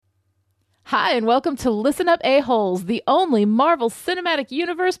Hi, and welcome to Listen Up A-Holes, the only Marvel Cinematic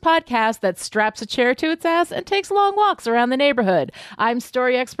Universe podcast that straps a chair to its ass and takes long walks around the neighborhood. I'm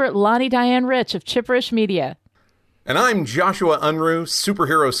story expert Lonnie Diane Rich of Chipperish Media. And I'm Joshua Unruh,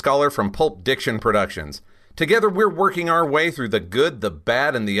 superhero scholar from Pulp Diction Productions. Together, we're working our way through the good, the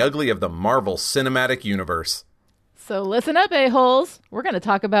bad, and the ugly of the Marvel Cinematic Universe. So listen up, A-Holes. We're going to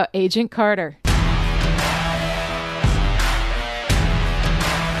talk about Agent Carter.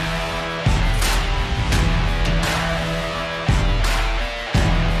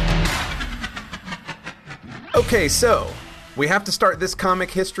 Okay, so we have to start this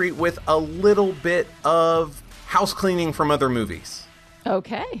comic history with a little bit of house cleaning from other movies.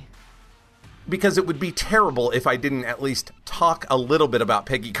 Okay. Because it would be terrible if I didn't at least talk a little bit about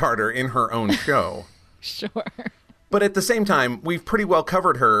Peggy Carter in her own show. Sure. But at the same time, we've pretty well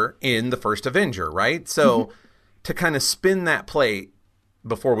covered her in The First Avenger, right? So to kind of spin that plate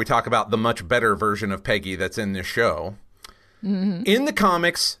before we talk about the much better version of Peggy that's in this show, in the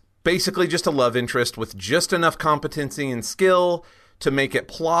comics, basically just a love interest with just enough competency and skill to make it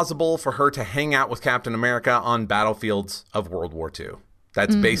plausible for her to hang out with Captain America on battlefields of World War II.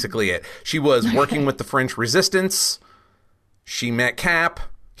 That's basically it. She was working with the French resistance. She met Cap.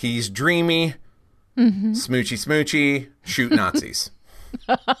 He's dreamy. Smoochy smoochy. Shoot Nazis.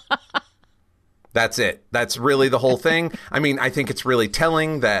 That's it. That's really the whole thing. I mean, I think it's really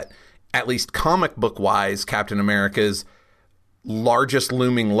telling that, at least comic book wise, Captain America's largest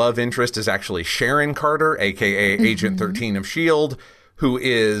looming love interest is actually Sharon Carter, aka Agent 13 of S.H.I.E.L.D., who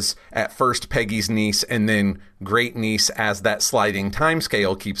is at first Peggy's niece and then great niece as that sliding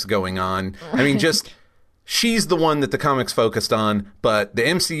timescale keeps going on. Right. I mean, just she's the one that the comics focused on, but the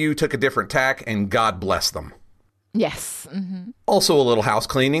MCU took a different tack, and God bless them. Yes. Also a little house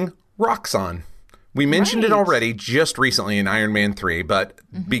cleaning, Roxxon. We mentioned it already just recently in Iron Man 3, but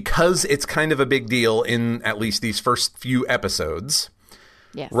because it's kind of a big deal in at least these first few episodes,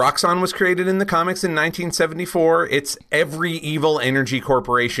 Roxxon was created in the comics in 1974. It's every evil energy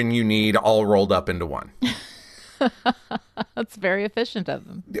corporation you need all rolled up into one. That's very efficient of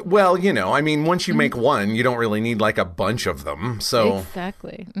them. Well, you know, I mean, once you make one, you don't really need like a bunch of them. So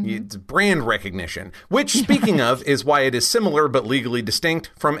exactly. It's brand recognition, which, speaking of, is why it is similar but legally distinct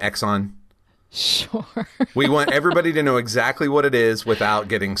from Exxon. Sure. We want everybody to know exactly what it is without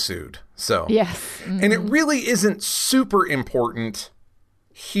getting sued. So yes. And it really isn't super important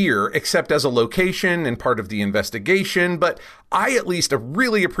here, except as a location and part of the investigation. But I at least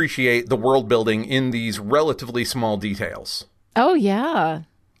really appreciate the world building in these relatively small details. Oh, yeah.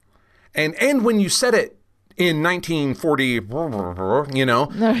 And when you said it in 1940, you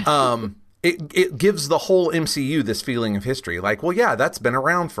know, It gives the whole MCU this feeling of history. Like, well, yeah, that's been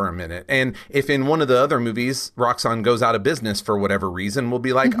around for a minute. And if in one of the other movies, Roxxon goes out of business for whatever reason, we'll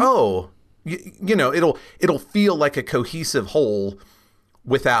be like, oh, you know, it'll feel like a cohesive whole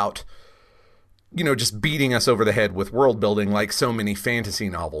without, you know, just beating us over the head with world building like so many fantasy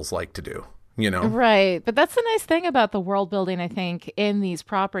novels like to do. You know? Right. But that's the nice thing about the world building, I think, in these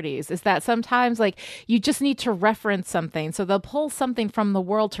properties is that sometimes like you just need to reference something. So they'll pull something from the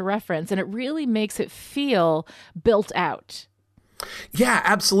world to reference and it really makes it feel built out. Yeah,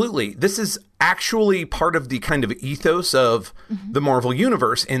 absolutely. This is actually part of the kind of ethos of the Marvel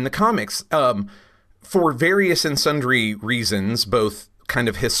Universe in the comics. For various and sundry reasons, both kind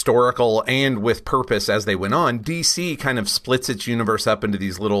of historical and with purpose as they went on, DC kind of splits its universe up into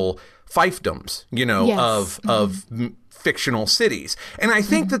these little fiefdoms, you know, of fictional cities. And I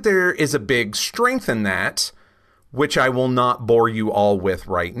think that there is a big strength in that, which I will not bore you all with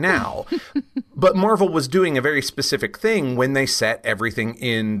right now. But Marvel was doing a very specific thing when they set everything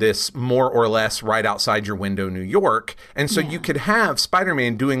in this more or less right outside your window New York. And so you could have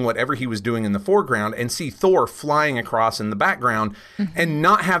Spider-Man doing whatever he was doing in the foreground and see Thor flying across in the background and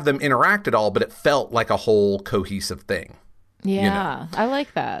not have them interact at all, but it felt like a whole cohesive thing. Yeah, you know? I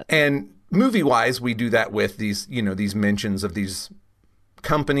like that. And movie-wise, we do that with these, you know, these mentions of these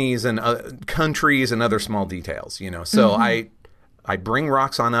companies and countries and other small details, you know. So I bring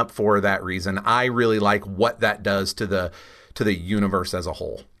Roxxon up for that reason. I really like what that does to the universe as a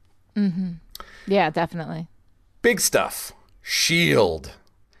whole. Yeah, definitely. Big stuff. S.H.I.E.L.D.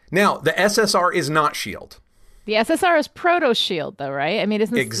 Now, the SSR is not S.H.I.E.L.D. The SSR is Proto S.H.I.E.L.D. though, right? I mean,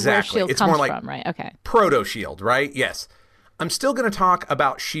 isn't this where S.H.I.E.L.D. comes from, right? Okay. Proto S.H.I.E.L.D., right? Yes. I'm still going to talk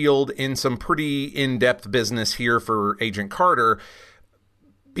about S.H.I.E.L.D. in some pretty in-depth business here for Agent Carter,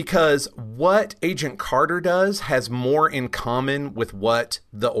 because what Agent Carter does has more in common with what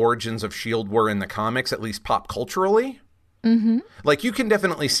the origins of S.H.I.E.L.D. were in the comics, at least pop culturally. Like, you can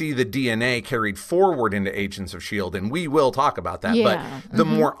definitely see the DNA carried forward into Agents of S.H.I.E.L.D., and we will talk about that. Yeah. But the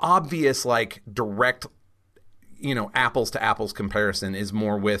more obvious, like, direct, apples to apples comparison is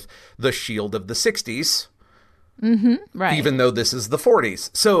more with the S.H.I.E.L.D. of the 60s. Right. Even though this is the 40s.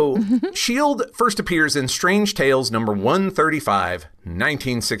 So, S.H.I.E.L.D. first appears in Strange Tales number 135,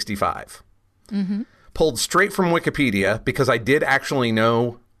 1965. Pulled straight from Wikipedia, because I did actually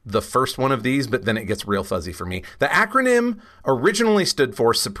know the first one of these, but then it gets real fuzzy for me. The acronym originally stood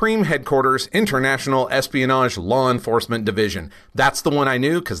for Supreme Headquarters International Espionage Law Enforcement Division. That's the one I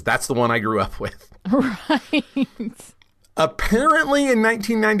knew, because that's the one I grew up with. Right. Apparently, in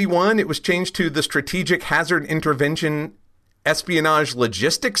 1991, it was changed to the Strategic Hazard Intervention Espionage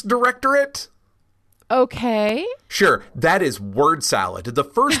Logistics Directorate. Okay. Sure, that is word salad. The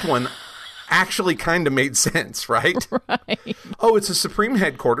first one actually kind of made sense, right? Right. Oh, it's a Supreme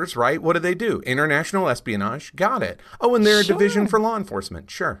Headquarters, right? What do they do? International espionage. Got it. Oh, and they're a division for law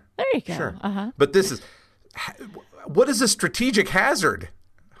enforcement. Sure. There you go. Sure. Uh-huh. But this is, what is a strategic hazard?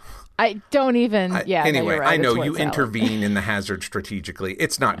 I don't even, Anyway, right. I know It's you word salad. intervene in the hazard strategically.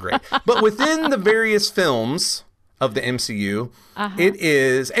 It's not great. But within the various films of the MCU, it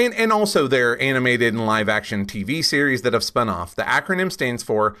is, and also their animated and live action TV series that have spun off, the acronym stands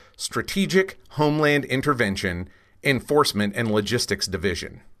for Strategic Homeland Intervention, Enforcement, and Logistics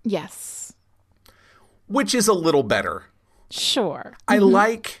Division. Yes. Which is a little better. Sure. I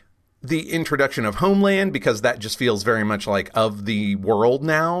like the introduction of Homeland, because that just feels very much like of the world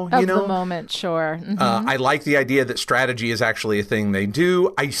now, Of the moment, sure. I like the idea that strategy is actually a thing they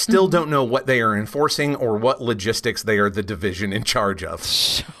do. I still don't know what they are enforcing or what logistics they are the division in charge of.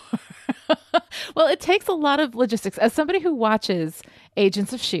 Sure. Well, it takes a lot of logistics. As somebody who watches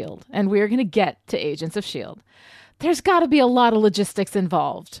Agents of S.H.I.E.L.D., and we're going to get to Agents of S.H.I.E.L.D., there's got to be a lot of logistics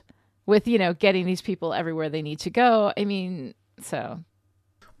involved with, getting these people everywhere they need to go. I mean, so...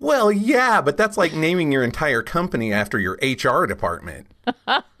 Well, yeah, but that's like naming your entire company after your HR department.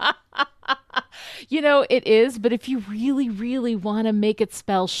 It is, but if you really, really want to make it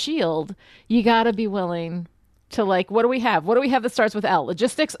spell S.H.I.E.L.D., you got to be willing to, like, what do we have? What do we have that starts with L?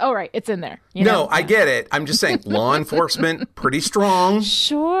 Logistics? Oh, right, it's in there. No, I get it. I'm just saying, law enforcement, pretty strong.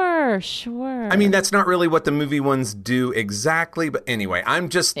 Sure. I mean, that's not really what the movie ones do exactly, but anyway, I'm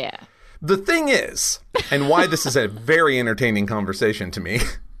just... Yeah. The thing is, and why this is a very entertaining conversation to me...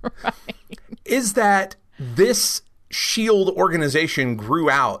 Right. Is that this S.H.I.E.L.D. organization grew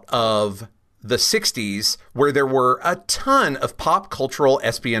out of the 60s, where there were a ton of pop cultural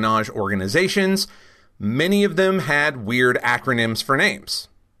espionage organizations. Many of them had weird acronyms for names.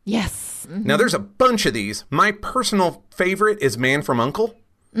 Yes. Now, there's a bunch of these. My personal favorite is Man from U.N.C.L.E.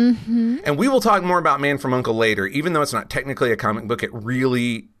 And we will talk more about Man from U.N.C.L.E. later. Even though it's not technically a comic book, it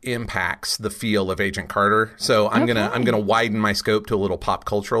really impacts the feel of Agent Carter. So I'm gonna widen my scope to a little pop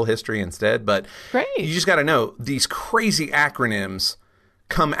cultural history instead. But Great. You just got to know, these crazy acronyms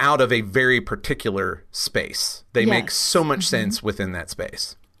come out of a very particular space. They make so much sense within that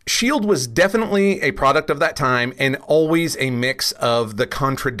space. S.H.I.E.L.D. was definitely a product of that time, and always a mix of the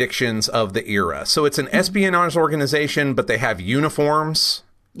contradictions of the era. So it's an espionage organization, but they have uniforms.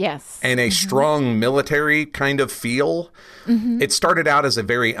 Yes. And a strong military kind of feel. It started out as a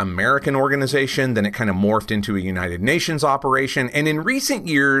very American organization, then it kind of morphed into a United Nations operation. And in recent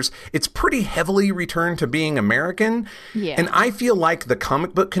years, it's pretty heavily returned to being American. Yeah. And I feel like the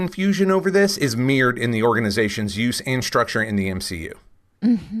comic book confusion over this is mirrored in the organization's use and structure in the MCU.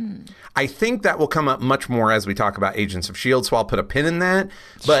 I think that will come up much more as we talk about Agents of S.H.I.E.L.D., so I'll put a pin in that.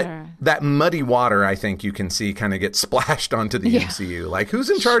 But that muddy water, I think you can see kind of get splashed onto the MCU. Like, who's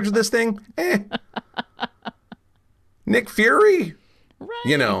in charge of this thing? Nick Fury?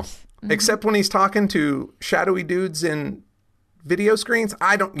 Right. Except when he's talking to shadowy dudes in video screens.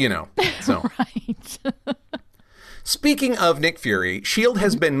 I don't, so. Right. Speaking of Nick Fury, S.H.I.E.L.D.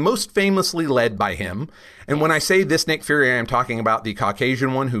 has been most famously led by him. And when I say this Nick Fury, I am talking about the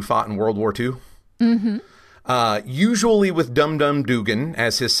Caucasian one who fought in World War II. Usually with Dum Dum Dugan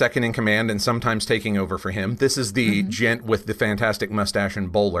as his second in command and sometimes taking over for him. This is the gent with the fantastic mustache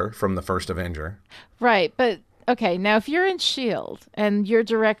and bowler from the first Avenger. Right. But, okay, now if you're in S.H.I.E.L.D. and your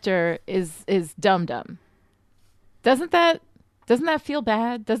director is Dum Dum, doesn't that feel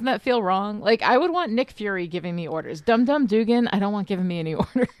bad? Doesn't that feel wrong? Like, I would want Nick Fury giving me orders. Dum Dum Dugan, I don't want giving me any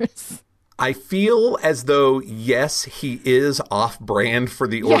orders. I feel as though, yes, he is off-brand for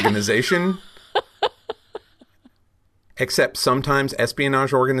the organization. Except sometimes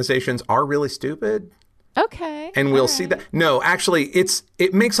espionage organizations are really stupid. Okay. And we'll see that. No, actually,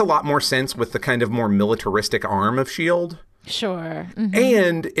 it makes a lot more sense with the kind of more militaristic arm of S.H.I.E.L.D. Sure.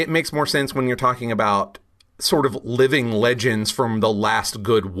 And it makes more sense when you're talking about sort of living legends from the last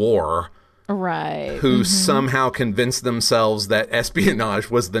good war Right. who somehow convinced themselves that espionage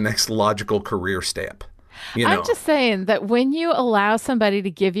was the next logical career step. You know? I'm just saying that when you allow somebody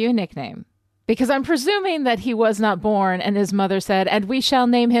to give you a nickname, because I'm presuming that he was not born and his mother said, and we shall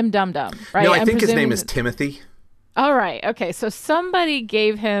name him Dum Dum, right? No, I I'm think his name presuming is Timothy. All right. Okay. So somebody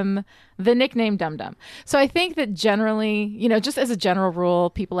gave him the nickname Dum Dum. So I think that generally, just as a general rule,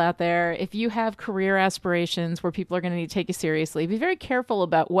 people out there, if you have career aspirations where people are going to need to take you seriously, be very careful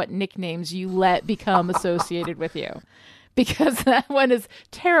about what nicknames you let become associated with you, because that one is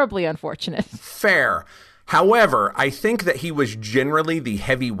terribly unfortunate. Fair. However, I think that he was generally the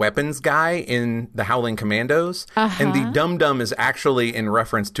heavy weapons guy in the Howling Commandos, and the Dum Dum is actually in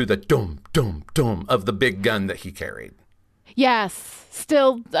reference to the dum dum dum of the big gun that he carried. Yes.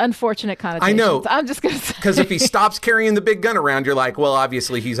 Still unfortunate connotations. I know. I'm just going to say. Because if he stops carrying the big gun around, you're like, well,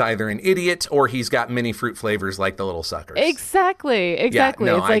 obviously he's either an idiot or he's got many fruit flavors like the little suckers. Exactly. Yeah,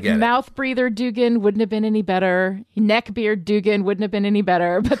 no, It's I like get it. mouth breather Dugan wouldn't have been any better. Neck beard Dugan wouldn't have been any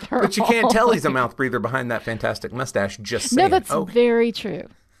better. But you can't tell he's a mouth breather behind that fantastic mustache. Just saying. No, that's Okay. very true.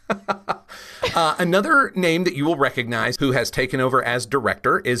 Another name that you will recognize who has taken over as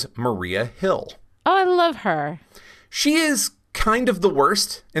director is Maria Hill. Oh, I love her. She is kind of the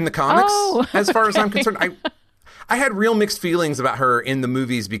worst in the comics, Oh, as far as I'm concerned. I had real mixed feelings about her in the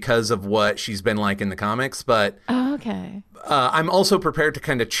movies because of what she's been like in the comics, but Oh, okay. I'm also prepared to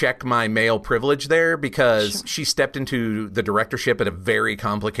kind of check my male privilege there because she stepped into the directorship at a very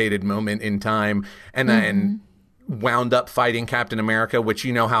complicated moment in time and then wound up fighting Captain America, which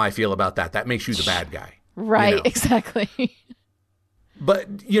you know how I feel about that. That makes you the bad guy. Right, You know? exactly.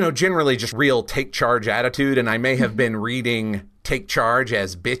 But, generally just real take charge attitude. And I may have been reading take charge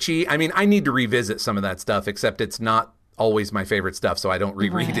as bitchy. I mean, I need to revisit some of that stuff, except it's not always my favorite stuff, so I don't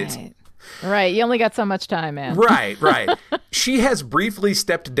reread it. Right. You only got so much time, man. Right. She has briefly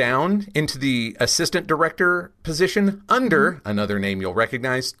stepped down into the assistant director position under another name you'll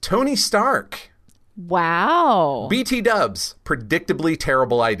recognize, Tony Stark. Wow. BT Dubs, predictably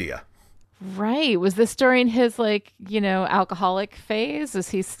terrible idea. Right. Was this during his alcoholic phase? Is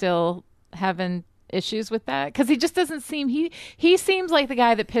he still having issues with that? Because he just doesn't seem he seems like the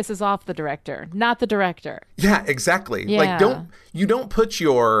guy that pisses off the director, not the director. Yeah, exactly. Yeah. Like don't put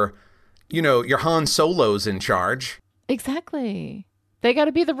your Han Solos in charge. Exactly. They got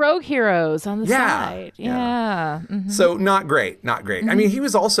to be the rogue heroes on the Yeah. side. Yeah. Mhm. So not great. I mean, he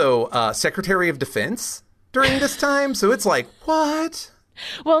was also Secretary of Defense during this time. So it's like, what?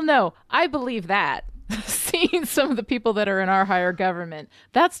 Well, no, I believe that. Seeing some of the people that are in our higher government,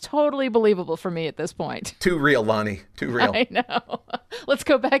 that's totally believable for me at this point. Too real, Lonnie. Too real. I know. Let's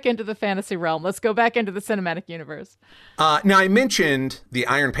go back into the fantasy realm. Let's go back into the cinematic universe. Now, I mentioned the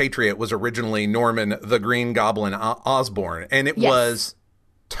Iron Patriot was originally Norman the Green Goblin Osborn, and it was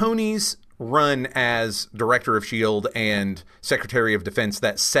Tony's run as Director of S.H.I.E.L.D. and Secretary of Defense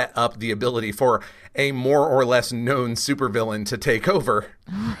that set up the ability for a more or less known supervillain to take over.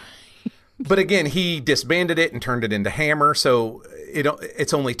 But again, he disbanded it and turned it into Hammer, so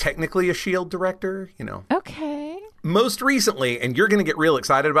it's only technically a S.H.I.E.L.D. director, Okay. Most recently, and you're going to get real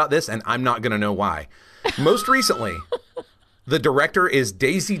excited about this, and I'm not going to know why. Most recently, the director is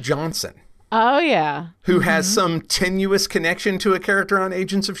Daisy Johnson. Oh, yeah. Who has some tenuous connection to a character on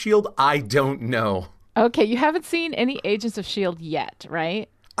Agents of S.H.I.E.L.D.? I don't know. Okay, you haven't seen any Agents of S.H.I.E.L.D. yet, right?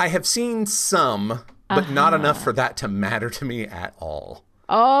 I have seen some, but not enough for that to matter to me at all.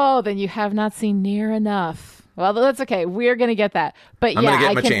 Oh, then you have not seen near enough. Well, that's okay. We're going to get that. But I'm yeah,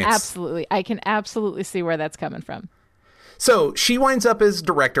 gonna get my chance. I can absolutely see where that's coming from. So she winds up as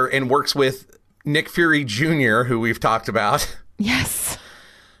director and works with Nick Fury Jr., who we've talked about. Yes.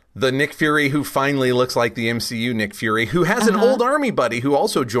 The Nick Fury who finally looks like the MCU Nick Fury, who has an old army buddy who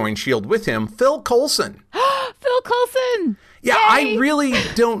also joined S.H.I.E.L.D. with him, Phil Coulson. Phil Coulson. Yeah, Yay! I really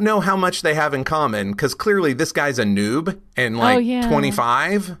don't know how much they have in common, because clearly this guy's a noob and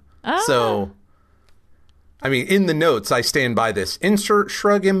 25. So, I mean, in the notes, I stand by this. Insert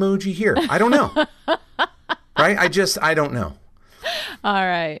shrug emoji here. I don't know. Right? I don't know. All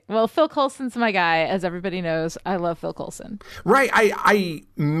right. Well, Phil Coulson's my guy. As everybody knows, I love Phil Coulson. Right. I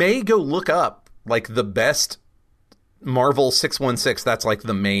may go look up, like, the best Marvel 616, that's like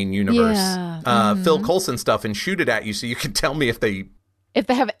the main universe, Phil Coulson stuff, and shoot it at you so you can tell me if they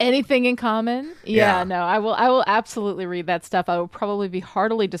have anything in common. Yeah, no, I will absolutely read that stuff. I will probably be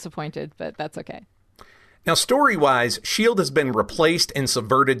heartily disappointed, but that's okay. Now, story-wise, S.H.I.E.L.D. has been replaced and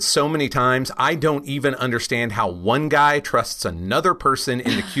subverted so many times, I don't even understand how one guy trusts another person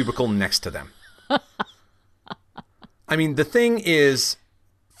in the cubicle next to them. I mean, the thing is,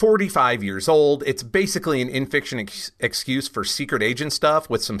 45 years old. It's basically an in-fiction excuse for secret agent stuff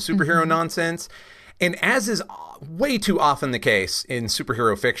with some superhero nonsense. And as is way too often the case in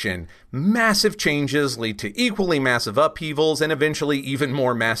superhero fiction, massive changes lead to equally massive upheavals and eventually even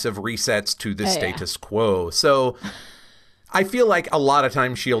more massive resets to the status quo. So I feel like a lot of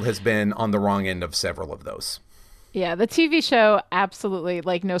times S.H.I.E.L.D. has been on the wrong end of several of those. Yeah, the TV show absolutely,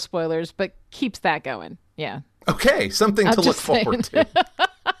 like, no spoilers, but keeps that going. Yeah. Okay, something to look forward to.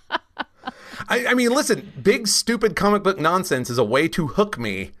 I mean, listen, big, stupid comic book nonsense is a way to hook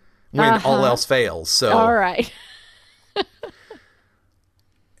me when all else fails. So, all right.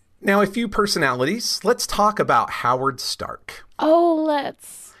 Now, a few personalities. Let's talk about Howard Stark. Oh,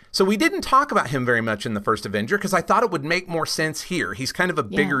 let's. So we didn't talk about him very much in the first Avenger because I thought it would make more sense here. He's kind of a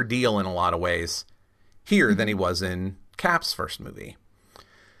bigger deal in a lot of ways here than he was in Cap's first movie.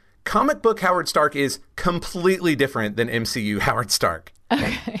 Comic book Howard Stark is completely different than MCU Howard Stark.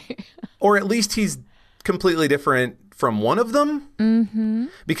 Okay. Or at least he's completely different from one of them. Mm-hmm.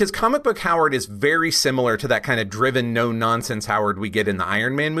 Because comic book Howard is very similar to that kind of driven, no-nonsense Howard we get in the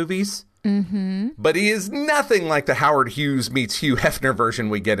Iron Man movies. Mm-hmm. But he is nothing like the Howard Hughes meets Hugh Hefner version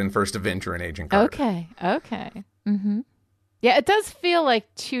we get in First Avenger and Agent Carter. Okay. Mm-hmm. Yeah, it does feel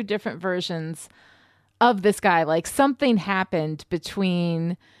like two different versions of this guy. Like something happened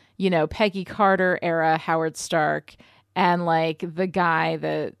between, Peggy Carter era Howard Stark and like the guy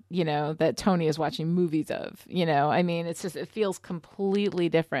that, that Tony is watching movies of, I mean, it feels completely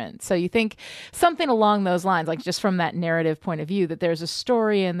different. So you think something along those lines, like just from that narrative point of view, that there's a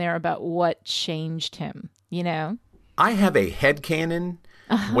story in there about what changed him, I have a headcanon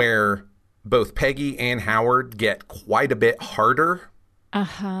where both Peggy and Howard get quite a bit harder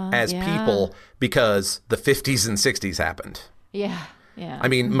as people because the 50s and 60s happened. Yeah. I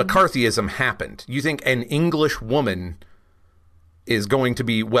mean, McCarthyism happened. You think an English woman is going to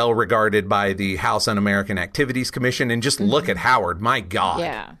be well regarded by the House Un-American Activities Commission? And just look at Howard. My God.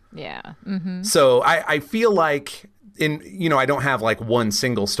 Yeah. Mm-hmm. So I feel like I don't have like one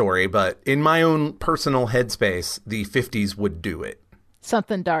single story, but in my own personal headspace, the 50s would do it.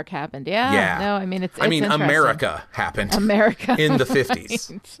 Something dark happened. Yeah. No, I mean, it's America happened. In the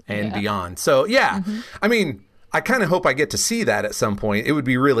 50s and beyond. So, I mean, I kind of hope I get to see that at some point. It would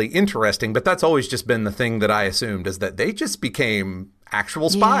be really interesting, but that's always just been the thing that I assumed is that they just became actual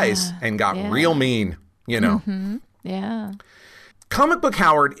spies and got real mean, Mm-hmm. Yeah. Comic book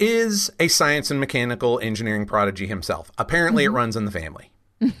Howard is a science and mechanical engineering prodigy himself. Apparently it runs in the family.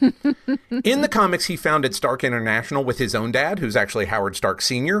 In the comics, he founded Stark International with his own dad, who's actually Howard Stark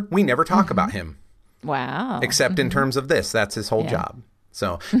Sr. We never talk about him. Wow. Except in terms of this. That's his whole job.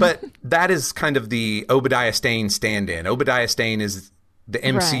 So, but that is kind of the Obadiah Stane stand-in. Obadiah Stane is the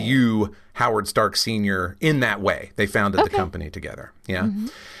MCU Howard Stark Sr. in that way. They founded the company together. Yeah. Mm-hmm.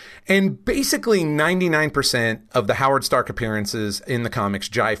 And basically 99% of the Howard Stark appearances in the comics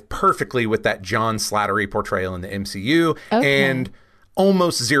jive perfectly with that John Slattery portrayal in the MCU. And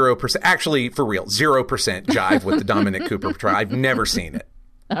almost 0%, actually for real, 0% jive with the Dominic Cooper portrayal. I've never seen it.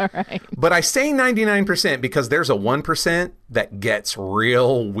 All right. But I say 99% because there's a 1% that gets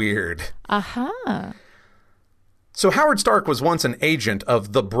real weird. So Howard Stark was once an agent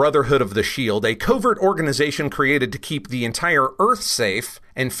of the Brotherhood of the Shield, a covert organization created to keep the entire Earth safe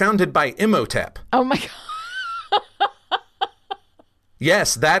and founded by Imhotep. Oh my God.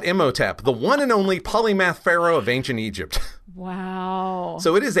 Yes, that Imhotep, the one and only polymath pharaoh of ancient Egypt. Wow.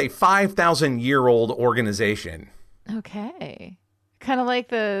 So it is a 5,000-year-old organization. Okay. Kind of like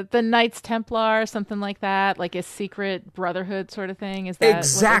the Knights Templar, something like that, like a secret brotherhood sort of thing. Is that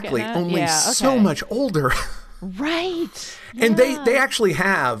exactly? Only so much older. Right. And they actually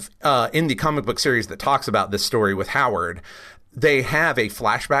have in the comic book series that talks about this story with Howard, they have a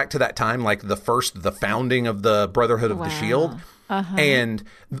flashback to that time, like the founding of the Brotherhood of the Shield. And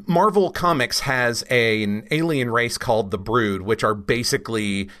Marvel Comics has an alien race called the Brood, which are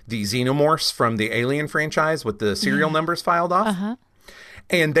basically the xenomorphs from the Alien franchise with the serial numbers filed off.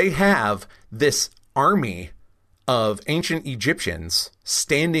 And they have this army of ancient Egyptians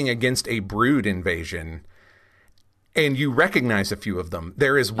standing against a Brood invasion. And you recognize a few of them.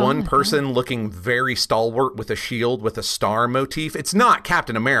 There is one person looking very stalwart with a shield with a star motif. It's not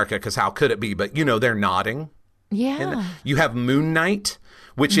Captain America, because how could it be? But, they're nodding. Yeah. You have Moon Knight,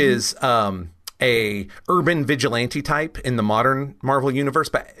 which is a urban vigilante type in the modern Marvel universe,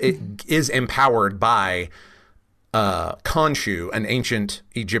 but it is empowered by Khonshu, an ancient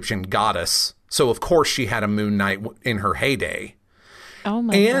Egyptian goddess. So, of course, she had a Moon Knight in her heyday. Oh,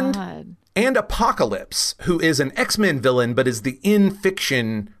 my God. And Apocalypse, who is an X-Men villain, but is the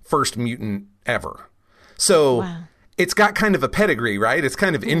in-fiction first mutant ever. So it's got kind of a pedigree, right? It's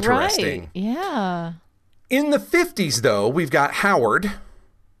kind of interesting. Right. Yeah. In the 50s, though, we've got Howard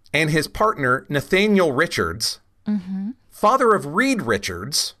and his partner, Nathaniel Richards, father of Reed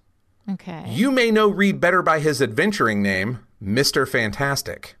Richards. Okay. You may know Reed better by his adventuring name, Mr.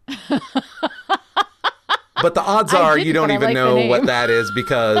 Fantastic. But the odds are you don't even know what that is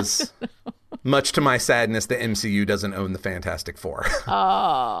because, much to my sadness, the MCU doesn't own the Fantastic Four.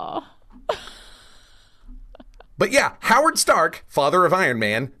 Oh. But yeah, Howard Stark, father of Iron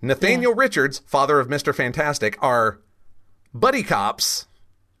Man, Nathaniel Richards, father of Mr. Fantastic, are buddy cops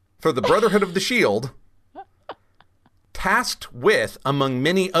for the Brotherhood of the Shield, tasked with, among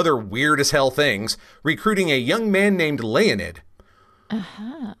many other weird as hell things, recruiting a young man named Leonid,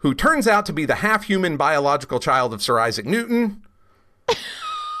 who turns out to be the half-human biological child of Sir Isaac Newton,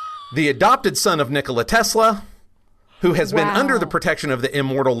 the adopted son of Nikola Tesla, who has been under the protection of the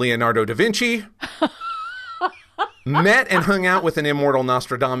immortal Leonardo da Vinci, met and hung out with an immortal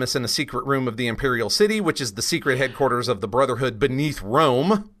Nostradamus in a secret room of the Imperial City, which is the secret headquarters of the Brotherhood beneath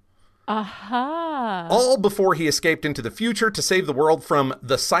Rome. All before he escaped into the future to save the world from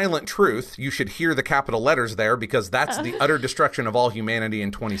the silent truth. You should hear the capital letters there because that's the utter destruction of all humanity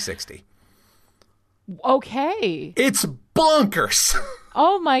in 2060. Okay. It's bonkers.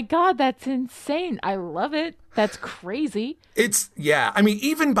 Oh my God, that's insane. I love it. That's crazy. I mean,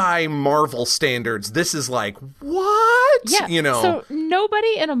 even by Marvel standards, this is like, what? Yeah. So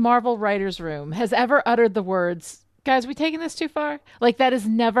nobody in a Marvel writer's room has ever uttered the words, guys, we taking this too far? Like, that has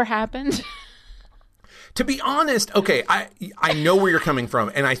never happened. To be honest, okay, I know where you're coming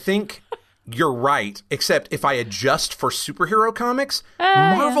from, and I think you're right, except if I adjust for superhero comics,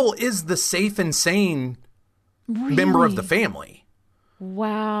 Marvel is the safe and sane member of the family.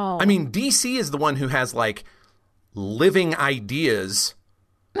 Wow. I mean, DC is the one who has, like, living ideas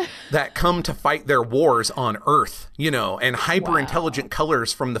that come to fight their wars on Earth, and hyper-intelligent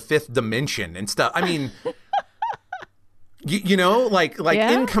colors from the fifth dimension and stuff. I mean...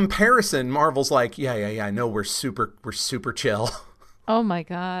 in comparison, Marvel's like, yeah, I know we're super chill. Oh my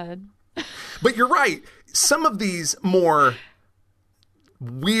God. But you're right. Some of these more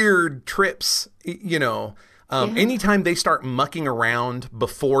weird trips, anytime they start mucking around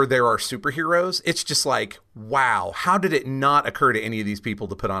before there are superheroes, it's just like, wow, how did it not occur to any of these people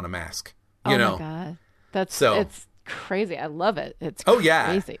to put on a mask? My God. It's crazy. I love it. It's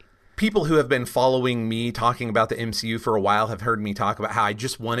crazy. People who have been following me talking about the MCU for a while have heard me talk about how I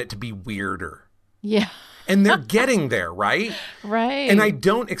just want it to be weirder. Yeah. And they're getting there, right? Right. And I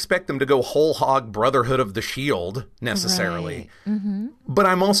don't expect them to go whole hog Brotherhood of the Shield necessarily. Right. Mm-hmm. But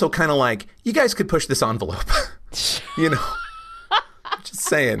I'm also kind of like, you guys could push this envelope. Just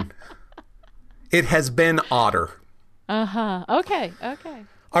saying. It has been odder. Okay.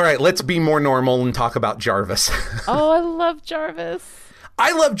 All right, let's be more normal and talk about Jarvis. Oh, I love Jarvis.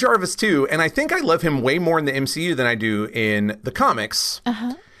 I love Jarvis too, and I think I love him way more in the MCU than I do in the comics.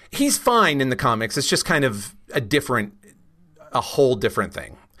 He's fine in the comics. It's just kind of a whole different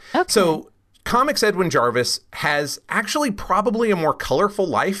thing. Okay. So, comics Edwin Jarvis has actually probably a more colorful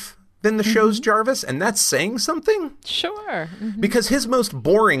life than the show's Jarvis, and that's saying something. Sure. Because his most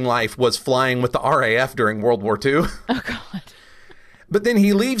boring life was flying with the RAF during World War II. Oh, God. But then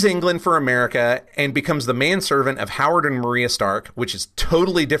he leaves England for America and becomes the manservant of Howard and Maria Stark, which is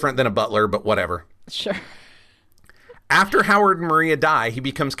totally different than a butler, but whatever. Sure. After Howard and Maria die, he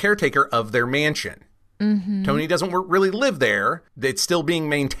becomes caretaker of their mansion. Tony doesn't really live there. It's still being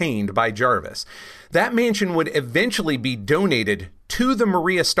maintained by Jarvis. That mansion would eventually be donated to the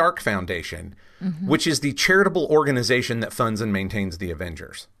Maria Stark Foundation, which is the charitable organization that funds and maintains the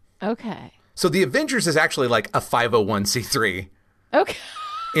Avengers. Okay. So the Avengers is actually like a 501c3. Okay.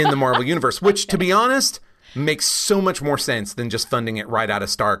 In the Marvel Universe, which, to be honest, makes so much more sense than just funding it right out of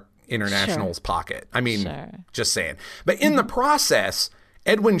Stark International's pocket. I mean, just saying. But in the process,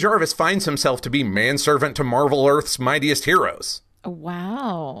 Edwin Jarvis finds himself to be manservant to Marvel Earth's mightiest heroes.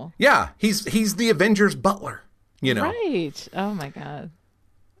 Wow. Yeah, he's the Avengers' butler, Right. Oh, my God.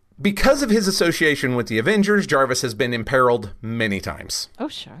 Because of his association with the Avengers, Jarvis has been imperiled many times. Oh,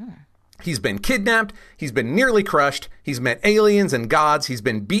 sure. He's been kidnapped, he's been nearly crushed, he's met aliens and gods, he's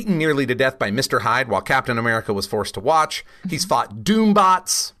been beaten nearly to death by Mr. Hyde while Captain America was forced to watch, he's fought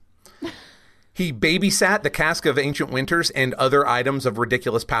Doombots, he babysat the cask of ancient winters and other items of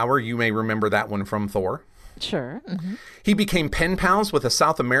ridiculous power. You may remember that one from Thor. Sure. He became pen pals with a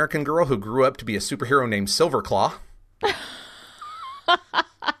South American girl who grew up to be a superhero named Silverclaw.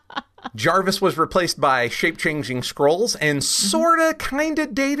 Jarvis was replaced by shape-changing Skrulls and sorta, kinda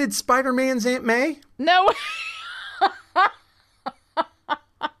dated Spider-Man's Aunt May. No.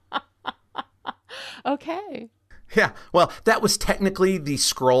 Okay. Yeah, well, that was technically the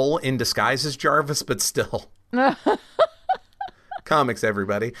Skrull in disguise as Jarvis, but still. Comics,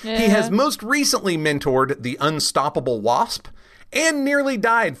 everybody. Yeah. He has most recently mentored the unstoppable Wasp and nearly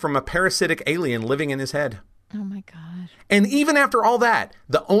died from a parasitic alien living in his head. Oh my God. And even after all that,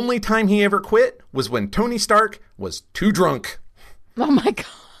 the only time he ever quit was when Tony Stark was too drunk. Oh my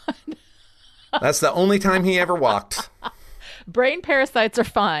God. That's the only time he ever walked. Brain parasites are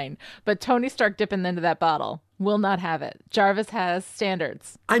fine, but Tony Stark dipping into that bottle will not have it. Jarvis has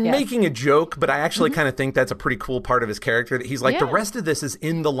standards. I'm Yes. making a joke, but I actually kind of think that's a pretty cool part of his character. That he's like, the Yeah. rest of this is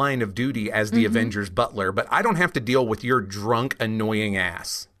in the line of duty as the Avengers butler, but I don't have to deal with your drunk, annoying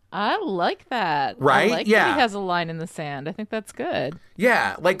ass. I like that. Right? I like Yeah. that he has a line in the sand. I think that's good.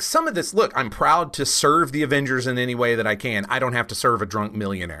 Yeah, like some of this, look, I'm proud to serve the Avengers in any way that I can. I don't have to serve a drunk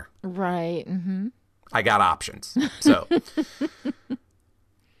millionaire. Right. Mm-hmm. I got options. So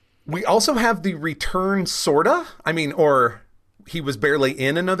we also have the return, sorta. I mean, or he was barely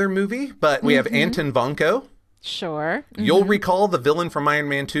in another movie, but we have Anton Vanko. Sure. You'll recall the villain from Iron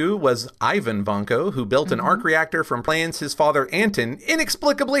Man 2 was Ivan Vanko, who built an arc reactor from plans his father Anton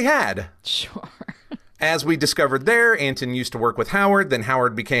inexplicably had. Sure. As we discovered there, Anton used to work with Howard, then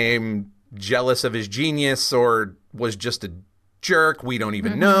Howard became jealous of his genius or was just a jerk, we don't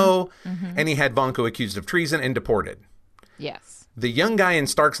even know, and he had Vanko accused of treason and deported. Yes. The young guy in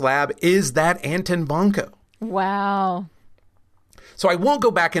Stark's lab is that Anton Vanko. Wow. So I won't go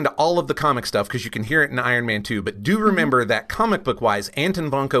back into all of the comic stuff because you can hear it in Iron Man 2, but do remember that comic book-wise,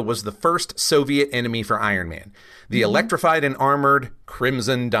 Anton Vanko was the first Soviet enemy for Iron Man, the electrified and armored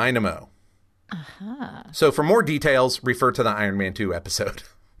Crimson Dynamo. So for more details, refer to the Iron Man 2 episode.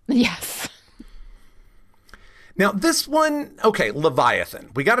 Yes. Now this one, okay,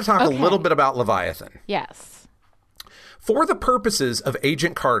 Leviathan. We got to talk a little bit about Leviathan. Yes. For the purposes of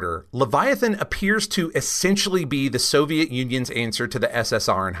Agent Carter, Leviathan appears to essentially be the Soviet Union's answer to the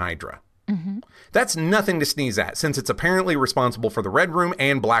SSR and Hydra. That's nothing to sneeze at, since it's apparently responsible for the Red Room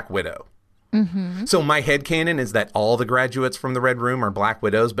and Black Widow. So my headcanon is that all the graduates from the Red Room are Black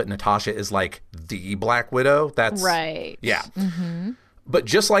Widows, but Natasha is like the Black Widow. That's Right. Yeah. But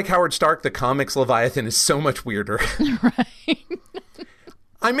just like Howard Stark, the comics Leviathan is so much weirder. Right.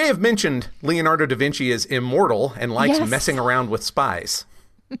 I may have mentioned Leonardo da Vinci is immortal and likes Yes. messing around with spies.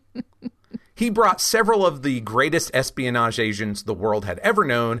 He brought several of the greatest espionage agents the world had ever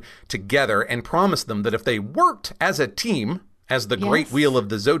known together and promised them that if they worked as a team, as the great Yes. wheel of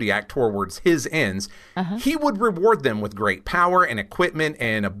the Zodiac towards his ends, he would reward them with great power and equipment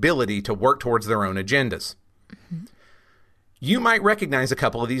and ability to work towards their own agendas. You might recognize a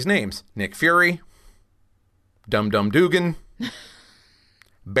couple of these names. Nick Fury, Dum Dum Dugan,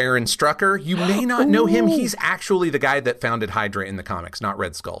 Baron Strucker. You may not know him. He's actually the guy that founded Hydra in the comics, not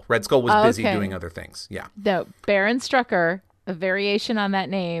Red Skull. Red Skull was busy Okay. doing other things. Yeah. No, Baron Strucker, a variation on that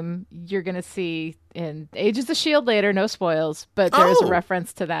name you're going to see in Agents of S.H.I.E.L.D. later, no spoils, but there's Oh. a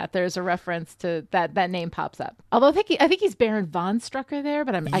reference to that. There's a reference to that name pops up. Although I think he's Baron von Strucker there,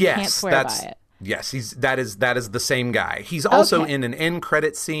 but I can't swear by it. Yes, that is the same guy. He's also Okay. in an end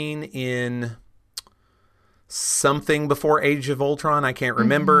credit scene in something before Age of Ultron. I can't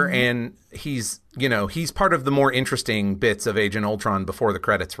remember. And he's part of the more interesting bits of Agent Ultron before the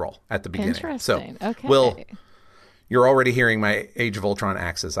credits roll at the beginning. Interesting. So Okay. you're already hearing my Age of Ultron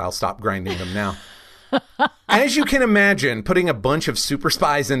axes. I'll stop grinding them now. As you can imagine, putting a bunch of super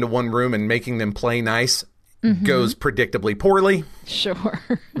spies into one room and making them play nice goes predictably poorly. Sure.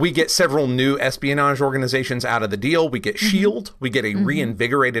 We get several new espionage organizations out of the deal. We get S.H.I.E.L.D. We get a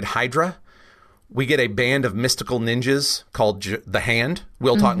reinvigorated Hydra. We get a band of mystical ninjas called The Hand.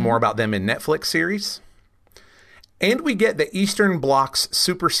 We'll talk more about them in Netflix series. And we get the Eastern Bloc's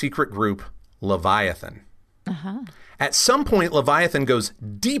super secret group, Leviathan. At some point, Leviathan goes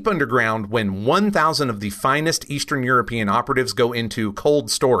deep underground when 1,000 of the finest Eastern European operatives go into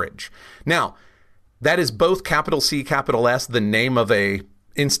cold storage. Now, that is both capital C, capital S, the name of a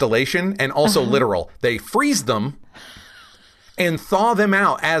installation, and also literal. They freeze them and thaw them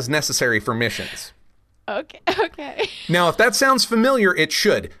out as necessary for missions. Okay. Now, if that sounds familiar, it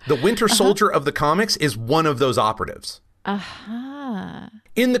should. The Winter Soldier of the comics is one of those operatives.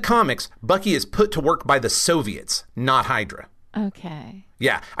 In the comics, Bucky is put to work by the Soviets, not Hydra. Okay.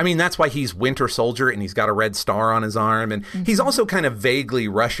 Yeah, I mean, that's why he's Winter Soldier and he's got a red star on his arm. And he's also kind of vaguely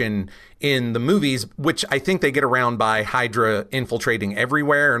Russian in the movies, which I think they get around by Hydra infiltrating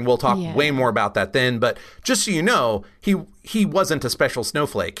everywhere. And we'll talk way more about that then. But just so you know, he wasn't a special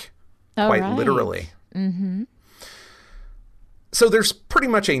snowflake, quite literally. So there's pretty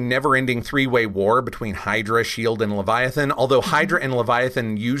much a never-ending three-way war between Hydra, S.H.I.E.L.D., and Leviathan, although Hydra and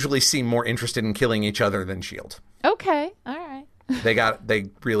Leviathan usually seem more interested in killing each other than S.H.I.E.L.D. Okay. All right. They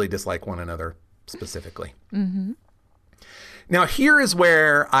really dislike one another specifically. Mm-hmm. Now, here is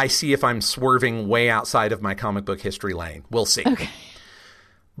where I see if I'm swerving way outside of my comic book history lane. We'll see. Okay.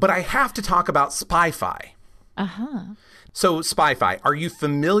 But I have to talk about spy-fi. Uh-huh. So, spy-fi, are you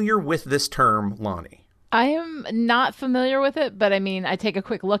familiar with this term, Lonnie? I am not familiar with it, but I mean, I take a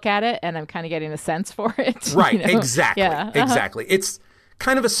quick look at it and I'm kind of getting a sense for it. Right, you know? exactly. Yeah. Uh-huh. Exactly. It's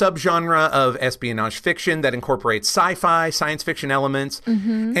kind of a subgenre of espionage fiction that incorporates sci-fi, science fiction elements,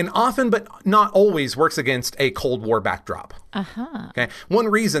 and often, but not always, works against a Cold War backdrop. Uh-huh. Okay. One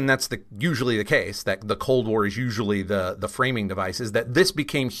reason that's usually the case, that the Cold War is usually the framing device, is that this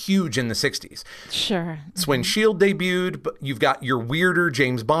became huge in the 60s. Sure. It's when S.H.I.E.L.D. debuted, but you've got your weirder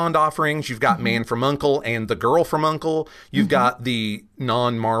James Bond offerings. You've got Man from U.N.C.L.E. and The Girl from U.N.C.L.E. You've got the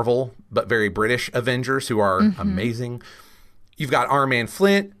non-Marvel, but very British Avengers who are amazing. You've got Our Man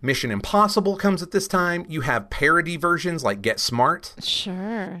Flint. Mission Impossible comes at this time. You have parody versions like Get Smart.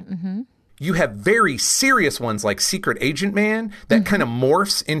 Sure. Mm-hmm. You have very serious ones like Secret Agent Man that kind of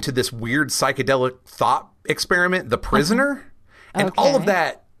morphs into this weird psychedelic thought experiment, The Prisoner. And all of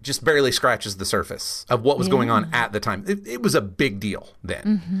that just barely scratches the surface of what was going on at the time. It was a big deal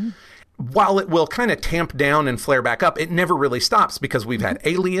then. While it will kind of tamp down and flare back up, it never really stops because we've had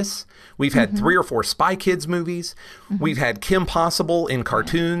Alias, we've had 3 or 4 Spy Kids movies, we've had Kim Possible in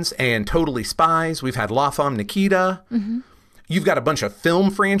cartoons and Totally Spies, we've had La Femme Nikita. You've got a bunch of film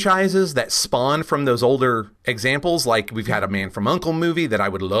franchises that spawn from those older examples, like we've had a Man from U.N.C.L.E. movie that I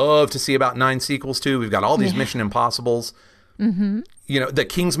would love to see about 9 sequels to. We've got all these Mission Impossibles. You know, the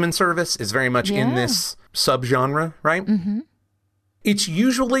Kingsman service is very much in this subgenre, right? It's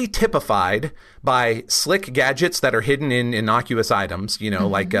usually typified by slick gadgets that are hidden in innocuous items, you know,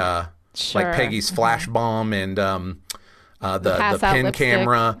 like Peggy's flash bomb and the pen lipstick.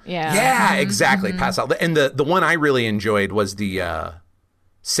 camera. Yeah, exactly. Pass out. And the one I really enjoyed was the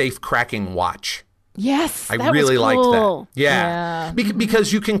safe cracking watch. Yes, I that really was cool. liked that. Yeah.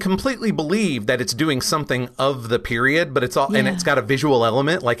 Because you can completely believe that it's doing something of the period, but it's all and it's got a visual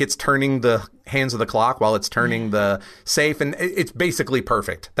element, like it's turning the hands of the clock while it's turning the safe, and it's basically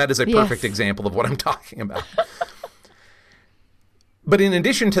perfect. That is a perfect example of what I'm talking about. But in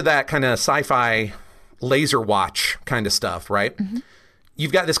addition to that kind of sci-fi laser watch kind of stuff, right?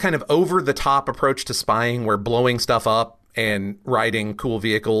 You've got this kind of over-the-top approach to spying where blowing stuff up and riding cool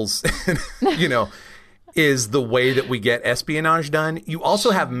vehicles, you know, is the way that we get espionage done. You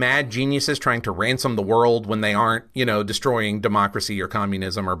also have mad geniuses trying to ransom the world when they aren't, you know, destroying democracy or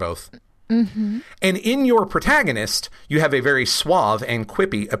communism or both. And in your protagonist, you have a very suave and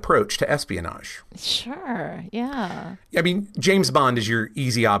quippy approach to espionage. Sure. Yeah. I mean, James Bond is your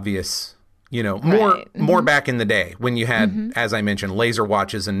easy, obvious, you know, more back in the day when you had, as I mentioned, laser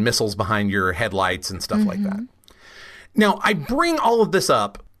watches and missiles behind your headlights and stuff like that. Now, I bring all of this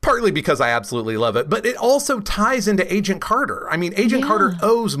up partly because I absolutely love it, but it also ties into Agent Carter. I mean, Agent Carter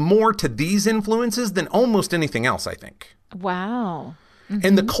owes more to these influences than almost anything else, I think. Wow.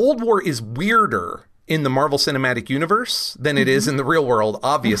 And the Cold War is weirder in the Marvel Cinematic Universe than it is in the real world,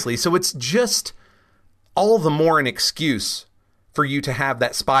 obviously. So it's just all the more an excuse for you to have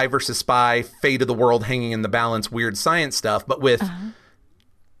that spy versus spy, fate of the world hanging in the balance, weird science stuff, but with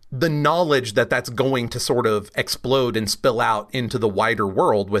the knowledge that that's going to sort of explode and spill out into the wider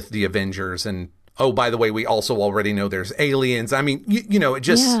world with the Avengers. And, oh, by the way, we also already know there's aliens. I mean, you know, it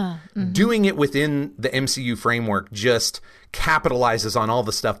just doing it within the MCU framework just capitalizes on all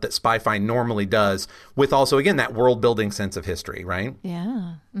the stuff that Spy-Fi normally does with also, again, that world building sense of history, right?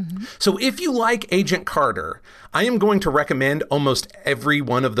 Yeah. So if you like Agent Carter, I am going to recommend almost every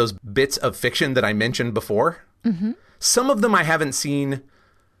one of those bits of fiction that I mentioned before. Some of them I haven't seen,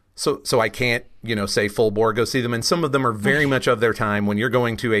 so I can't, you know, say full bore go see them. And some of them are very much of their time. When you're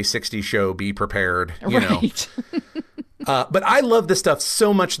going to a 60s show, be prepared, you know. But I love this stuff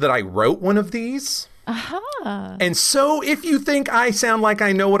so much that I wrote one of these. And so if you think I sound like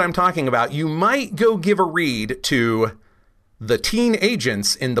I know what I'm talking about, you might go give a read to The Teen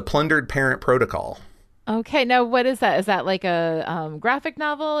Agents in the Plundered Parent Protocol. Okay. Now, what is that? Is that like a graphic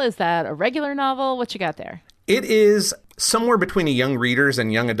novel? Is that a regular novel? What you got there? It is somewhere between a young reader's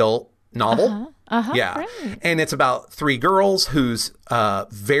and young adult novel. Yeah. Right. And it's about 3 girls whose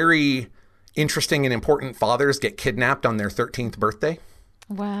very interesting and important fathers get kidnapped on their 13th birthday.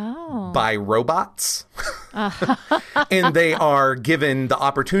 Wow. By robots. And they are given the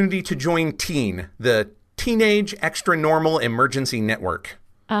opportunity to join TEEN, the Teenage Extra Normal Emergency Network.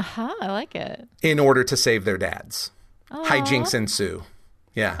 I like it. In order to save their dads. hijinks ensue.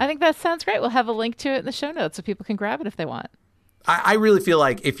 Yeah. I think that sounds great. We'll have a link to it in the show notes so people can grab it if they want. I really feel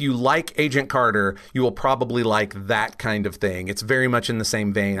like if you like Agent Carter, you will probably like that kind of thing. It's very much in the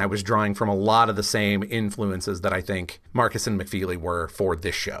same vein. I was drawing from a lot of the same influences that I think Marcus and McFeely were for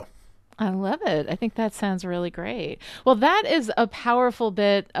this show. I love it. I think that sounds really great. Well, that is a powerful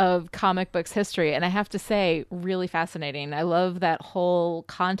bit of comic books history. And I have to say, really fascinating. I love that whole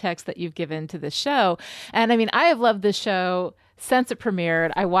context that you've given to this show. And I mean, I have loved this show since it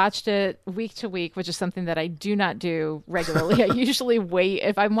premiered. I watched it week to week, which is something that I do not do regularly. I usually wait.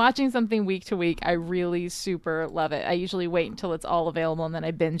 If I'm watching something week to week, I really super love it. I usually wait until it's all available and then I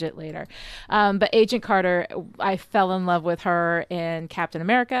binge it later. But Agent Carter, I fell in love with her in Captain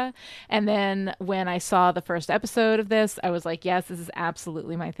America. And then when I saw the first episode of this, I was like, yes, this is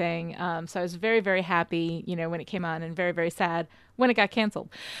absolutely my thing. So I was very, very happy, when it came on, and very, very sad when it got canceled.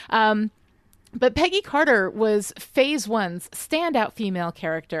 But Peggy Carter was Phase One's standout female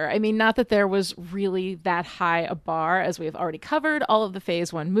character. I mean, not that there was really that high a bar, as we have already covered all of the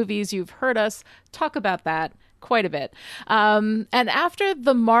Phase One movies. You've heard us talk about that quite a bit. And after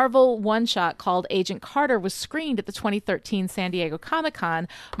the Marvel one-shot called Agent Carter was screened at the 2013 San Diego Comic-Con,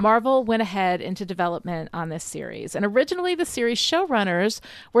 Marvel went ahead into development on this series. And originally, the series showrunners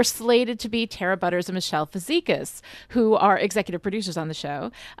were slated to be Tara Butters and Michelle Fazekas, who are executive producers on the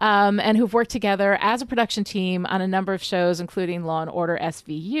show, and who've worked together as a production team on a number of shows, including Law & Order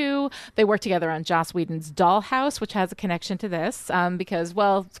SVU. They worked together on Joss Whedon's Dollhouse, which has a connection to this, because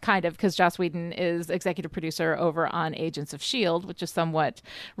Joss Whedon is executive producer over on Agents of S.H.I.E.L.D., which is somewhat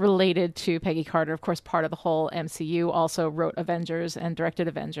related to Peggy Carter, of course, part of the whole MCU, also wrote Avengers and directed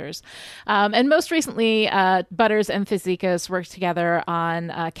Avengers. And most recently, Butters and Fazekas worked together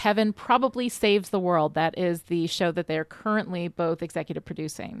on Kevin Probably Saves the World. That is the show that they're currently both executive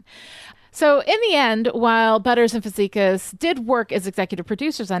producing. So in the end, while Butters and Fazekas did work as executive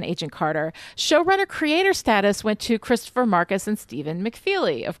producers on Agent Carter, showrunner creator status went to Christopher Marcus and Stephen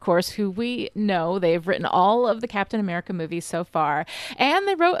McFeely, of course, who we know they've written all of the Captain America movies so far, and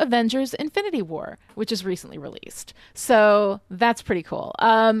they wrote Avengers Infinity War, which is recently released. So that's pretty cool.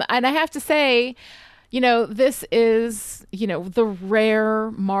 And I have to say, this is, the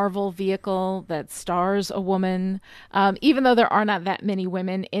rare Marvel vehicle that stars a woman. Even though there are not that many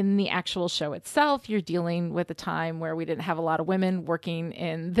women in the actual show itself, you're dealing with a time where we didn't have a lot of women working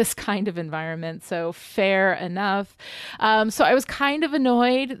in this kind of environment. So fair enough. So I was kind of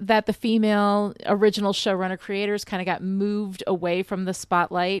annoyed that the female original showrunner creators kind of got moved away from the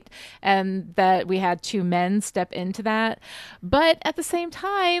spotlight and that we had two men step into that. But at the same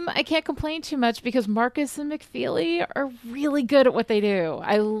time, I can't complain too much because Marcus and McFeely are really good at what they do.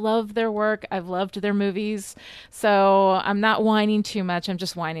 I love their work. I've loved their movies. So I'm not whining too much. I'm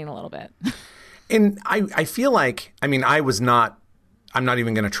just whining a little bit. And I feel like, I'm not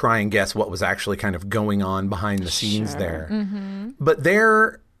even going to try and guess what was actually kind of going on behind the scenes there. Mm-hmm. But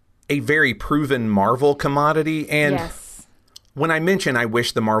they're a very proven Marvel commodity. And yes. When I mention I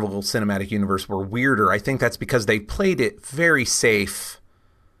wish the Marvel Cinematic Universe were weirder, I think that's because they played it very safe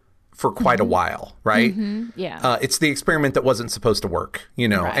for quite a while, right? Mm-hmm. Yeah. It's the experiment that wasn't supposed to work,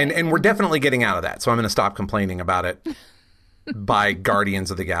 Right. And we're definitely getting out of that. So I'm going to stop complaining about it by Guardians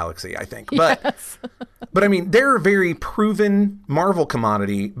of the Galaxy, I think. But, yes. But I mean, they're a very proven Marvel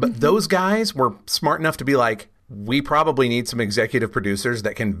commodity, but those guys were smart enough to be like, we probably need some executive producers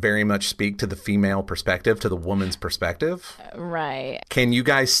that can very much speak to the female perspective, to the woman's perspective. Right. Can you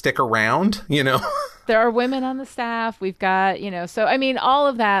guys stick around, There are women on the staff. We've got, so I mean, all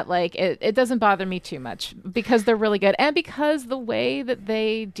of that, like, it doesn't bother me too much because they're really good. And because the way that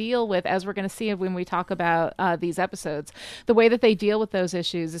they deal with, as we're going to see when we talk about these episodes, the way that they deal with those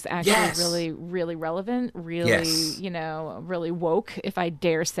issues is actually really, really relevant, really, really woke, if I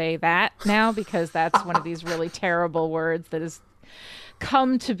dare say that now, because that's one of these really terrible words that is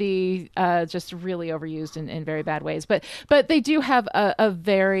come to be just really overused in very bad ways. But they do have a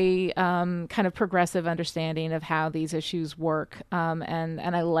very kind of progressive understanding of how these issues work.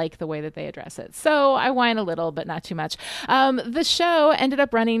 And I like the way that they address it. So I whine a little, but not too much. The show ended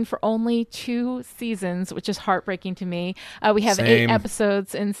up running for only 2 seasons, which is heartbreaking to me. We have 8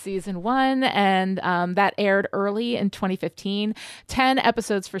 episodes in season 1, and that aired early in 2015. 10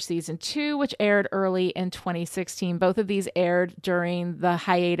 episodes for season 2, which aired early in 2016. Both of these aired during during the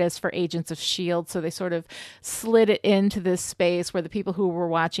hiatus for Agents of S.H.I.E.L.D. So they sort of slid it into this space where the people who were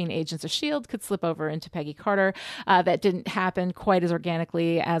watching Agents of S.H.I.E.L.D. could slip over into Peggy Carter. That didn't happen quite as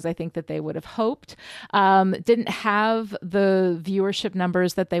organically as I think that they would have hoped. Didn't have the viewership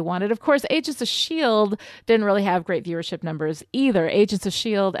numbers that they wanted. Of course, Agents of S.H.I.E.L.D. didn't really have great viewership numbers either. Agents of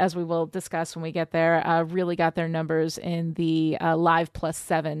S.H.I.E.L.D., as we will discuss when we get there, really got their numbers in the Live Plus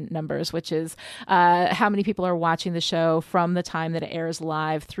 7 numbers, which is how many people are watching the show from the time that it airs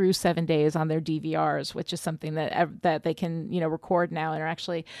live through 7 days on their DVRs, which is something that they can record now and are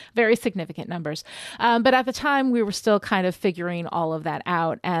actually very significant numbers. But at the time, we were still kind of figuring all of that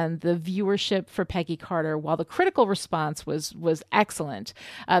out, and the viewership for Peggy Carter, while the critical response was excellent,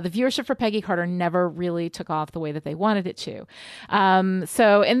 the viewership for Peggy Carter never really took off the way that they wanted it to.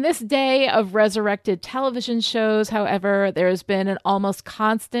 So in this day of resurrected television shows, however, there has been an almost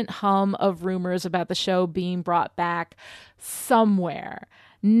constant hum of rumors about the show being brought back somewhere.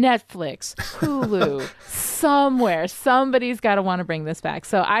 Netflix, Hulu, somewhere. Somebody's got to want to bring this back.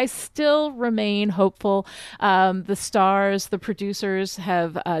 So I still remain hopeful. The stars, the producers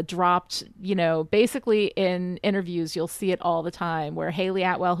have dropped, basically in interviews, you'll see it all the time, where Hayley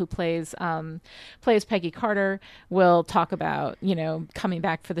Atwell, who plays Peggy Carter, will talk about, coming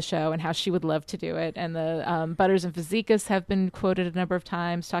back for the show and how she would love to do it. And the Butters and Fazekas have been quoted a number of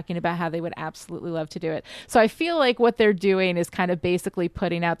times talking about how they would absolutely love to do it. So I feel like what they're doing is kind of basically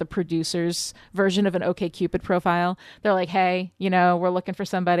putting out the producer's version of an OkCupid profile. They're like, hey, we're looking for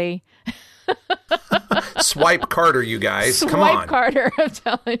somebody. Swipe Carter, you guys. Come on. Swipe Carter, I'm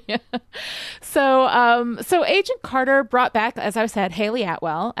telling you. So Agent Carter brought back, as I said, Hayley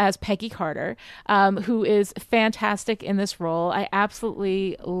Atwell as Peggy Carter, who is fantastic in this role. I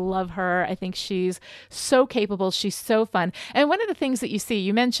absolutely love her. I think she's so capable. She's so fun. And one of the things that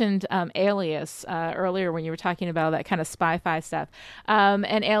you mentioned Alias earlier when you were talking about that kind of spy-fi stuff.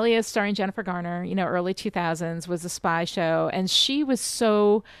 And Alias, starring Jennifer Garner, early 2000s, was a spy show. And she was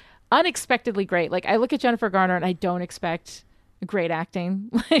so unexpectedly great. Like, I look at Jennifer Garner and I don't expect great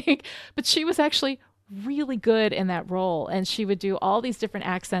acting, but she was actually really good in that role, and she would do all these different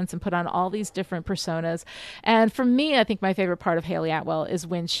accents and put on all these different personas. And for me, I think my favorite part of Hayley Atwell is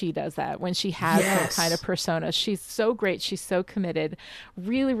when she does that, when she has her kind of persona. She's so great, she's so committed,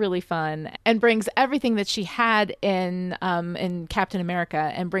 really, really fun, and brings everything that she had in Captain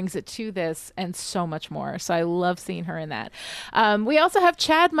America and brings it to this and so much more. So I love seeing her in that. We also have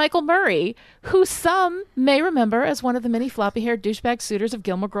Chad Michael Murray, who some may remember as one of the many floppy-haired douchebag suitors of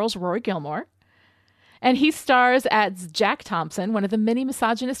Gilmore Girls' Rory Gilmore. And he stars as Jack Thompson, one of the many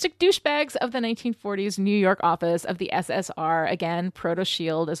misogynistic douchebags of the 1940s New York office of the SSR. Again,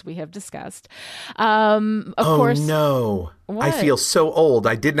 proto-SHIELD, as we have discussed. Of course. Oh, no. What? I feel so old.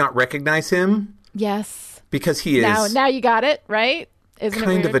 I did not recognize him. Yes. Because he is... Now you got it, right? Isn't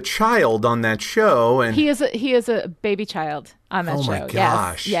kind it of a child on that show. And he is a baby child on that show. Oh, my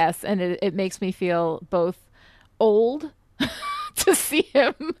gosh. Yes. And it makes me feel both old... to see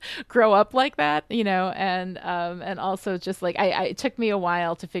him grow up like that, and also just like it took me a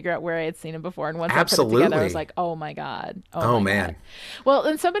while to figure out where I had seen him before, and once I put it together, I was like, oh my god, oh man. God. Well,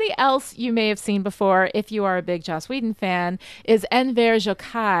 and somebody else you may have seen before, if you are a big Joss Whedon fan, is Enver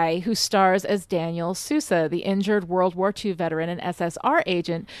Jokai, who stars as Daniel Sousa, the injured World War II veteran and SSR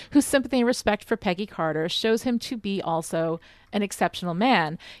agent whose sympathy and respect for Peggy Carter shows him to be also an exceptional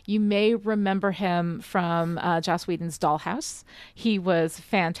man. You may remember him from Joss Whedon's Dollhouse. He was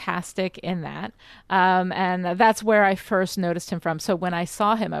fantastic in that. And that's where I first noticed him from. So when I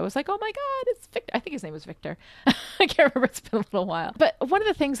saw him, I was like, oh my God, it's Victor. I think his name was Victor. I can't remember. It's been a little while. But one of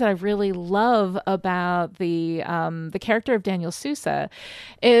the things that I really love about the character of Daniel Sousa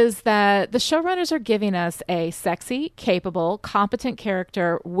is that the showrunners are giving us a sexy, capable, competent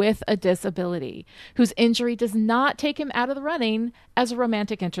character with a disability whose injury does not take him out of the running as a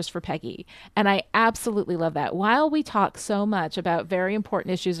romantic interest for Peggy. And I absolutely love that. While we talk so much about very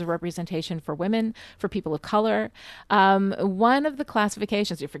important issues of representation for women, for people of color, one of the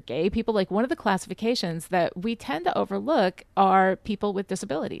classifications, for gay people, like one of the classifications that we tend to overlook are people with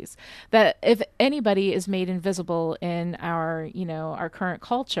disabilities. That if anybody is made invisible in our current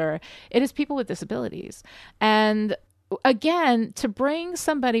culture, it is people with disabilities. And again, to bring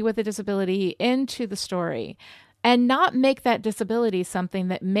somebody with a disability into the story and not make that disability something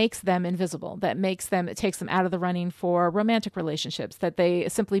that makes them invisible, it takes them out of the running for romantic relationships, that they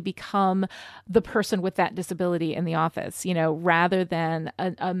simply become the person with that disability in the office, rather than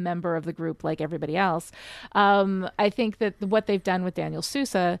a member of the group like everybody else. I think that what they've done with Daniel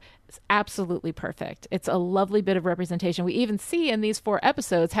Sousa is absolutely perfect. It's a lovely bit of representation. We even see in these 4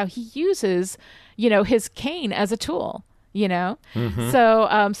 episodes how he uses, his cane as a tool. you know?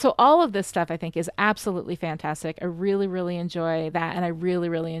 So all of this stuff I think is absolutely fantastic. I really, really enjoy that. And I really,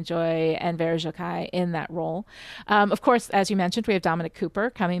 really enjoy Enver Jokai in that role. Of course, as you mentioned, we have Dominic Cooper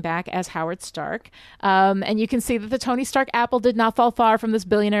coming back as Howard Stark. And you can see that the Tony Stark apple did not fall far from this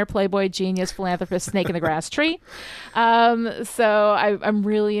billionaire, playboy, genius, philanthropist, snake in the grass tree. So I'm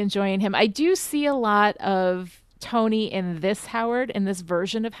really enjoying him. I do see a lot of Tony in this Howard, in this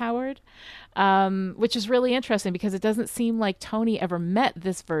version of Howard. Which is really interesting because it doesn't seem like Tony ever met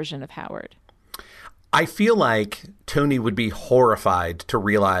this version of Howard. I feel like Tony would be horrified to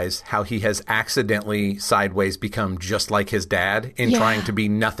realize how he has accidentally sideways become just like his dad in trying to be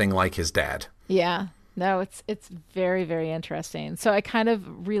nothing like his dad. Yeah. No, it's very, very interesting. So I kind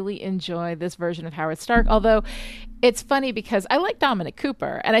of really enjoy this version of Howard Stark, although it's funny because I like Dominic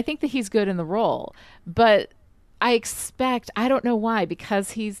Cooper and I think that he's good in the role, but I don't know why,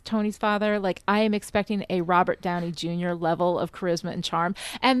 because he's Tony's father, like I am expecting a Robert Downey Jr. level of charisma and charm.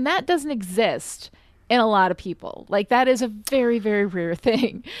 And that doesn't exist in a lot of people. Like that is a very, very rare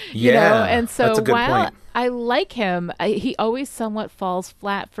thing. You know? And so that's a good while point. I like him, he always somewhat falls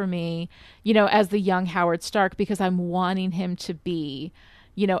flat for me, you know, as the young Howard Stark, because I'm wanting him to be,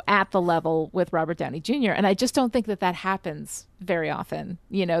 you know, at the level with Robert Downey Jr. And I just don't think that happens very often.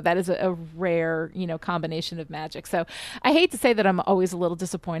 You know, that is a rare, you know, combination of magic. So I hate to say that I'm always a little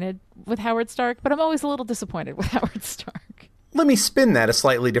disappointed with Howard Stark, but I'm always a little disappointed with Howard Stark. Let me spin that a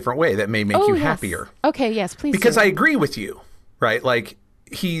slightly different way that may make you happier. Okay, yes, please. Because do. I agree with you, right? Like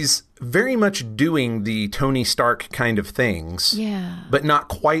he's very much doing the Tony Stark kind of things, but not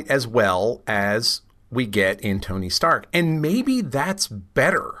quite as well as we get in Tony Stark. And maybe that's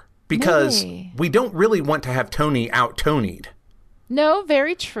better because we don't really want to have Tony out-Tony'd. No,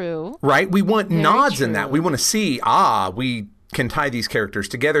 very true. Right? We want nods in that. We want to see, we can tie these characters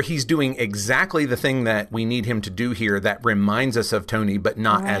together. He's doing exactly the thing that we need him to do here that reminds us of Tony, but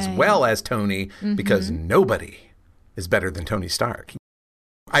not as well as Tony, because nobody is better than Tony Stark.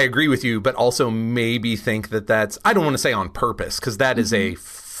 I agree with you, but also maybe think that that's, I don't want to say on purpose, because that is a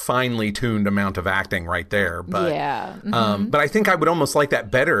finely tuned amount of acting right there. But, but I think I would almost like that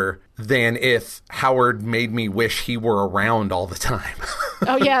better than if Howard made me wish he were around all the time.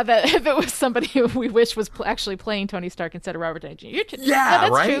 That if it was somebody who we wish was actually playing Tony Stark instead of Robert Downey Jr.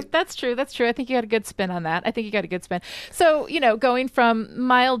 That's true. I think you got a good spin on that. So, you know, going from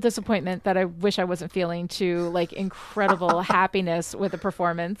mild disappointment that I wish I wasn't feeling to like incredible happiness with the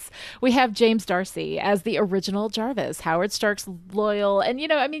performance, we have James D'Arcy as the original Jarvis, Howard Stark's loyal. And, you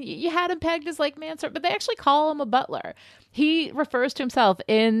know, I mean, you had him pegged as like manservant, but they actually call him a butler. He refers to himself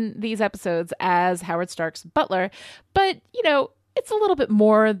in these episodes as Howard Stark's butler, but, you know, it's a little bit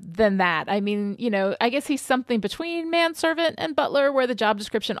more than that. I mean, you know, I guess he's something between manservant and butler, where the job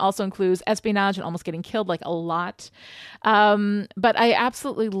description also includes espionage and almost getting killed, like a lot. But I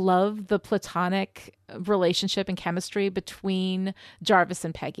absolutely love the platonic relationship and chemistry between Jarvis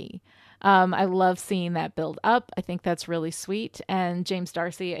and Peggy. I love seeing that build up. I think that's really sweet. And James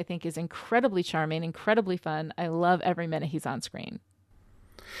D'Arcy, I think, is incredibly charming, incredibly fun. I love every minute he's on screen.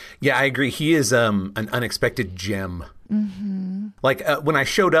 Yeah, I agree. He is an unexpected gem. Like when I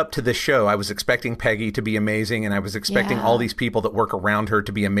showed up to this show, I was expecting Peggy to be amazing, and I was expecting all these people that work around her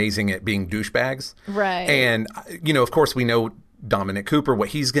to be amazing at being douchebags. Right. And, you know, of course, we know Dominic Cooper, what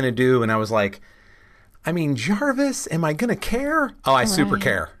he's going to do. And I was like, I mean, Jarvis, am I going to care? Oh, I super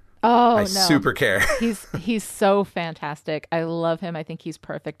care. Oh, I super care. He's so fantastic. I love him. I think he's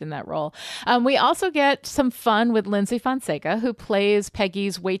perfect in that role. We also get some fun with Lindsay Fonseca, who plays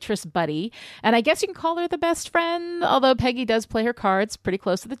Peggy's waitress buddy. And I guess you can call her the best friend, although Peggy does play her cards pretty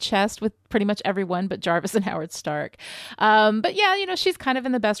close to the chest with pretty much everyone but Jarvis and Howard Stark. But yeah, you know, she's kind of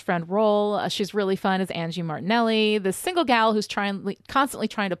in the best friend role. She's really fun as Angie Martinelli, the single gal who's constantly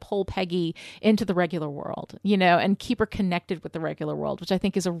trying to pull Peggy into the regular world, you know, and keep her connected with the regular world, which I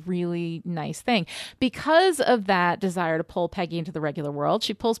think is a really nice thing. Because of that desire to pull Peggy into the regular world,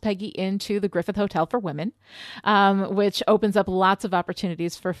 she pulls Peggy into the Griffith Hotel for Women, which opens up lots of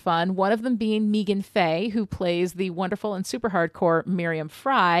opportunities for fun. One of them being Megan Fay, who plays the wonderful and super hardcore Miriam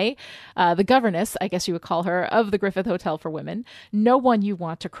Fry, the governess, I guess you would call her, of the Griffith Hotel for Women. No one you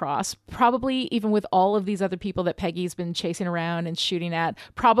want to cross, probably even with all of these other people that Peggy's been chasing around and shooting at,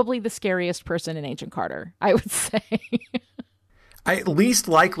 probably the scariest person in Agent Carter, I would say. Least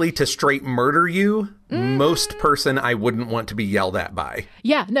likely to straight murder you, most person I wouldn't want to be yelled at by.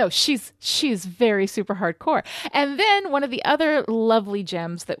 Yeah, no, she's very super hardcore. And then one of the other lovely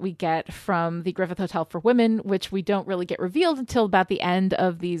gems that we get from the Griffith Hotel for Women, which we don't really get revealed until about the end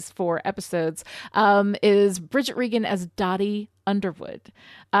of these 4 episodes, is Bridget Regan as Dottie Underwood.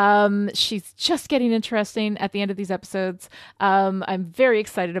 She's just getting interesting at the end of these episodes. I'm very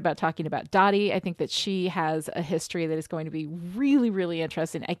excited about talking about Dottie. I think that she has a history that is going to be really, really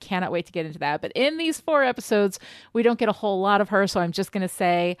interesting. I cannot wait to get into that. But in these 4 episodes, we don't get a whole lot of her, so I'm just going to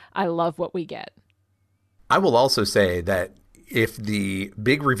say I love what we get. I will also say that if the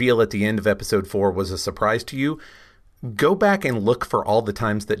big reveal at the end of episode 4 was a surprise to you, go back and look for all the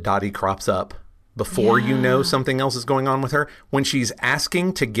times that Dottie crops up before you know something else is going on with her. When she's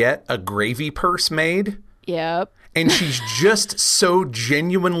asking to get a gravy purse made. Yep. And she's just so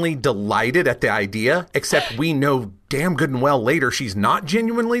genuinely delighted at the idea, except we know damn good and well later she's not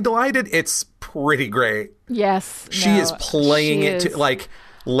genuinely delighted. It's pretty great. Yes. She is playing it to like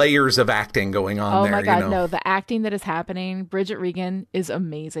layers of acting going on there. Oh my God, you know? no. The acting that is happening, Bridget Regan is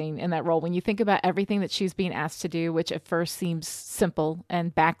amazing in that role. When you think about everything that she's being asked to do, which at first seems simple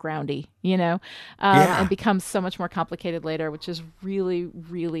and backgroundy, and becomes so much more complicated later, which is really,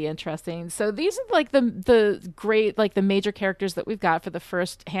 really interesting. So these are like the great, like the major characters that we've got for the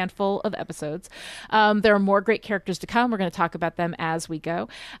first handful of episodes. There are more great characters to come. We're going to talk about them as we go.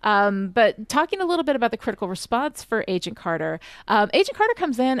 But talking a little bit about the critical response for Agent Carter, Agent Carter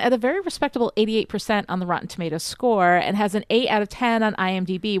comes in at a very respectable 88% on the Rotten Tomatoes score and has an 8 out of 10 on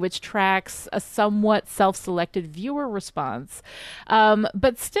IMDb, which tracks a somewhat self-selected viewer response.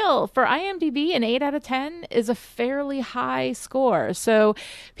 But still, for IMDb, an 8 out of 10 is a fairly high score. So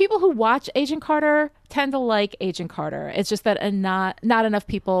people who watch Agent Carter tend to like Agent Carter. It's just that not enough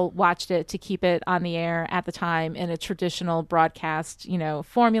people watched it to keep it on the air at the time in a traditional broadcast,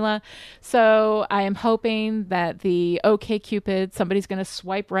 formula. So I am hoping that the OkCupid, somebody's going to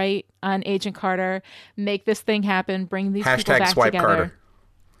swipe right on Agent Carter, make this thing happen, bring these people back swipe together. Carter.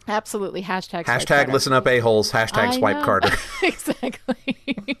 Absolutely. Hashtag listen up, a-holes. Hashtag swipe Carter. Exactly.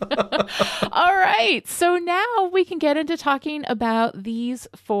 All right. So now we can get into talking about these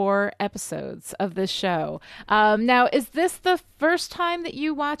 4 episodes of this show. Now, is this the first time that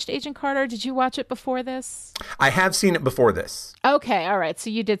you watched Agent Carter? Did you watch it before this? I have seen it before this. Okay. All right. So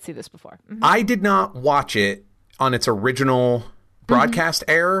you did see this before. Mm-hmm. I did not watch it on its original broadcast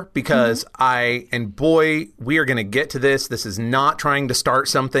error because we are going to get to this. This is not trying to start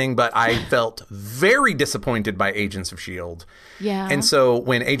something, but I felt very disappointed by Agents of S.H.I.E.L.D. Yeah. And so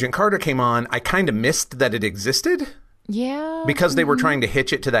when Agent Carter came on, I kind of missed that it existed. Yeah. Because they were trying to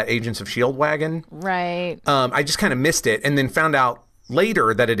hitch it to that Agents of S.H.I.E.L.D. wagon. Right. I just kind of missed it and then found out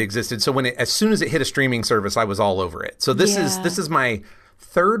later that it existed. So as soon as it hit a streaming service, I was all over it. So this is my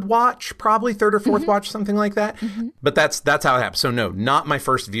third watch, probably third or fourth watch, something like that. Mm-hmm. But that's how it happened. So no, not my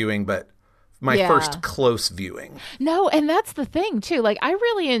first viewing, but my first close viewing. No, and that's the thing too. Like I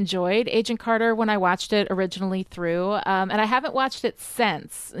really enjoyed Agent Carter when I watched it originally through, and I haven't watched it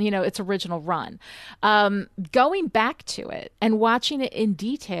since, its original run. Going back to it and watching it in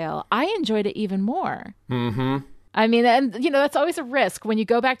detail, I enjoyed it even more. Mm-hmm. I mean, and, that's always a risk when you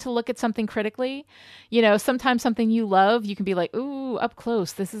go back to look at something critically. Sometimes something you love, you can be like, ooh, up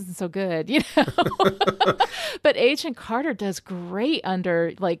close, this isn't so good, But Agent Carter does great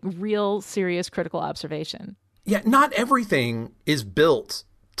under, like, real serious critical observation. Yeah, not everything is built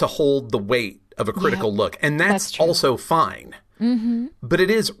to hold the weight of a critical look, and that's also fine. Mm-hmm. But it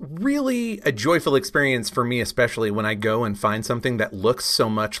is really a joyful experience for me, especially when I go and find something that looks so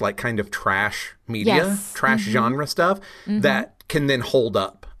much like kind of trash media, trash genre stuff, that can then hold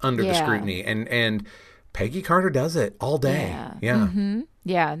up under the scrutiny. And Peggy Carter does it all day. Yeah. Mm-hmm.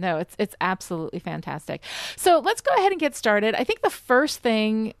 Yeah, no, it's absolutely fantastic. So let's go ahead and get started. I think the first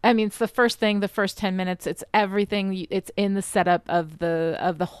 10 minutes, it's everything. It's in the setup of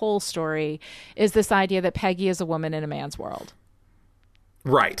the whole story is this idea that Peggy is a woman in a man's world.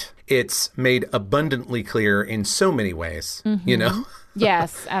 Right. It's made abundantly clear in so many ways,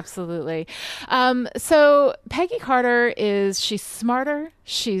 Yes, absolutely. So Peggy Carter she's smarter.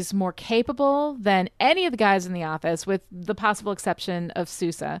 She's more capable than any of the guys in the office, with the possible exception of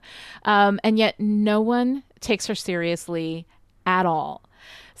Sousa. And yet no one takes her seriously at all.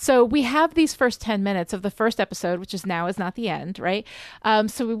 So we have these first 10 minutes of the first episode, which is Now Is Not the End, right?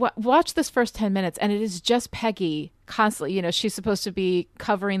 So we watch this first 10 minutes, and it is just Peggy constantly. She's supposed to be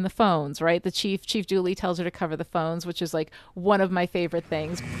covering the phones, right? The Chief Dooley tells her to cover the phones, which is like one of my favorite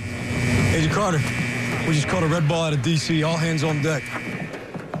things. Agent Carter, we just caught a red ball out of D.C. All hands on deck.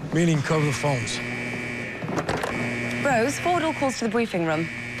 Meaning cover the phones. Rose, forward all calls to the briefing room.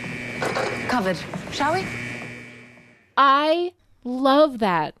 Covered. Shall we? I love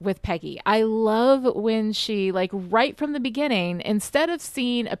that with Peggy. I love when she, like, right from the beginning, instead of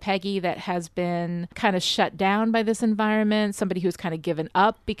seeing a Peggy that has been kind of shut down by this environment, somebody who's kind of given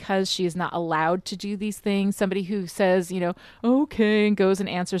up because she is not allowed to do these things, somebody who says, okay, and goes and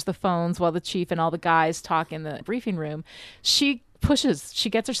answers the phones while the chief and all the guys talk in the briefing room, she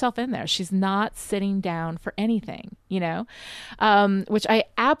gets herself in there. She's not sitting down for anything, which I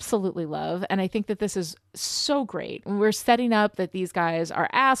absolutely love. And I think that this is so great. We're setting up that these guys are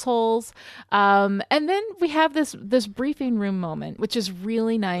assholes. And then we have this briefing room moment, which is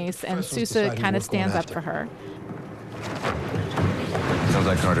really nice. And Sousa kind of stands up for her. Sounds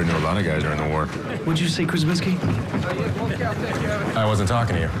like Carter knew a lot of guys during the war. What'd you say, Krasinski? I wasn't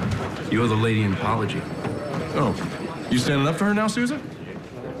talking to you. You owe the lady an apology. Oh, you standing up for her now, Susan?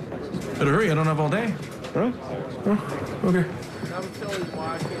 Better hurry, I don't have all day. Huh? Oh, okay.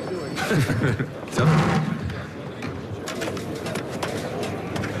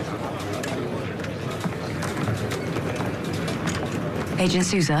 Agent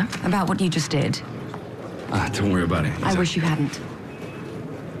Sousa, about what you just did. Don't worry about it. I wish you hadn't.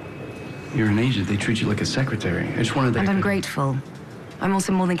 You're an agent. They treat you like a secretary. I just wanted to... And I'm grateful. I'm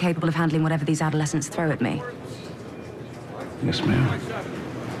also more than capable of handling whatever these adolescents throw at me. Yes, ma'am.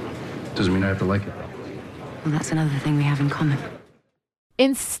 Doesn't mean I have to like it. Well, that's another thing we have in common.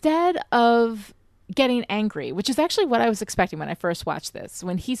 Instead of getting angry, which is actually what I was expecting when I first watched this,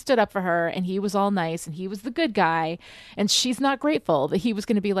 when he stood up for her and he was all nice and he was the good guy and she's not grateful, that he was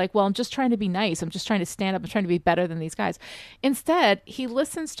going to be like, well, I'm just trying to be nice. I'm just trying to stand up. I'm trying to be better than these guys. Instead, he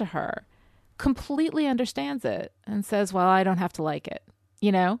listens to her, completely understands it, and says, well, I don't have to like it,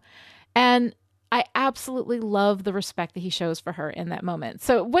 And I absolutely love the respect that he shows for her in that moment.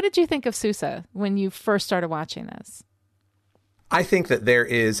 So what did you think of Sousa when you first started watching this? I think that there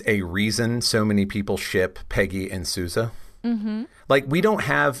is a reason so many people ship Peggy and Sousa. Mm-hmm. Like, we don't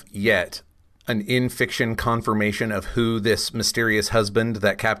have yet an in-fiction confirmation of who this mysterious husband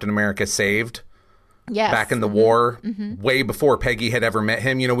that Captain America saved back in the war, way before Peggy had ever met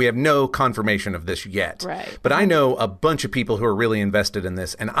him. We have no confirmation of this yet. Right. But I know a bunch of people who are really invested in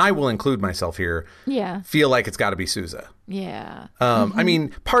this, and I will include myself here, feel like it's got to be Sousa. Yeah. I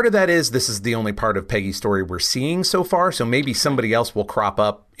mean, part of that is this is the only part of Peggy's story we're seeing so far, so maybe somebody else will crop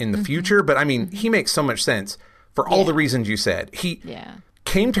up in the future. But I mean, he makes so much sense for all the reasons you said. He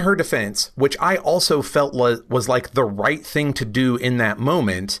came to her defense, which I also felt was like the right thing to do in that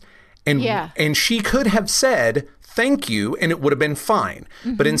moment. And she could have said, thank you, and it would have been fine.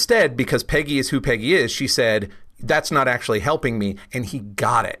 But instead, because Peggy is who Peggy is, she said, that's not actually helping me. And he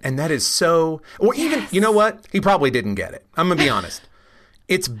got it. And that is so... Or even, you know what? He probably didn't get it. I'm going to be honest.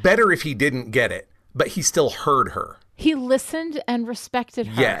 It's better if he didn't get it, but he still heard her. He listened and respected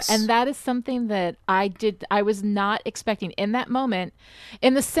her. Yes. And that is something that I was not expecting in that moment.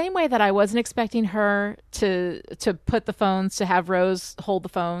 In the same way that I wasn't expecting her to put the phones, to have Rose hold the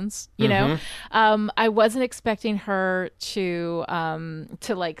phones, I wasn't expecting her to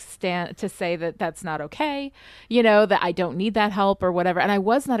like stand, to say that that's not okay, that I don't need that help or whatever. And I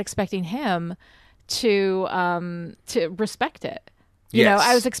was not expecting him to respect it.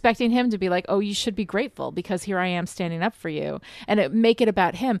 I was expecting him to be like, oh, you should be grateful because here I am standing up for you, and make it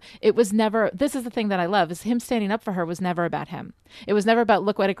about him. It was never, this is the thing that I love, is him standing up for her was never about him. It was never about,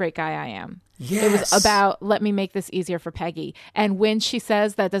 look what a great guy I am. Yes. It was about, let me make this easier for Peggy. And when she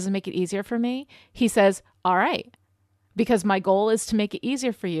says that doesn't make it easier for me, he says, all right, because my goal is to make it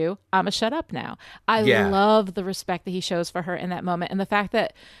easier for you, I'm a shut up now. I love the respect that he shows for her in that moment. And the fact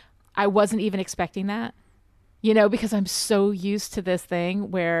that I wasn't even expecting that. Because I'm so used to this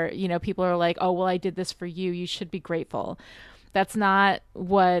thing where, people are like, oh, well, I did this for you. You should be grateful. That's not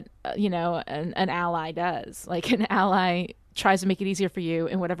what, an ally does. Like, an ally tries to make it easier for you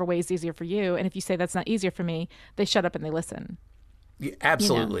in whatever way is easier for you. And if you say that's not easier for me, they shut up and they listen. Yeah,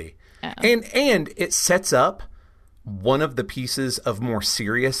 absolutely. And it sets up one of the pieces of more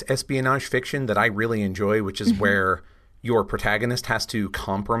serious espionage fiction that I really enjoy, which is where your protagonist has to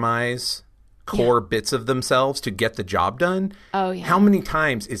compromise core bits of themselves to get the job done. Oh, yeah. How many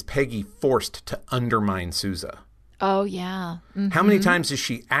times is Peggy forced to undermine Sousa? Oh, yeah. How many times is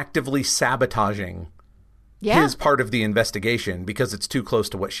she actively sabotaging his part of the investigation because it's too close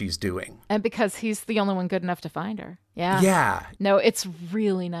to what she's doing? And because he's the only one good enough to find her. Yeah. Yeah. No, it's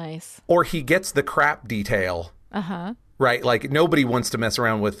really nice. Or he gets the crap detail. Right? Like, nobody wants to mess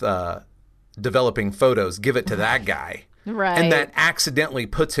around with developing photos. Give it to that guy. Right. And that accidentally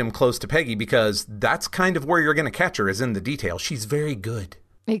puts him close to Peggy because that's kind of where you're going to catch her, is in the detail. She's very good.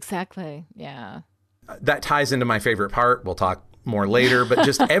 Exactly. Yeah. That ties into my favorite part. We'll talk more later, but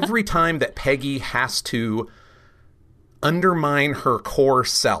just every time that Peggy has to undermine her core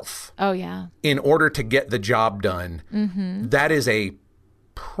self Oh, yeah. in order to get the job done, that is a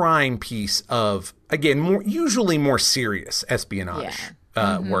prime piece of, again, usually more serious espionage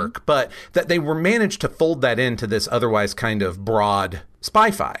work, but that they were managed to fold that into this otherwise kind of broad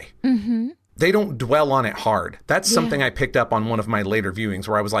spy-fi. They don't dwell on it hard. That's something I picked up on one of my later viewings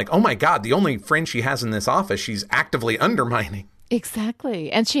where I was like, oh my God, the only friend she has in this office, she's actively undermining.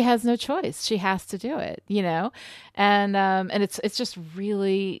 Exactly. And she has no choice. She has to do it, you know? And it's just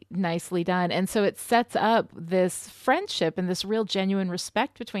really nicely done. And so it sets up this friendship and this real genuine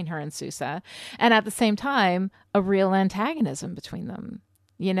respect between her and Sousa. And at the same time, a real antagonism between them.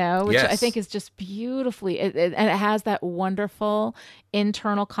 You know, which I think is just beautifully, and it has that wonderful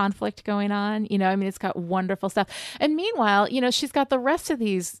internal conflict going on. You know, I mean, it's got wonderful stuff. And meanwhile, you know, she's got the rest of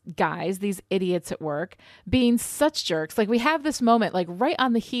these guys, these idiots at work, being such jerks. Like we have this moment, like right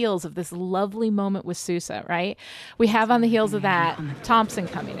on the heels of this lovely moment with Sousa, right? We have on the heels of that Thompson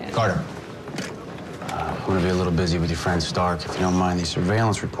coming in. Carter. I'm going to be a little busy with your friend Stark. If you don't mind, these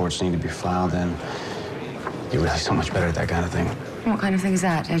surveillance reports need to be filed, and you're really so much better at that kind of thing. What kind of thing is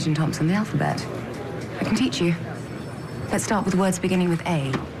that, Agent Thompson? The alphabet? I can teach you. Let's start with words beginning with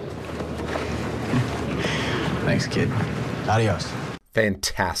A. Thanks, kid. Adios.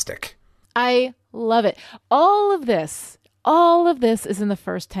 Fantastic. I love it. All of this is in the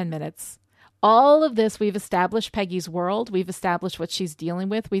first 10 minutes. All of this, we've established Peggy's world. We've established what she's dealing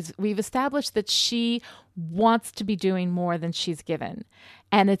with. We've established that she wants to be doing more than she's given.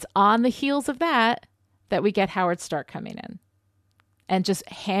 And it's on the heels of that we get Howard Stark coming in and just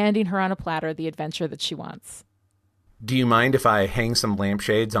handing her on a platter the adventure that she wants. Do you mind if I hang some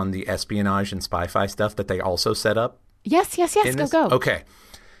lampshades on the espionage and spy-fi stuff that they also set up? Yes. Go. Okay.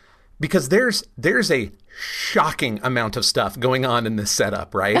 Because there's a shocking amount of stuff going on in this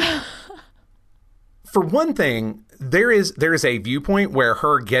setup, right? For one thing, there is a viewpoint where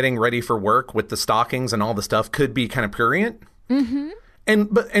her getting ready for work with the stockings and all the stuff could be kind of prurient. Mm-hmm.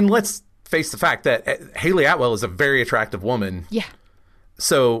 And let's face the fact that Haley Atwell is a very attractive woman. Yeah.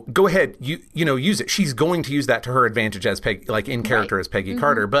 So go ahead, use it. She's going to use that to her advantage as Peggy, like in character as Peggy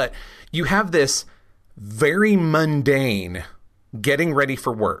Carter. But you have this very mundane getting ready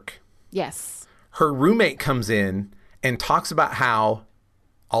for work. Yes. Her roommate comes in and talks about how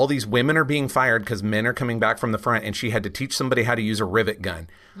all these women are being fired because men are coming back from the front, and she had to teach somebody how to use a rivet gun.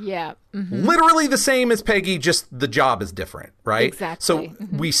 Yeah. Mm-hmm. Literally the same as Peggy, just the job is different, right? Exactly. So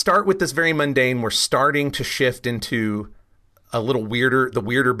we start with this very mundane. We're starting to shift into a little weirder, the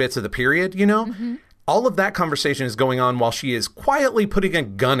weirder bits of the period, you know? Mm-hmm. All of that conversation is going on while she is quietly putting a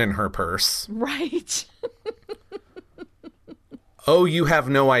gun in her purse. Right. Oh, you have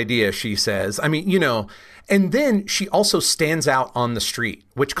no idea, she says. I mean, you know, and then she also stands out on the street,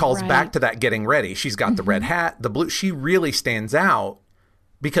 which calls back to that getting ready. She's got the red hat, the blue. She really stands out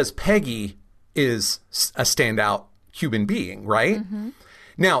because Peggy is a standout human being, right? Mm-hmm.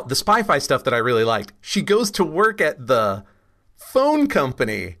 Now, the spy-fi stuff that I really liked, she goes to work at the phone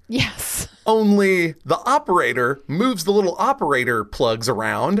company. Yes. Only the operator moves the little operator plugs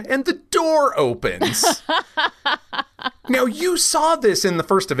around and the door opens. Now, you saw this in the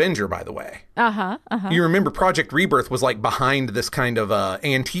first Avenger, by the way. You remember Project Rebirth was like behind this kind of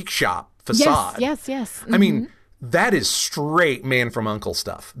antique shop facade. Yes. Mm-hmm. I mean, that is straight Man from U.N.C.L.E.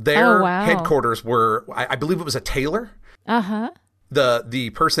 stuff. Their headquarters were, I believe it was a tailor.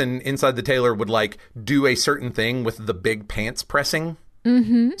 The person inside the tailor would like do a certain thing with the big pants pressing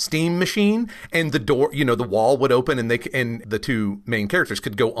steam machine, and the door, you know, the wall would open, and the two main characters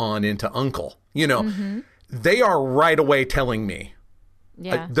could go on into U.N.C.L.E. You know, they are right away telling me,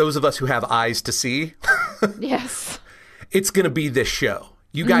 those of us who have eyes to see, yes, it's going to be this show.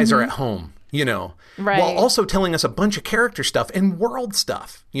 You guys are at home, you know, while also telling us a bunch of character stuff and world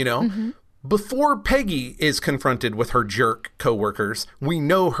stuff, you know. Before Peggy is confronted with her jerk coworkers, we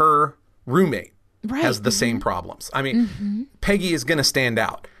know her roommate has the same problems. I mean, Peggy is going to stand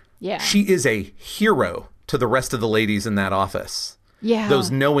out. Yeah. She is a hero to the rest of the ladies in that office. Yeah.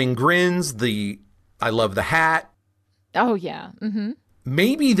 Those knowing grins, I love the hat. Oh, yeah.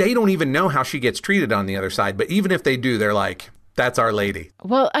 Maybe they don't even know how she gets treated on the other side, but even if they do, they're like, that's our lady.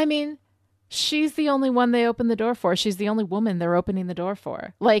 Well, I mean, she's the only one they open the door for. She's the only woman they're opening the door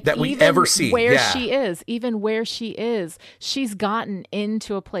for. Like that we ever see. Even where she is, she's gotten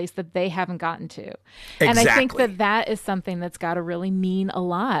into a place that they haven't gotten to. Exactly. And I think that is something that's got to really mean a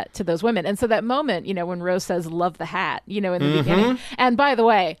lot to those women. And so that moment, you know, when Rose says, love the hat, you know, in the beginning. And by the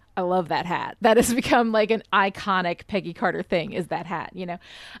way, I love that hat. That has become like an iconic Peggy Carter thing, is that hat, you know.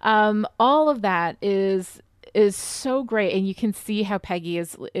 All of that is is so great. And you can see how Peggy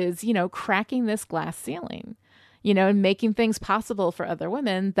is, cracking this glass ceiling, and making things possible for other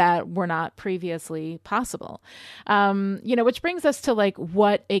women that were not previously possible. Which brings us to like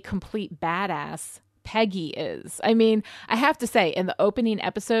what a complete badass Peggy is. I mean, I have to say, in the opening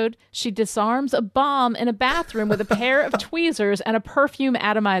episode, she disarms a bomb in a bathroom with a pair of tweezers and a perfume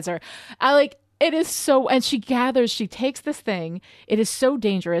atomizer. It is so, and she takes this thing. It is so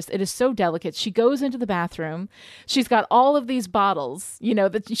dangerous. It is so delicate. She goes into the bathroom. She's got all of these bottles,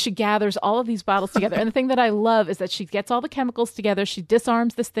 that she gathers all of these bottles together. And the thing that I love is that she gets all the chemicals together. She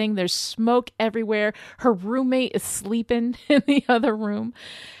disarms this thing. There's smoke everywhere. Her roommate is sleeping in the other room.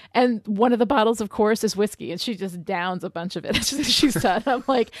 And one of the bottles, of course, is whiskey. And she just downs a bunch of it. She's done. I'm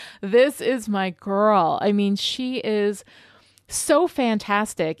like, this is my girl. I mean, she is so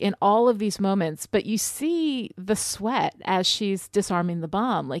fantastic in all of these moments, but you see the sweat as she's disarming the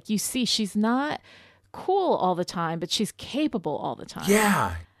bomb. Like, you see she's not cool all the time, but she's capable all the time.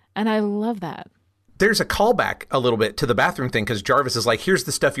 Yeah. And I love that. There's a callback a little bit to the bathroom thing, because Jarvis is like, here's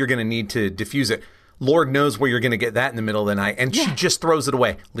the stuff you're going to need to diffuse it. Lord knows where you're going to get that in the middle of the night. And she just throws it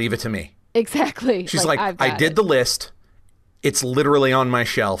away. Leave it to me. Exactly. She's like, I did the list. It's literally on my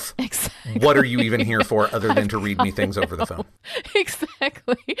shelf. Exactly. What are you even here for other than to read me things over the phone?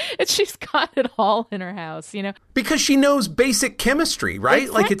 Exactly. And she's got it all in her house, Because she knows basic chemistry, right?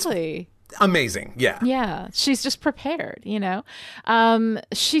 Exactly. Like, it's amazing. Yeah. Yeah. She's just prepared,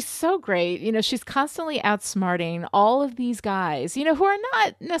 She's so great. She's constantly outsmarting all of these guys, who are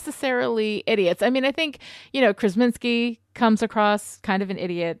not necessarily idiots. I mean, I think, Krasinski comes across kind of an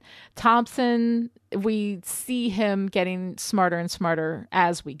idiot. Thompson, we see him getting smarter and smarter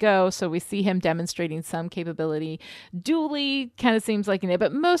as we go. So we see him demonstrating some capability. Dooley kind of seems like an idiot,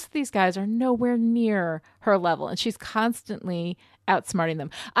 but most of these guys are nowhere near her level. And she's constantly outsmarting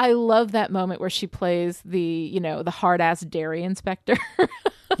them. I love that moment where she plays the hard ass dairy inspector.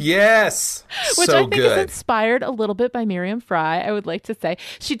 Yes. Which so I think good. is inspired a little bit by Miriam Fry, I would like to say.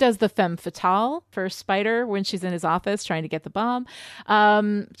 She does the femme fatale for Spider when she's in his office trying to get the bomb.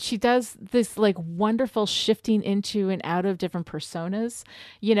 She does this like wonderful shifting into and out of different personas,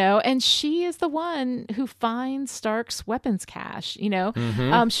 and she is the one who finds Stark's weapons cache,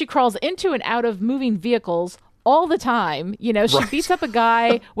 She crawls into and out of moving vehicles all the time. She beats up a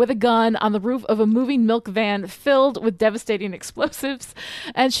guy with a gun on the roof of a moving milk van filled with devastating explosives.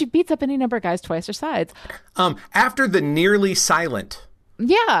 And she beats up any number of guys twice her size. After the nearly silent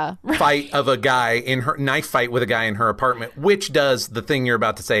fight of a guy in her knife fight with a guy in her apartment, which does the thing you're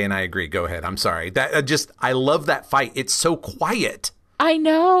about to say. And I agree. Go ahead. I'm sorry. I love that fight. It's so quiet. I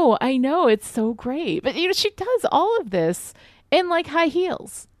know. It's so great. But, she does all of this in like high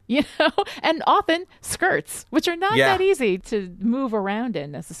heels. And often skirts, which are not that easy to move around in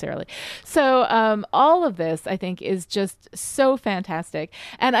necessarily. So all of this, I think, is just so fantastic.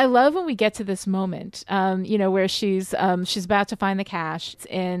 And I love when we get to this moment, where she's about to find the cache. It's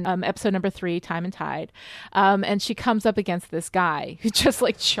in episode number 3, Time and Tide. And she comes up against this guy who just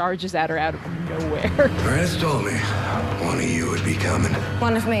like charges at her out of nowhere. Rez told me one of you would be coming.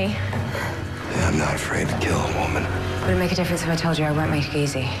 One of me. I'm not afraid to kill a woman. Would it make a difference if I told you I won't make it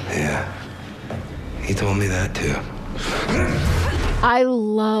easy? Yeah. He told me that too. I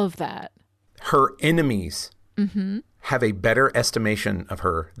love that. Her enemies have a better estimation of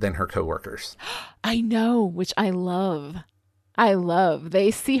her than her coworkers. I know, which I love. They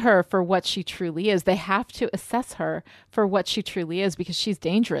see her for what she truly is. They have to assess her for what she truly is because she's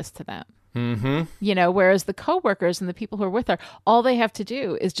dangerous to them. Mm-hmm. Whereas the coworkers and the people who are with her, all they have to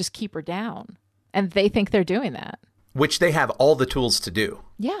do is just keep her down. And they think they're doing that. Which they have all the tools to do.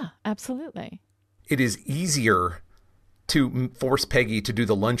 Yeah, absolutely. It is easier to force Peggy to do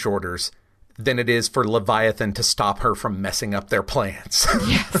the lunch orders than it is for Leviathan to stop her from messing up their plans.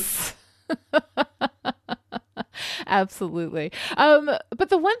 Yes. Absolutely. But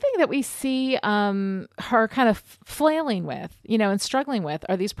the one thing that we see her kind of flailing with, and struggling with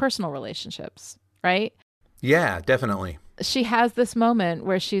are these personal relationships, right? Yeah, definitely. She has this moment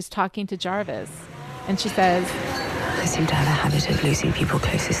where she's talking to Jarvis and she says, I seem to have a habit of losing people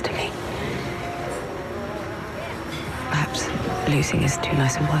closest to me. Perhaps losing is too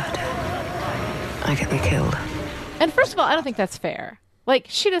nice a word. I get them killed. And first of all, I don't think that's fair. Like,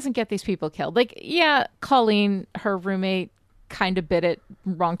 she doesn't get these people killed. Like, yeah, Colleen, her roommate, kind of bit it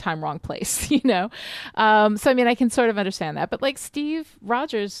wrong time, wrong place, So, I mean, I can sort of understand that. But, like, Steve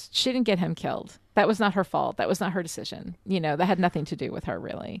Rogers, she didn't get him killed. That was not her fault. That was not her decision. That had nothing to do with her,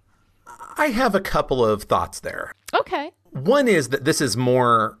 really. I have a couple of thoughts there. Okay. One is that this is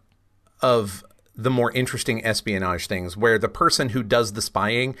more of the more interesting espionage things where the person who does the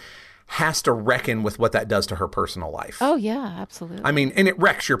spying has to reckon with what that does to her personal life. Oh, yeah, absolutely. I mean, and it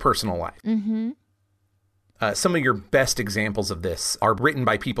wrecks your personal life. Mm-hmm. Some of your best examples of this are written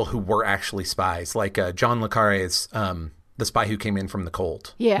by people who were actually spies, like John le Carré's The Spy Who Came In From the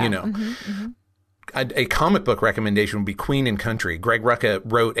Cold. Yeah. You know. A comic book recommendation would be Queen and Country. Greg Rucka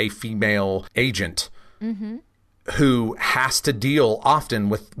wrote a female agent who has to deal often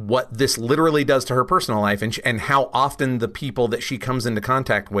with what this literally does to her personal life and how often the people that she comes into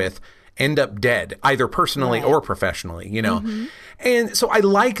contact with end up dead, either personally or professionally, you know. And so I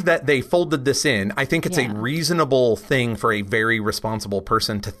like that they folded this in. I think it's a reasonable thing for a very responsible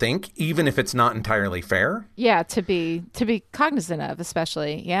person to think, even if it's not entirely fair. Yeah, to be cognizant of,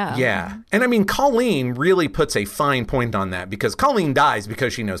 especially. Yeah. Yeah. And I mean, Colleen really puts a fine point on that, because Colleen dies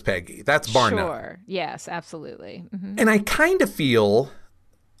because she knows Peggy. That's bar none. Sure. Yes, absolutely. And I kind of feel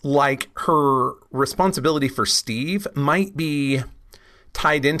like her responsibility for Steve might be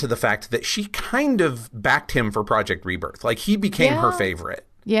tied into the fact that she kind of backed him for Project Rebirth. Like, he became her favorite.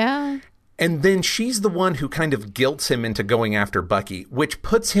 Yeah. And then she's the one who kind of guilts him into going after Bucky, which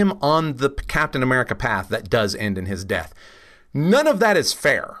puts him on the Captain America path that does end in his death. None of that is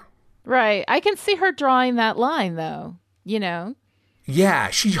fair. Right. I can see her drawing that line, though, you know? Yeah,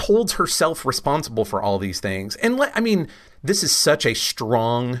 she holds herself responsible for all these things. And I mean, this is such a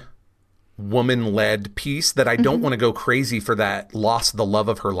strong woman-led piece that I don't want to go crazy for that lost the love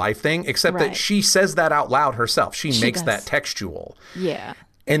of her life thing, except that she says that out loud herself. She makes that textual. Yeah.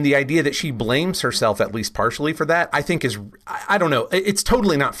 And the idea that she blames herself at least partially for that, I think is, I don't know, it's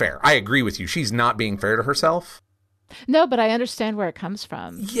totally not fair. I agree with you. She's not being fair to herself. No, but I understand where it comes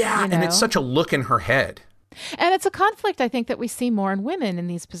from. Yeah, and it's such a look in her head. And it's a conflict, I think, that we see more in women in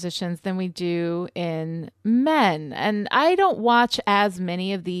these positions than we do in men. And I don't watch as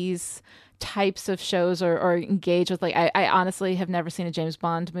many of these types of shows or engage with, like, I honestly have never seen a James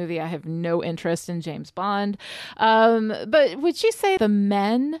Bond movie. I have no interest in James Bond. But would you say the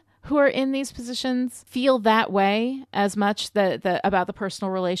men who are in these positions feel that way as much about the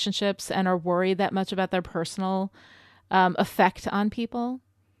personal relationships and are worried that much about their personal effect on people?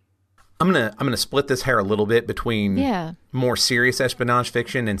 I'm gonna split this hair a little bit between more serious espionage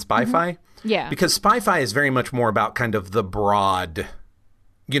fiction and spy-fi. Yeah. Because spy-fi is very much more about kind of the broad,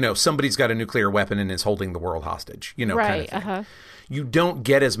 you know, somebody's got a nuclear weapon and is holding the world hostage, you know, kind of thing. You don't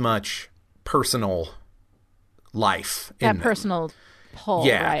get as much personal life in them. Personal pull,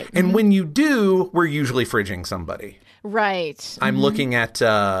 right. And when you do, we're usually fridging somebody. Right. I'm looking at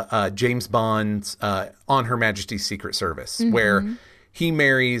James Bond's On Her Majesty's Secret Service, where he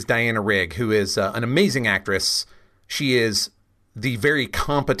marries Diana Rigg, who is an amazing actress. She is the very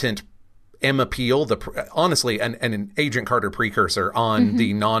competent Emma Peel, honestly, an Agent Carter precursor on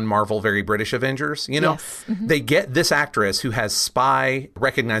the non-Marvel, very British Avengers. You know, they get this actress who has spy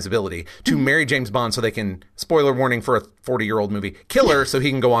recognizability to marry James Bond so they can, spoiler warning for a 40-year-old movie, kill her so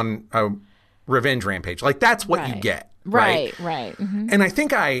he can go on a revenge rampage. Like, that's what you get. Right. And I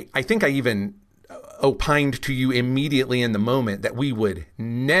think I even opined to you immediately in the moment that we would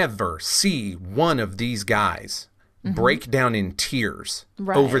never see one of these guys break down in tears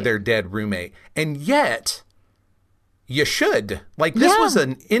over their dead roommate. And yet, you should. Like, this was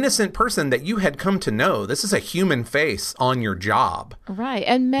an innocent person that you had come to know. This is a human face on your job. Right.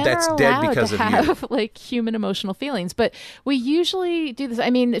 And men that's are dead allowed because to of have you. like human emotional feelings. But we usually do this. I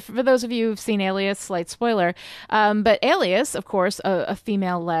mean, for those of you who've seen Alias, slight spoiler, but Alias, of course, a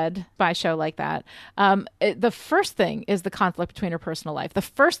female-led spy show like that, the first thing is the conflict between her personal life. The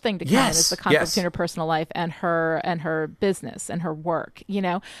first thing to come in is the conflict between her personal life and her business and her work, you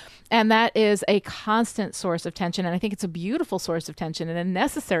know? And that is a constant source of tension. And I think it's a beautiful source of tension and a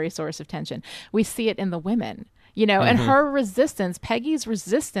necessary source of tension. We see it in the women, you know, and her resistance, Peggy's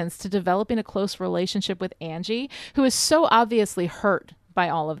resistance to developing a close relationship with Angie, who is so obviously hurt by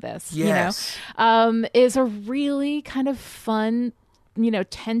all of this, you know, is a really kind of fun, you know,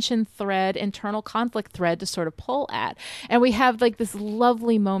 tension thread, internal conflict thread to sort of pull at. And we have like this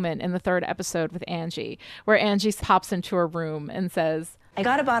lovely moment in the third episode with Angie, where Angie pops into her room and says, I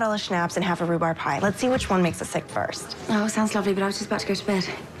got a bottle of schnapps and half a rhubarb pie. Let's see which one makes us sick first. Oh, sounds lovely, but I was just about to go to bed.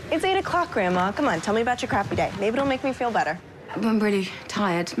 It's 8 o'clock, Grandma. Come on, tell me about your crappy day. Maybe it'll make me feel better. I'm really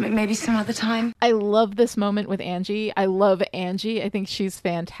tired. Maybe some other time. I love this moment with Angie. I love Angie. I think she's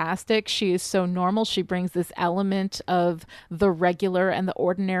fantastic. She is so normal. She brings this element of the regular and the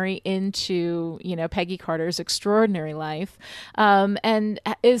ordinary into, you know, Peggy Carter's extraordinary life, and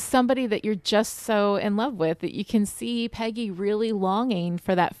is somebody that you're just so in love with that you can see Peggy really longing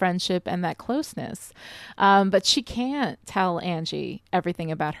for that friendship and that closeness. But she can't tell Angie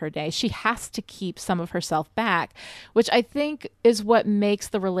everything about her day. She has to keep some of herself back, which I think think is what makes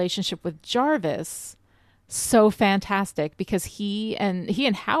the relationship with Jarvis so fantastic, because he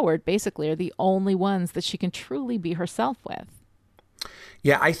and Howard basically are the only ones that she can truly be herself with.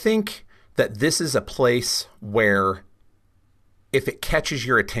 Yeah, I think that this is a place where if it catches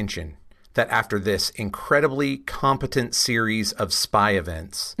your attention, that after this incredibly competent series of spy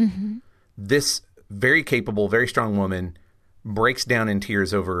events, this very capable, very strong woman breaks down in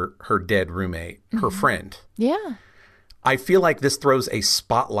tears over her dead roommate, her friend. Yeah. I feel like this throws a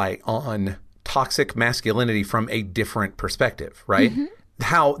spotlight on toxic masculinity from a different perspective, right?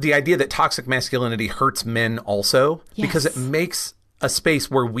 How the idea that toxic masculinity hurts men also, because it makes a space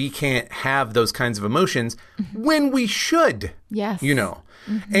where we can't have those kinds of emotions when we should, you know.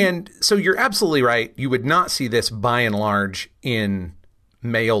 And so you're absolutely right. You would not see this by and large in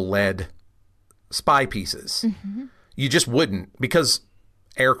male-led spy pieces. You just wouldn't, because,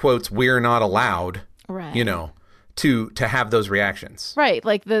 air quotes, we're not allowed, you know, to have those reactions. Right.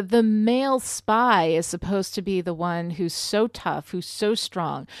 Like the male spy is supposed to be the one who's so tough, who's so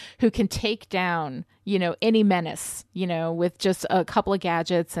strong, who can take down, you know, any menace, you know, with just a couple of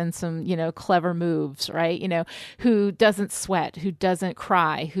gadgets and some, you know, clever moves, right? You know, who doesn't sweat, who doesn't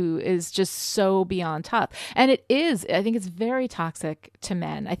cry, who is just so beyond tough. And it is, I think it's very toxic to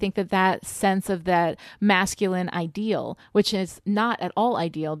men. I think that sense of that masculine ideal, which is not at all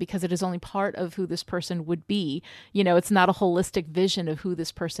ideal because it is only part of who this person would be. You know, it's not a holistic vision of who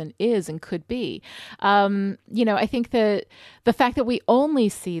this person is and could be. You know, I think that the fact that we only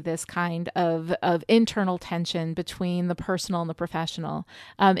see this kind of internal tension between the personal and the professional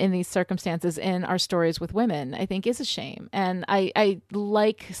in these circumstances in our stories with women, I think is a shame. And I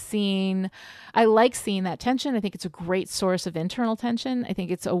like seeing that tension. I think it's a great source of internal tension. I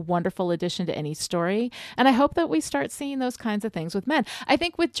think it's a wonderful addition to any story. And I hope that we start seeing those kinds of things with men. I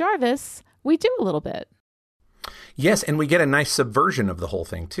think with Jarvis, we do a little bit. Yes, and we get a nice subversion of the whole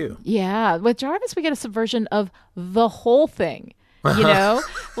thing, too. Yeah, with Jarvis, we get a subversion of the whole thing. You know,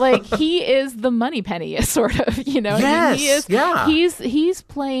 like he is the Moneypenny, sort of, you know. Yes, I mean, he's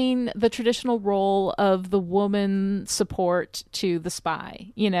playing the traditional role of the woman support to the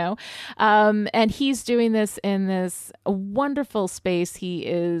spy, you know. And he's doing this in this wonderful space.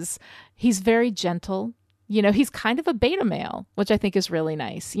 He's very gentle. You know, he's kind of a beta male, which I think is really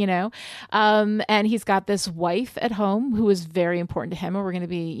nice, you know. And he's got this wife at home who is very important to him. And we're going to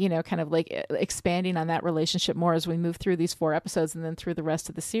be, you know, kind of like expanding on that relationship more as we move through these 4 episodes and then through the rest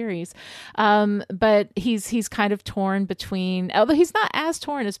of the series. But he's kind of torn between, although he's not as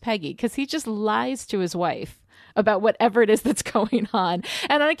torn as Peggy, because he just lies to his wife about whatever it is that's going on.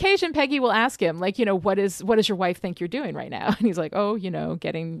 And on occasion, Peggy will ask him, like, you know, what does your wife think you're doing right now? And he's like, oh, you know,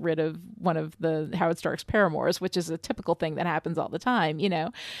 getting rid of one of the Howard Stark's paramours, which is a typical thing that happens all the time, you know,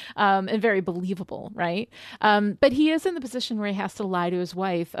 and very believable, right? But he is in the position where he has to lie to his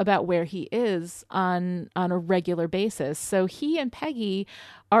wife about where he is on a regular basis. So he and Peggy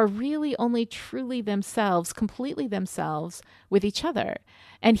are really only truly themselves, completely themselves with each other.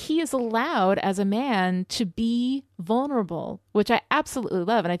 And he is allowed as a man to be vulnerable, which I absolutely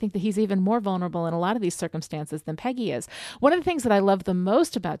love. And I think that he's even more vulnerable in a lot of these circumstances than Peggy is. One of the things that I love the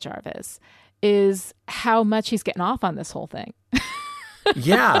most about Jarvis is how much he's getting off on this whole thing.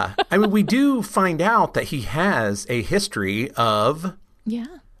 Yeah. I mean, we do find out that he has a history of... Yeah.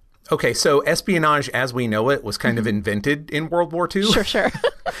 Okay, so espionage as we know it was kind of invented in World War II. Sure.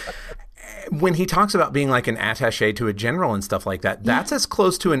 When he talks about being like an attaché to a general and stuff like that, that's as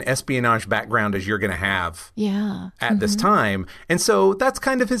close to an espionage background as you're going to have at this time. And so that's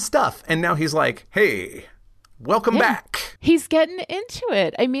kind of his stuff. And now he's like, hey, welcome back. He's getting into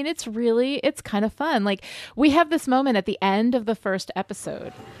it. I mean, it's kind of fun. Like, we have this moment at the end of the first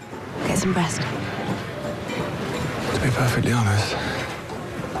episode. Get some rest. To be perfectly honest,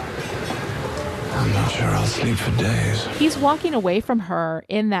 I'm not sure I'll sleep for days. He's walking away from her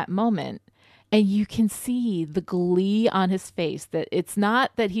in that moment, and you can see the glee on his face that it's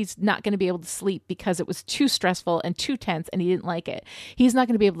not that he's not going to be able to sleep because it was too stressful and too tense and he didn't like it. He's not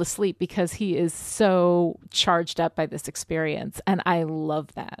going to be able to sleep because he is so charged up by this experience, and I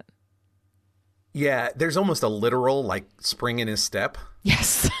love that. Yeah, there's almost a literal, like, spring in his step.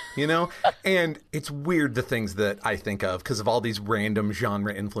 Yes. You know? And it's weird, the things that I think of because of all these random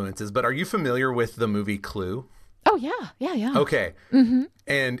genre influences. But are you familiar with the movie Clue? Oh, yeah. Okay.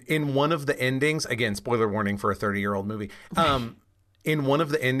 And in one of the endings, again, spoiler warning for a 30-year-old movie, in one of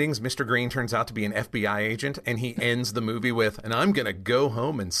the endings, Mr. Green turns out to be an FBI agent, and he ends the movie with, and I'm going to go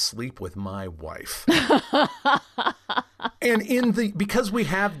home and sleep with my wife. And because we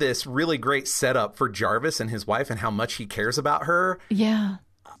have this really great setup for Jarvis and his wife and how much he cares about her. Yeah.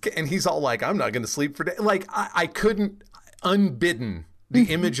 And he's all like, I'm not going to sleep for days. Like, I couldn't, unbidden, the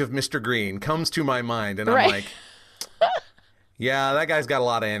image of Mr. Green comes to my mind, and I'm like, yeah, that guy's got a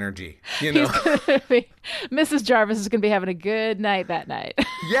lot of energy, you know. Mrs. Jarvis is going to be having a good night that night.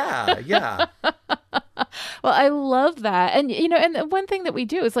 Yeah. Well, I love that. And, you know, and one thing that we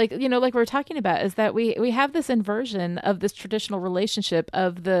do is like, you know, like we were talking about is that we have this inversion of this traditional relationship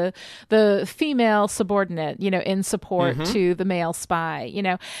of the female subordinate, you know, in support to the male spy, you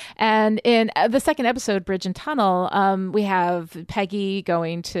know. And in the second episode, Bridge and Tunnel, we have Peggy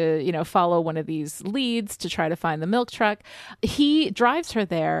going to, you know, follow one of these leads to try to find the milk truck. He drives her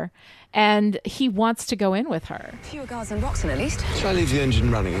there. And he wants to go in with her. Fewer guards than Roxon, at least. Shall I leave the engine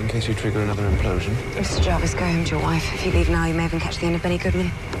running in case you trigger another implosion? Mr. Jarvis, go home to your wife. If you leave now, you may even catch the end of Benny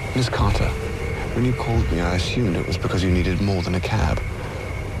Goodman. Miss Carter, when you called me, I assumed it was because you needed more than a cab.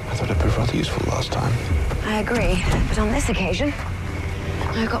 I thought it proved rather useful last time. I agree, but on this occasion,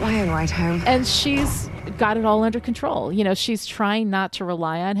 I've got my own ride home. And she's got it all under control. You know, she's trying not to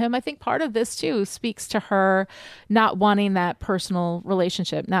rely on him. I think part of this too speaks to her not wanting that personal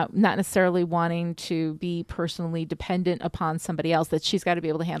relationship, not necessarily wanting to be personally dependent upon somebody else, that she's got to be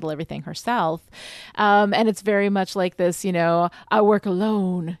able to handle everything herself. And it's very much like this, you know, I work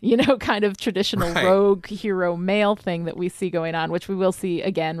alone, you know, kind of traditional rogue hero male thing that we see going on, which we will see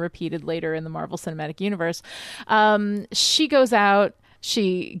again repeated later in the Marvel Cinematic Universe. She goes out.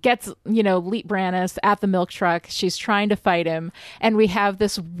 She gets, you know, Leet Brannis at the milk truck. She's trying to fight him. And we have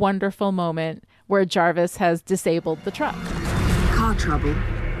this wonderful moment where Jarvis has disabled the truck. Car trouble.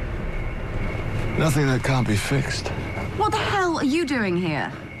 Nothing that can't be fixed. What the hell are you doing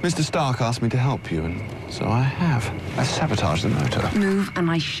here? Mr. Stark asked me to help you, and so I have. I sabotaged the motor. Move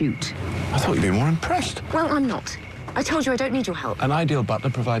and I shoot. I thought you'd be more impressed. Well, I'm not. I told you I don't need your help. An ideal butler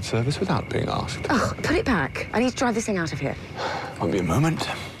provides service without being asked. Ugh, put it back. I need to drive this thing out of here. Won't be a moment.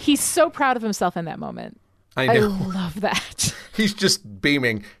 He's so proud of himself in that moment. I know. I love that. He's just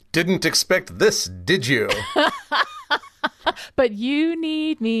beaming. Didn't expect this, did you? But you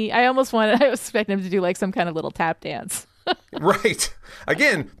need me. I expect him to do like some kind of little tap dance. Right.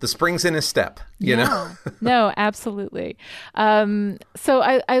 Again, the spring's in his step, you know? No, absolutely. So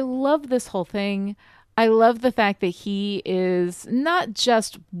I love this whole thing. I love the fact that he is not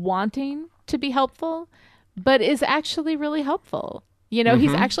just wanting to be helpful, but is actually really helpful. You know,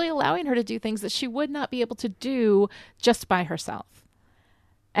 he's actually allowing her to do things that she would not be able to do just by herself.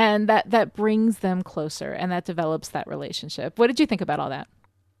 And that brings them closer, and that develops that relationship. What did you think about all that?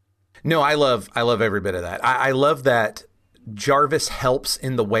 No, I love every bit of that. I love that Jarvis helps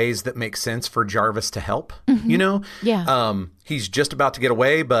in the ways that make sense for Jarvis to help, you know? Yeah. He's just about to get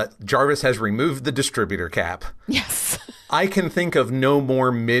away, but Jarvis has removed the distributor cap. Yes. I can think of no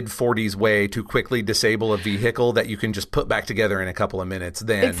more mid-40s way to quickly disable a vehicle that you can just put back together in a couple of minutes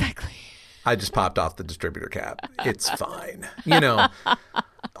than Exactly. I just popped off the distributor cap. It's fine. You know,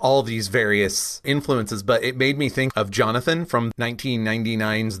 all these various influences, but it made me think of Jonathan from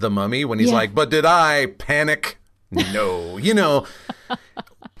 1999's The Mummy when he's like, but did I panic? No, you know,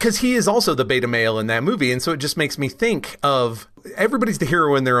 because he is also the beta male in that movie. And so it just makes me think of everybody's the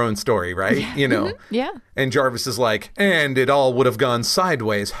hero in their own story, right? Yeah. You know? Yeah. And Jarvis is like, and it all would have gone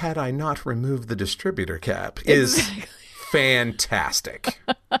sideways had I not removed the distributor cap is fantastic.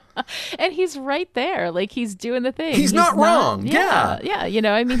 And he's right there. Like, he's doing the thing. He's not wrong. Yeah. Yeah. You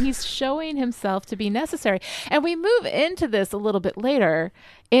know, I mean, he's showing himself to be necessary. And we move into this a little bit later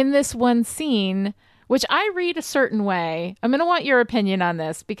in this one scene, which I read a certain way. I'm going to want your opinion on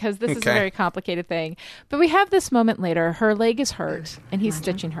this because this is a very complicated thing. But we have this moment later. Her leg is hurt, and he's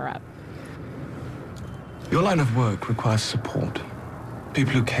stitching her up. Your line of work requires support.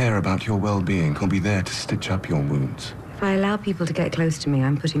 People who care about your well-being will be there to stitch up your wounds. If I allow people to get close to me,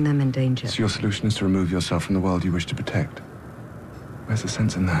 I'm putting them in danger. So your solution is to remove yourself from the world you wish to protect. Where's the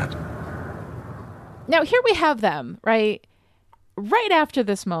sense in that? Now, here we have them, right? Right after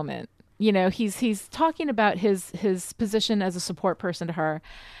this moment. You know, he's talking about his position as a support person to her.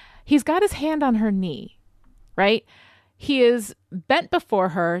 He's got his hand on her knee, right? He is bent before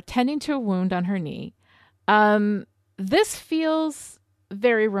her, tending to a wound on her knee. This feels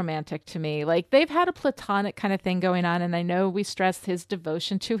very romantic to me. Like, they've had a platonic kind of thing going on, and I know we stressed his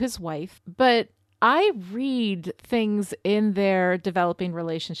devotion to his wife, but I read things in their developing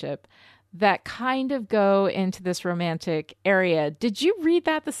relationship that kind of go into this romantic area. Did you read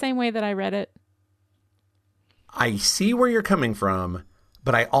that the same way that I read it? I see where you're coming from,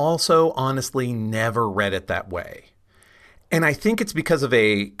 but I also honestly never read it that way. And I think it's because of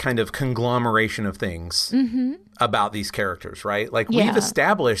a kind of conglomeration of things about these characters, right? Like, we've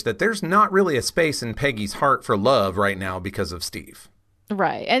established that there's not really a space in Peggy's heart for love right now because of Steve.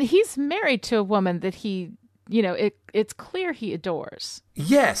 Right. And he's married to a woman that he it's clear he adores.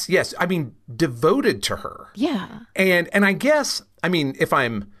 Yes. I mean, devoted to her. Yeah. And I guess, I mean, if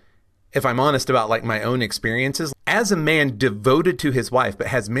I'm honest about like my own experiences, as a man devoted to his wife, but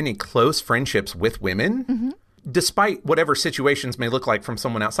has many close friendships with women, despite whatever situations may look like from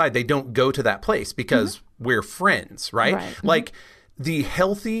someone outside, they don't go to that place because we're friends, right? Like the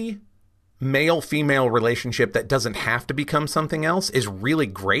healthy male-female relationship that doesn't have to become something else is really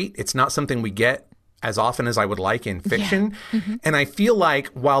great. It's not something we get as often as I would like in fiction. And I feel like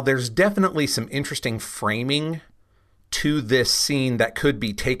while there's definitely some interesting framing to this scene that could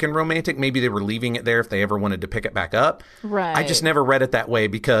be taken romantic, maybe they were leaving it there if they ever wanted to pick it back up. Right. I just never read it that way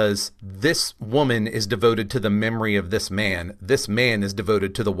because this woman is devoted to the memory of this man. This man is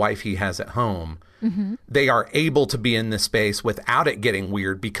devoted to the wife he has at home. They are able to be in this space without it getting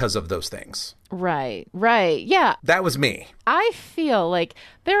weird because of those things. Right. Yeah. That was me. I feel like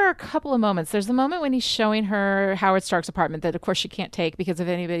there are a couple of moments. There's the moment when he's showing her Howard Stark's apartment that, of course, she can't take because if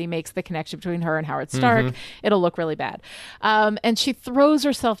anybody makes the connection between her and Howard Stark, it'll look really bad. And she throws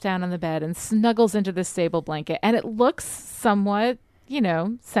herself down on the bed and snuggles into this sable blanket. And it looks somewhat,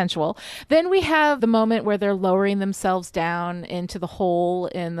 sensual. Then we have the moment where they're lowering themselves down into the hole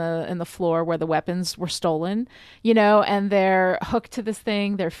in the floor where the weapons were stolen, and they're hooked to this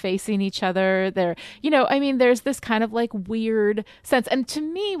thing. They're facing each other. There's this kind of like weird sense. And to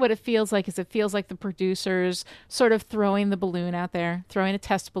me, what it feels like is the producers sort of throwing the balloon out there, throwing a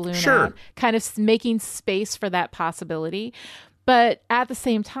test balloon out, kind of making space for that possibility. But at the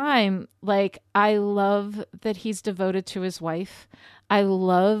same time, like, I love that he's devoted to his wife. I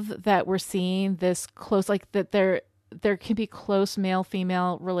love that we're seeing this close, like that there can be close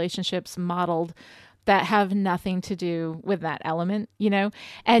male-female relationships modeled that have nothing to do with that element,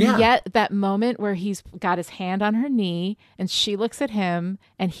 And yet that moment where he's got his hand on her knee and she looks at him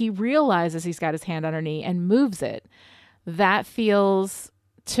and he realizes he's got his hand on her knee and moves it, that feels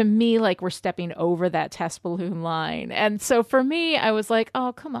to me like we're stepping over that test balloon line. And so for me, I was like,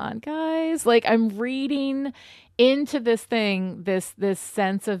 oh, come on, guys. Like, I'm reading into this thing, this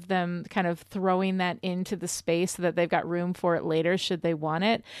sense of them kind of throwing that into the space so that they've got room for it later should they want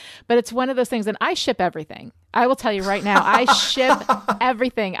it. But it's one of those things, and I ship everything. I will tell you right now, I ship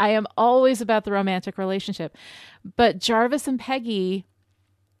everything. I am always about the romantic relationship. But Jarvis and Peggy,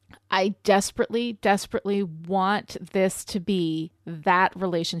 I desperately, desperately want this to be that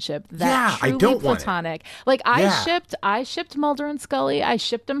relationship, that truly I don't platonic. Like I shipped Mulder and Scully. I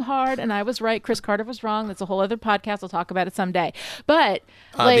shipped them hard, and I was right. Chris Carter was wrong. That's a whole other podcast. I'll talk about it someday. But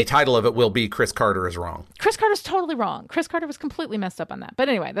the title of it will be "Chris Carter is Wrong." Chris Carter's totally wrong. Chris Carter was completely messed up on that. But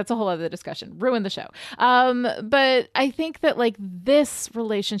anyway, that's a whole other discussion. Ruined the show. But I think that like this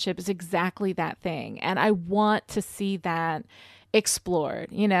relationship is exactly that thing, and I want to see that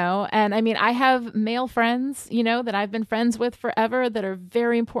explored, and I mean, I have male friends, that I've been friends with forever that are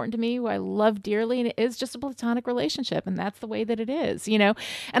very important to me, who I love dearly, and it is just a platonic relationship, and that's the way that it is,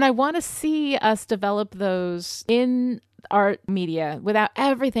 and I want to see us develop those in art media without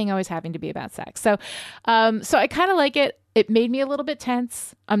everything always having to be about sex. So I kind of like it. It made me a little bit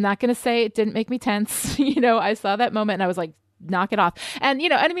tense. I'm not going to say it didn't make me tense. I saw that moment and I was like, knock it off. And,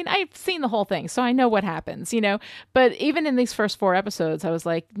 I mean, I've seen the whole thing, so I know what happens, but even in these first 4 episodes, I was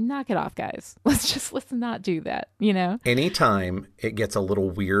like, knock it off, guys. Let's not do that, Anytime it gets a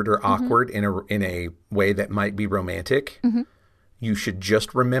little weird or awkward in a way that might be romantic, you should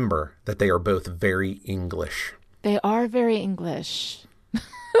just remember that they are both very English. They are very English.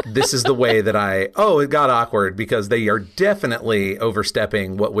 This is the way that it got awkward because they are definitely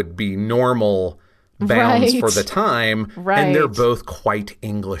overstepping what would be normal bounds for the time, and they're both quite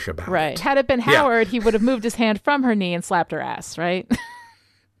English about it. Had it been Howard, he would have moved his hand from her knee and slapped her ass, right?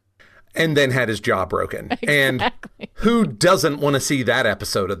 And then had his jaw broken. Exactly. And who doesn't want to see that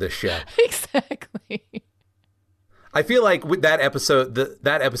episode of this show? Exactly. I feel like with that episode,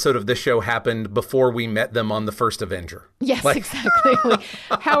 that episode of this show happened before we met them on the first Avenger. Yes, exactly.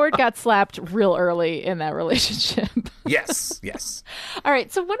 Howard got slapped real early in that relationship. Yes. All right.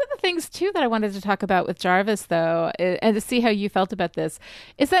 So one of the things, too, that I wanted to talk about with Jarvis, though, and to see how you felt about this,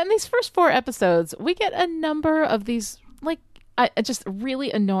 is that in these first 4 episodes, we get a number of these, just really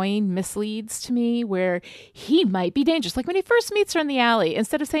annoying misleads to me where he might be dangerous. Like when he first meets her in the alley,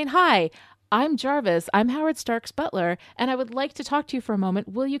 instead of saying, "Hi, I'm Jarvis. I'm Howard Stark's butler, and I would like to talk to you for a moment.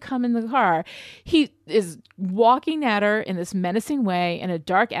 Will you come in the car?" He is walking at her in this menacing way in a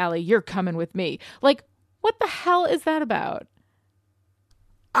dark alley. "You're coming with me." Like, what the hell is that about?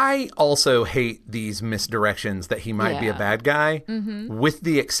 I also hate these misdirections that he might be a bad guy, with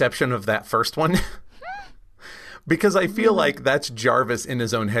the exception of that first one. Because I feel like that's Jarvis in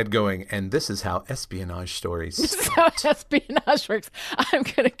his own head going, and this is how espionage stories This is how espionage works. I'm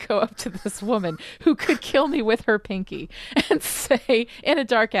going to go up to this woman who could kill me with her pinky and say, in a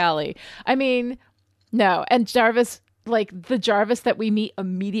dark alley. I mean, no. And Jarvis, like the Jarvis that we meet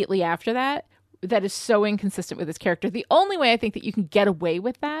immediately after that is so inconsistent with his character. The only way I think that you can get away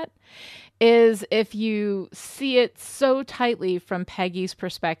with that is if you see it so tightly from Peggy's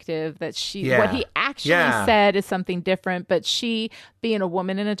perspective that what he actually said is something different, but she, being a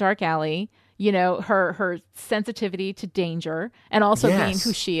woman in a dark alley, you know, her sensitivity to danger and also being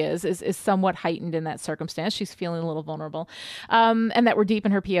who she is somewhat heightened in that circumstance. She's feeling a little vulnerable, and that we're deep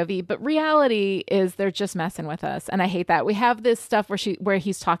in her POV. But reality is they're just messing with us, and I hate that. We have this stuff where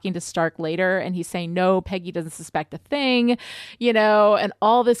he's talking to Stark later, and he's saying, "No, Peggy doesn't suspect a thing," you know, and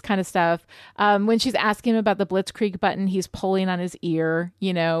all this kind of stuff. When she's asking him about the Blitzkrieg button, he's pulling on his ear,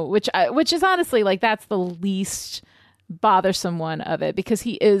 you know, which is honestly like that's the least bothersome one of it, because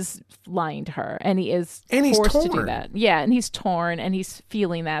he is lying to her and he is forced to do that. Yeah, and he's torn and he's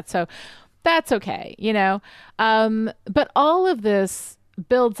feeling that. So that's okay, you know. But all of this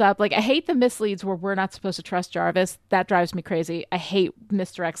builds up. Like, I hate the misleads where we're not supposed to trust Jarvis. That drives me crazy. I hate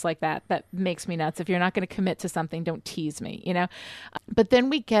misdirects like that. That makes me nuts. If you're not going to commit to something, don't tease me, you know. But then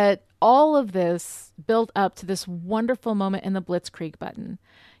we get all of this built up to this wonderful moment in the Blitzkrieg button,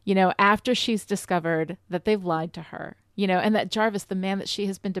 you know, after she's discovered that they've lied to her, you know, and that Jarvis, the man that she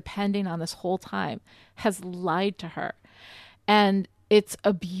has been depending on this whole time, has lied to her. And it's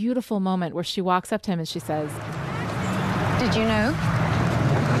a beautiful moment where she walks up to him and she says, Did you know?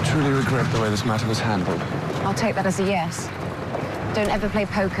 I truly regret the way this matter was handled. I'll take that as a yes. Don't ever play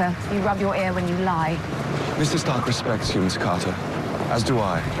poker. You rub your ear when you lie. Mr. Stark respects you, Miss Carter. As do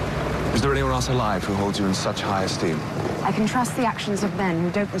I. Is there anyone else alive who holds you in such high esteem? I can trust the actions of men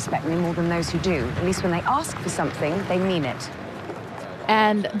who don't respect me more than those who do. At least when they ask for something, they mean it.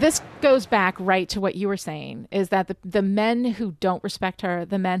 And this goes back right to what you were saying, is that the men who don't respect her,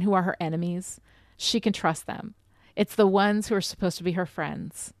 the men who are her enemies, she can trust them. It's the ones who are supposed to be her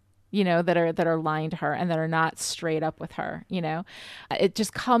friends, you know, that are lying to her and that are not straight up with her, you know. It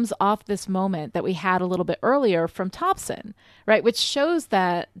just comes off this moment that we had a little bit earlier from Thompson, right? Which shows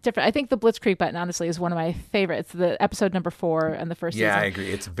that different. I think the Blitzkrieg button, honestly, is one of my favorites. The episode number 4 in the first season. Yeah, I agree.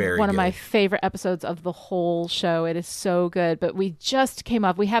 It's very one good. of my favorite episodes of the whole show. It is so good. But we just came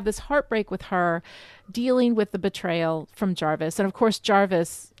up. We have this heartbreak with her dealing with the betrayal from Jarvis. And of course,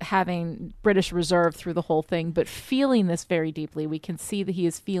 Jarvis having British Reserve through the whole thing, but feeling this very deeply. We can see that he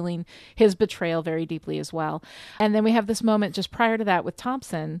is feeling his betrayal very deeply as well. And then we have this moment just prior to that with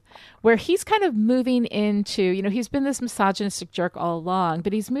Thompson, where he's kind of moving into, you know, he's been this misogynistic jerk all along,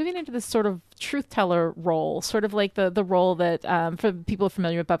 but he's moving into this sort of truth teller role, sort of like the role that, for people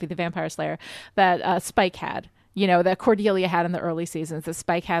familiar with Buffy the Vampire Slayer, that Spike had. You know, that Cordelia had in the early seasons, that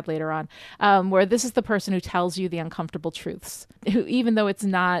Spike had later on, where this is the person who tells you the uncomfortable truths, who, even though it's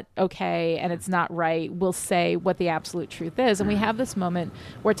not okay and it's not right, will say what the absolute truth is. And we have this moment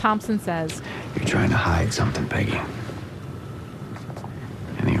where Thompson says, You're trying to hide something, Peggy.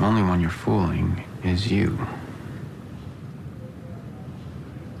 And the only one you're fooling is you.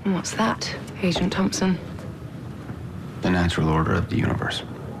 What's that, Agent Thompson? The natural order of the universe.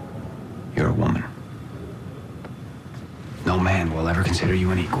 You're a woman. No man will ever consider you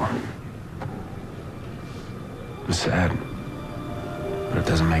an equal. It's sad, but it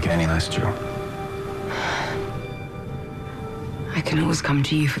doesn't make it any less true. I can always come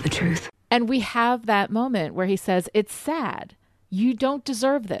to you for the truth. and we have that moment where he says, it's sad. You don't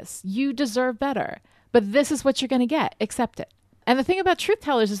deserve this. You deserve better. But this is what you're going to get. Accept it. And the thing about truth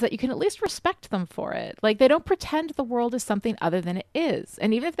tellers is that you can at least respect them for it. Like, they don't pretend the world is something other than it is.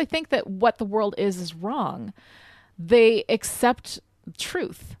 And even if they think that what the world is wrong, they accept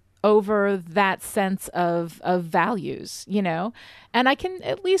truth over that sense of values, you know? And I can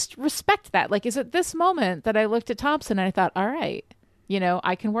at least respect that. Like, is it this moment that I looked at Thompson and I thought, all right, you know,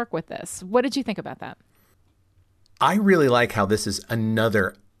 I can work with this. What did you think about that? I really like how this is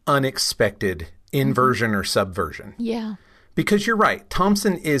another unexpected inversion or subversion. Yeah. Because you're right.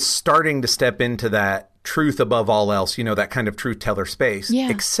 Thompson is starting to step into that truth above all else, you know, that kind of truth teller space. Yeah.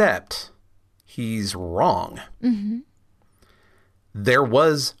 Except he's wrong. Mm-hmm. There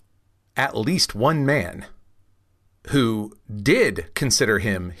was at least one man who did consider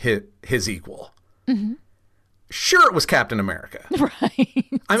him his equal. Mm-hmm. Sure, it was Captain America. Right.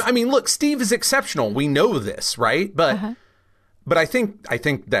 I mean, look, Steve is exceptional. We know this, right? But but I think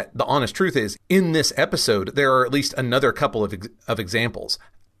that the honest truth is, in this episode, there are at least another couple of examples.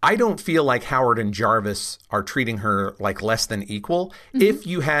 I don't feel like Howard and Jarvis are treating her like less than equal. If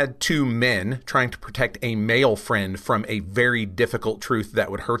you had two men trying to protect a male friend from a very difficult truth that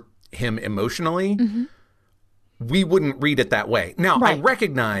would hurt him emotionally, we wouldn't read it that way. Now, I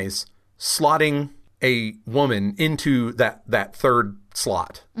recognize slotting a woman into that third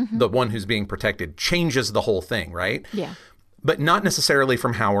slot, the one who's being protected, changes the whole thing, right? Yeah. But not necessarily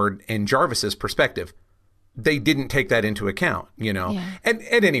from Howard and Jarvis's perspective. They didn't take that into account, you know? Yeah. And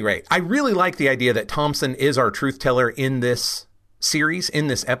at any rate, I really like the idea that Thompson is our truth teller in this series, in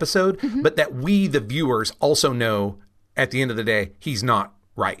this episode, but that we, the viewers, also know at the end of the day, he's not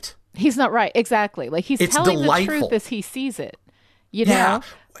right. He's not right. Exactly. Like he's telling the truth as he sees it, you know? Yeah.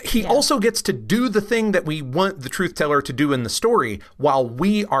 He also gets to do the thing that we want the truth teller to do in the story while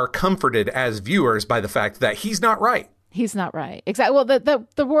we are comforted as viewers by the fact that he's not right. He's not right. Exactly. Well,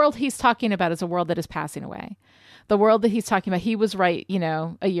 the world he's talking about is a world that is passing away. The world that he's talking about, he was right, you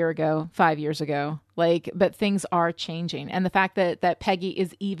know, a year ago, 5 years ago. Like, but things are changing. And the fact that Peggy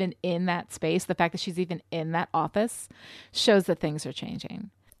is even in that space, the fact that she's even in that office shows that things are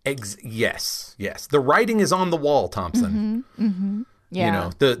changing. Yes. The writing is on the wall, Thompson. Yeah. You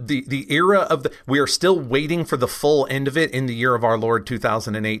know, the era of we are still waiting for the full end of it in the year of our Lord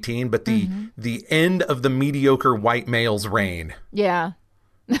 2018, but the end of the mediocre white male's reign. Yeah.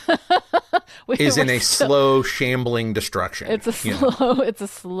 is in a slow, shambling destruction. It's a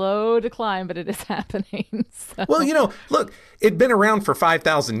slow decline, but it is happening. So. Well, you know, look, it'd been around for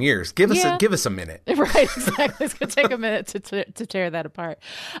 5,000 years. Give us a minute. Right, exactly. It's going to take a minute to tear that apart.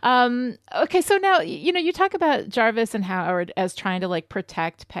 Okay, so now, you know, you talk about Jarvis and Howard as trying to like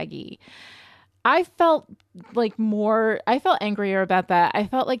protect Peggy. I felt angrier about that. I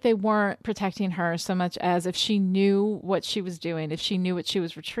felt like they weren't protecting her so much as if she knew what she was doing, if she knew what she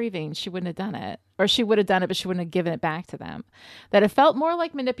was retrieving, she wouldn't have done it. Or she would have done it, but she wouldn't have given it back to them. That it felt more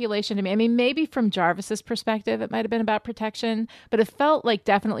like manipulation to me. I mean, maybe from Jarvis's perspective, it might have been about protection, but it felt like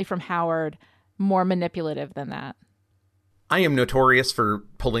definitely from Howard, more manipulative than that. I am notorious for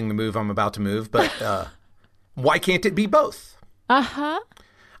pulling the move I'm about to move, but why can't it be both? Uh-huh.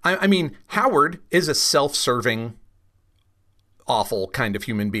 I mean, Howard is a self-serving, awful kind of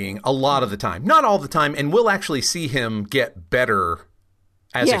human being a lot of the time. Not all the time, and we'll actually see him get better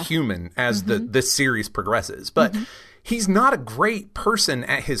as a human as this series progresses. But he's not a great person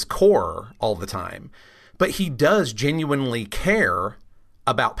at his core all the time. But he does genuinely care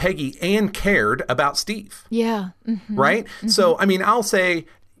about Peggy and cared about Steve. Yeah. Right? So, I mean, I'll say,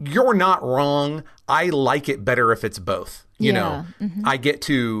 you're not wrong. I like it better if it's both. You know, I get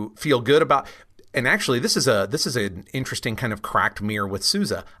to feel good about, and actually this is an interesting kind of cracked mirror with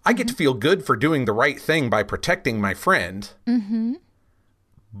Sousa. I get to feel good for doing the right thing by protecting my friend.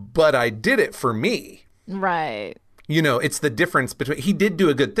 But I did it for me. Right. You know, it's the difference between, he did do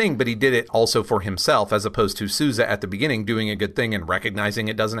a good thing, but he did it also for himself, as opposed to Sousa at the beginning doing a good thing and recognizing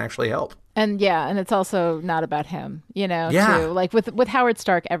it doesn't actually help. And and it's also not about him, you know, too. Like with Howard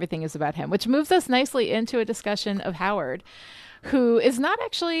Stark, everything is about him, which moves us nicely into a discussion of Howard, who is not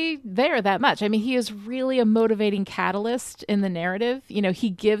actually there that much. I mean, he is really a motivating catalyst in the narrative. You know,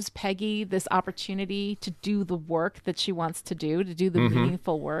 he gives Peggy this opportunity to do the work that she wants to do the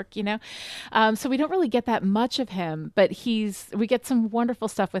meaningful work, you know. So we don't really get that much of him, but we get some wonderful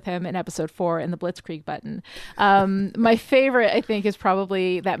stuff with him in episode 4 in the Blitzkrieg button. My favorite, I think, is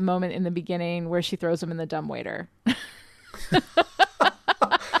probably that moment in the beginning where she throws him in the dumbwaiter.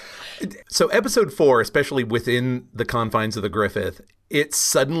 So episode 4, especially within the confines of the Griffith, it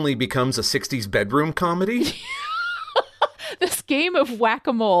suddenly becomes a 60s bedroom comedy. This game of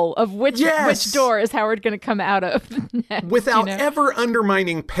whack-a-mole of which door is Howard going to come out of next, without ever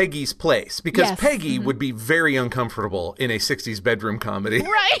undermining Peggy's place, because Peggy would be very uncomfortable in a 60s bedroom comedy.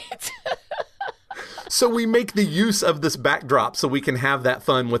 Right. So we make the use of this backdrop so we can have that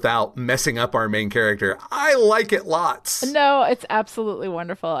fun without messing up our main character. I like it lots. No, it's absolutely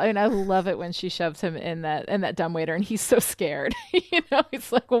wonderful. I mean, I love it when she shoves him in that dumbwaiter and he's so scared. You know,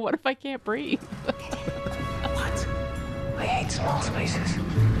 he's like, well, what if I can't breathe? What? I hate small spaces.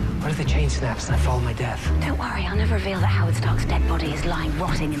 What if the chain snaps and I fall my death? Don't worry, I'll never reveal that Howard Stark's dead body is lying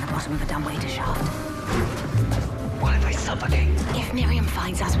rotting in the bottom of a dumbwaiter shaft. What if I suffocate? If Miriam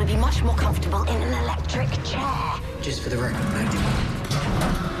finds us, we'd be much more comfortable in an electric chair. Just for the record,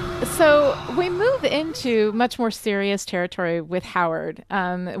 Maggie. So we move into much more serious territory with Howard,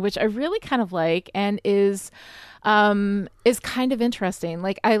 which I really kind of like and is kind of interesting.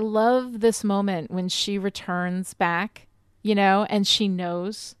 Like, I love this moment when she returns back, you know, and she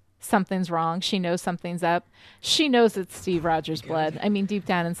knows something's wrong. She knows something's up. She knows it's Steve Rogers' blood. I mean, deep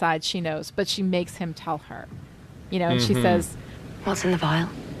down inside, she knows, but she makes him tell her. You know, and she says, "What's in the vial?"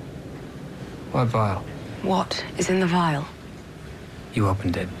 What vial? What is in the vial? You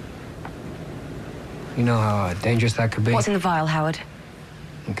opened it. You know how dangerous that could be? What's in the vial, Howard?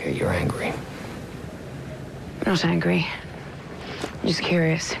 Okay, you're angry. I'm not angry. I'm just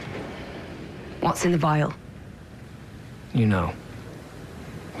curious. What's in the vial? You know.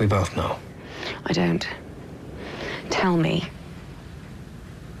 We both know. I don't. Tell me.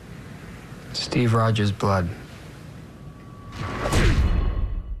 Steve Rogers' blood.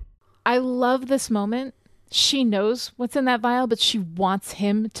 I love this moment. She knows what's in that vial, but she wants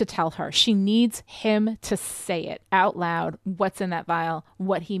him to tell her. She needs him to say it out loud, what's in that vial,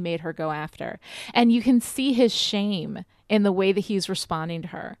 what he made her go after. And you can see his shame in the way that he's responding to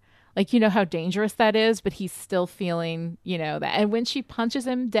her. Like, you know how dangerous that is, but he's still feeling, you know, that. And when she punches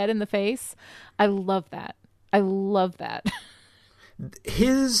him dead in the face, I love that. I love that.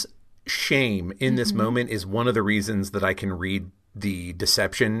 His shame in this moment is one of the reasons that I can read the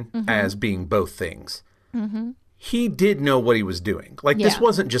deception as being both things. He did know what he was doing. Like, this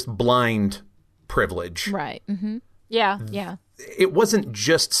wasn't just blind privilege. Right. Yeah. It wasn't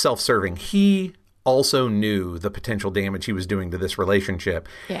just self-serving. He also knew the potential damage he was doing to this relationship.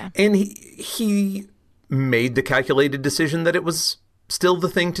 Yeah. And he made the calculated decision that it was still the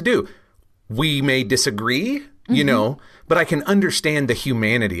thing to do. We may disagree, you know, but I can understand the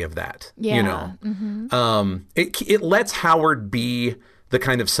humanity of that, you know. It lets Howard be the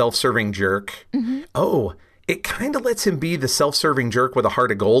kind of self-serving jerk. Oh, it kind of lets him be the self-serving jerk with a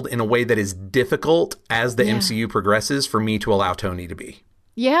heart of gold in a way that is difficult as the MCU progresses for me to allow Tony to be.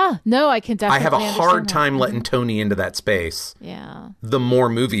 Yeah. No, I can definitely I have a hard understand time that. letting Tony into that space. Yeah. The more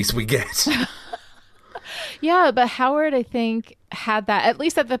movies we get. Yeah, but Howard, I think, had that, at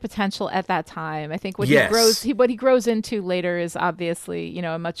least at the potential at that time. I think what he grows into later is obviously, you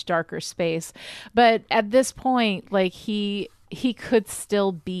know, a much darker space. But at this point, like, he could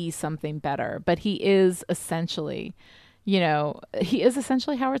still be something better, but he is essentially, you know,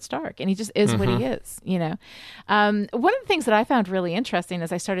 Howard Stark, and he just is what he is, you know. One of the things that I found really interesting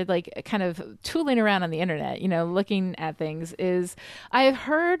as I started, like, kind of tooling around on the internet, you know, looking at things, is I have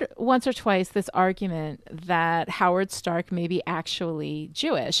heard once or twice this argument that Howard Stark may be actually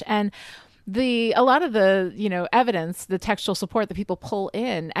Jewish. And a lot of the, you know, evidence, the textual support that people pull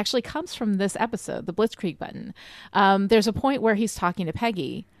in actually comes from this episode, the Blitzkrieg button. There's a point where he's talking to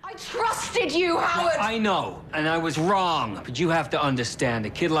Peggy. I trusted you, Howard! I know, and I was wrong. But you have to understand, a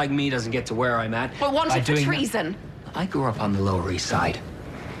kid like me doesn't get to where I'm at. But wanted for treason. I grew up on the Lower East Side.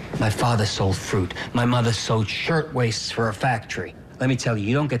 My father sold fruit. My mother sewed shirtwaists for a factory. Let me tell you,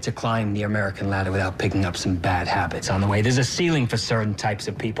 you don't get to climb the American ladder without picking up some bad habits on the way. There's a ceiling for certain types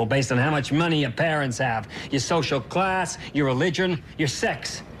of people based on how much money your parents have, your social class, your religion, your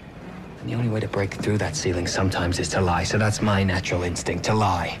sex. And the only way to break through that ceiling sometimes is to lie. So that's my natural instinct, to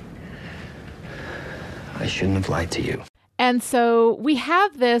lie. I shouldn't have lied to you. And so we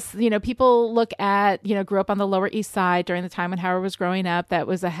have this, you know, people look at, you know, grew up on the Lower East Side during the time when Howard was growing up. That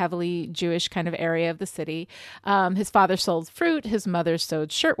was a heavily Jewish kind of area of the city. His father sold fruit. His mother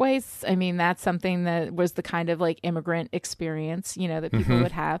sewed shirtwaists. I mean, that's something that was the kind of like immigrant experience, you know, that people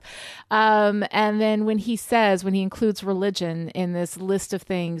would have. And then when he includes religion in this list of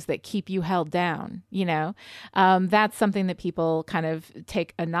things that keep you held down, you know, that's something that people kind of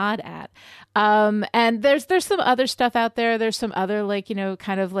take a nod at. And there's some other stuff out there. There's some other, like, you know,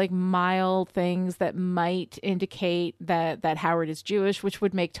 kind of like mild things that might indicate that Howard is Jewish, which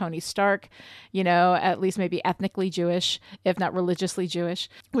would make Tony Stark, you know, at least maybe ethnically Jewish, if not religiously Jewish,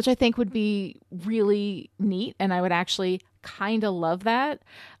 which I think would be really neat. And I would actually kind of love that.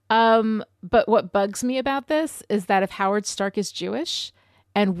 But what bugs me about this is that if Howard Stark is Jewish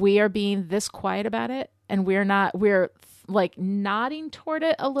and we are being this quiet about it, and we're like nodding toward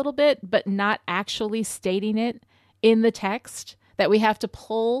it a little bit, but not actually stating it in the text, that we have to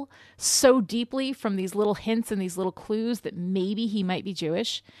pull so deeply from these little hints and these little clues that maybe he might be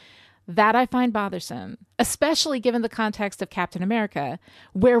Jewish, that I find bothersome, especially given the context of Captain America,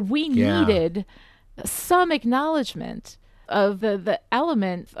 where we needed some acknowledgement of the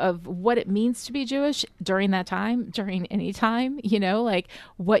element of what it means to be Jewish during that time, during any time, you know, like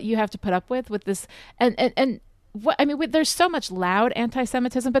what you have to put up with this. And what, I mean, there's so much loud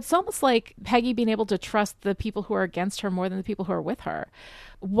anti-Semitism, but it's almost like Peggy being able to trust the people who are against her more than the people who are with her.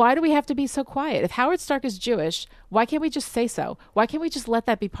 Why do we have to be so quiet? If Howard Stark is Jewish, why can't we just say so? Why can't we just let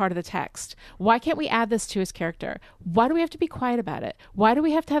that be part of the text? Why can't we add this to his character? Why do we have to be quiet about it? Why do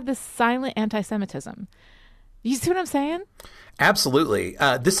we have to have this silent anti-Semitism? You see what I'm saying? Absolutely.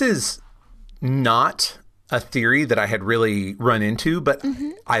 This is not a theory that I had really run into, but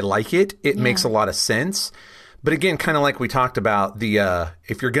I like it. It makes a lot of sense. But again, kind of like we talked about, the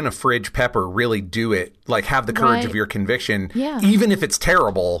if you're going to fridge pepper, really do it. Like, have the courage of your conviction, even if it's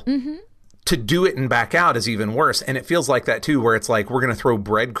terrible. To do it and back out is even worse. And it feels like that, too, where it's like we're going to throw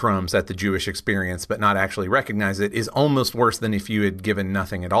breadcrumbs at the Jewish experience but not actually recognize it is almost worse than if you had given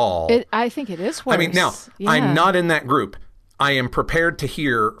nothing at all. I think it is worse. I mean, now, I'm not in that group. I am prepared to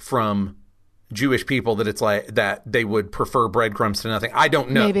hear from Jewish people that it's like that they would prefer breadcrumbs to nothing. I don't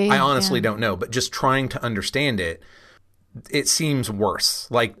know. Maybe, I honestly don't know. But just trying to understand it, it seems worse.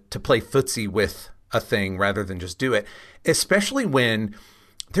 Like to play footsie with a thing rather than just do it. Especially when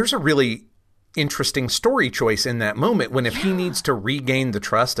there's a really interesting story choice in that moment when if he needs to regain the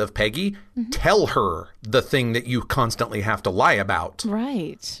trust of Peggy, tell her the thing that you constantly have to lie about.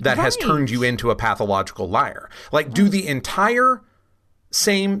 Right. That has turned you into a pathological liar. Like do the entire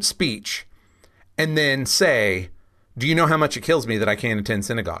same speech and then say, do you know how much it kills me that I can't attend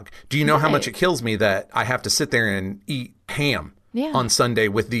synagogue? Do you know how much it kills me that I have to sit there and eat ham on Sunday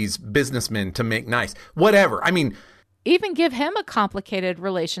with these businessmen to make nice? Whatever. I mean, even give him a complicated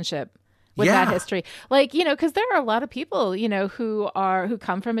relationship with that history. Like, you know, because there are a lot of people, you know, who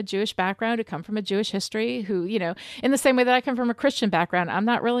come from a Jewish background, who come from a Jewish history, who, you know, in the same way that I come from a Christian background, I'm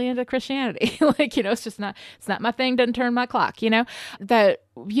not really into Christianity. Like, you know, it's not my thing, doesn't turn my clock, you know, that,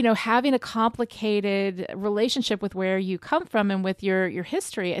 you know, having a complicated relationship with where you come from and with your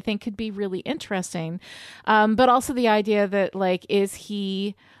history, I think could be really interesting. But also the idea that, like, is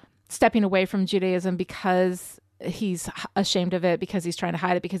he stepping away from Judaism because he's ashamed of it, because he's trying to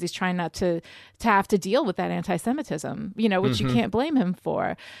hide it, because he's trying not to have to deal with that anti-Semitism, you know, which you can't blame him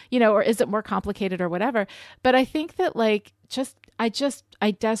for, you know, or is it more complicated or whatever? But I think that, like, I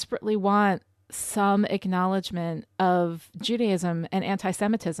desperately want some acknowledgement of Judaism and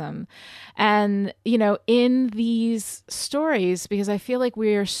anti-Semitism. And, you know, in these stories, because I feel like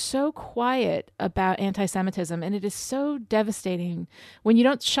we are so quiet about anti-Semitism, and it is so devastating when you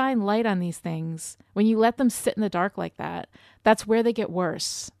don't shine light on these things, when you let them sit in the dark like that. That's where they get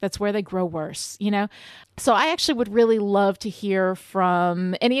worse. That's where they grow worse, you know? So I actually would really love to hear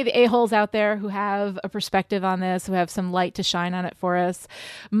from any of the a-holes out there who have a perspective on this, who have some light to shine on it for us.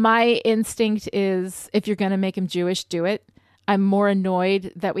 My instinct is, if you're going to make him Jewish, do it. I'm more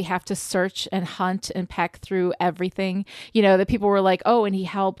annoyed that we have to search and hunt and peck through everything. You know, that people were like, oh, and he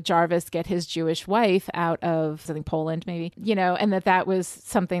helped Jarvis get his Jewish wife out of something, Poland, maybe, you know, and that was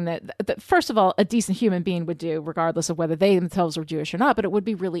something that, first of all, a decent human being would do, regardless of whether they themselves were Jewish or not. But it would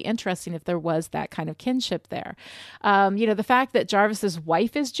be really interesting if there was that kind of kinship there. You know, the fact that Jarvis's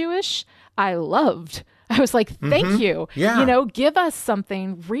wife is Jewish, I loved. I was like, thank you. Yeah. You know, give us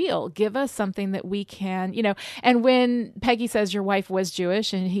something real. Give us something that we can, you know. And when Peggy says your wife was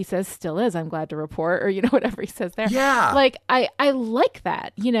Jewish and he says still is, I'm glad to report, or, you know, whatever he says there. Yeah. Like, I like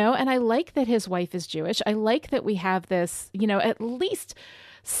that, you know, and I like that his wife is Jewish. I like that we have this, you know, at least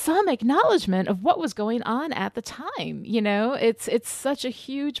some acknowledgement of what was going on at the time. You know, it's such a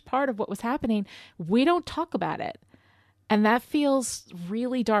huge part of what was happening. We don't talk about it. And that feels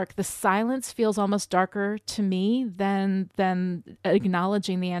really dark. The silence feels almost darker to me than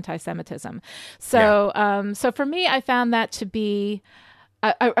acknowledging the anti-Semitism. So, so for me, I found that to be.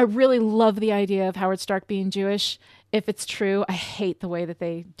 I really love the idea of Howard Stark being Jewish. If it's true, I hate the way that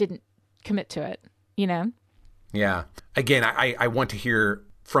they didn't commit to it. You know? Yeah. Again, I want to hear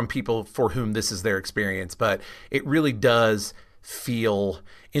from people for whom this is their experience, but it really does feel,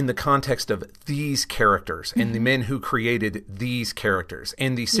 in the context of these characters and the men who created these characters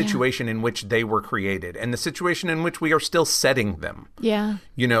and the situation in which they were created and the situation in which we are still setting them. Yeah.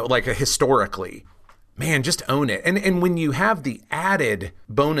 You know, like historically, man, just own it. And when you have the added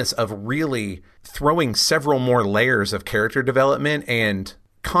bonus of really throwing several more layers of character development and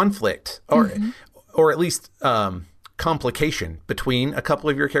conflict, or at least complication between a couple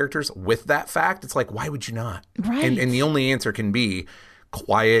of your characters with that fact, it's like, why would you not? Right. And the only answer can be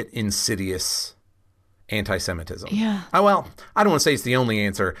quiet, insidious anti-Semitism. Yeah. Oh, well, I don't want to say it's the only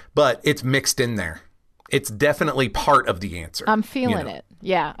answer, but it's mixed in there. It's definitely part of the answer. I'm feeling it.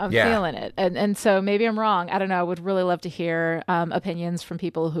 Yeah, I'm feeling it. And so maybe I'm wrong. I don't know. I would really love to hear opinions from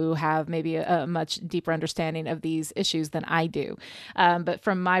people who have maybe a much deeper understanding of these issues than I do. But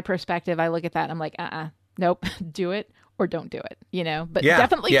from my perspective, I look at that and I'm like, nope, do it or don't do it, you know, but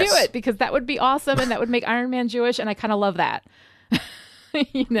definitely do it, because that would be awesome. And that would make Iron Man Jewish. And I kind of love that.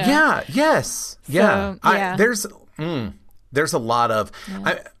 You know? Yeah. Yes. So, yeah. There's a lot of,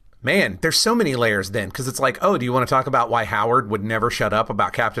 man, there's so many layers then. Cause it's like, oh, do you want to talk about why Howard would never shut up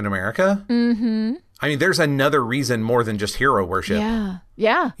about Captain America? I mean, there's another reason more than just hero worship. Yeah.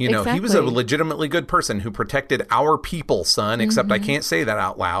 Yeah. You know, exactly. he was a legitimately good person who protected our people, son, except I can't say that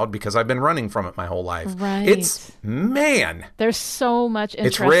out loud because I've been running from it my whole life. Right. Man. There's so much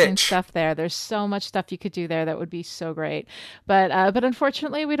interesting stuff there. There's so much stuff you could do there that would be so great. But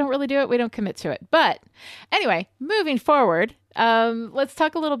unfortunately, we don't really do it. We don't commit to it. But anyway, moving forward, let's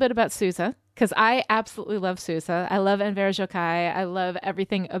talk a little bit about Sousa. Because I absolutely love Sousa. I love Enver Jokai. I love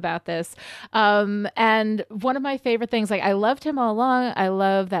everything about this. And one of my favorite things, like I loved him all along. I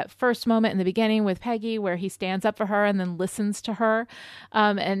love that first moment in the beginning with Peggy where he stands up for her and then listens to her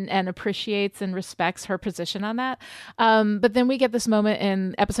and appreciates and respects her position on that. But then we get this moment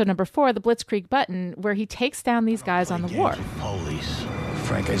in episode number 4, the Blitzkrieg Button, where he takes down these guys on the wharf. Police.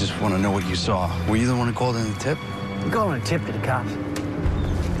 Frank, I just want to know what you saw. Were you the one who called in the tip? I'm calling a tip to the cops.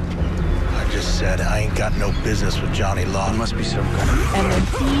 Just said I ain't got no business with Johnny Law. There must be some kind of... And then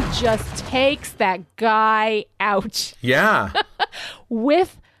he just takes that guy out. Yeah.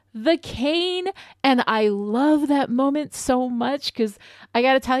 With the cane. And I love that moment so much because I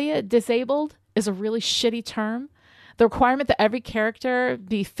got to tell you, disabled is a really shitty term. The requirement that every character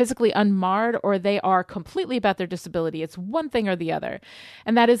be physically unmarred or they are completely about their disability. It's one thing or the other.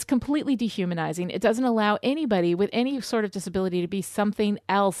 And that is completely dehumanizing. It doesn't allow anybody with any sort of disability to be something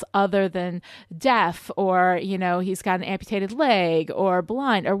else other than deaf or, you know, he's got an amputated leg or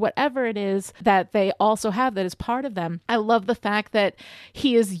blind or whatever it is that they also have that is part of them. I love the fact that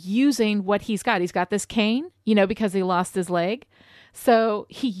he is using what he's got. He's got this cane, you know, because he lost his leg. So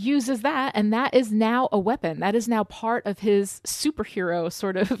he uses that, and that is now a weapon. That is now part of his superhero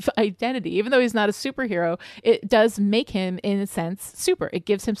sort of identity. Even though he's not a superhero, it does make him, in a sense, super. It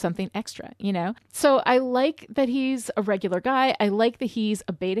gives him something extra, you know? So I like that he's a regular guy. I like that he's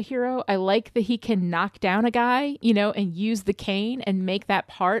a beta hero. I like that he can knock down a guy, you know, and use the cane and make that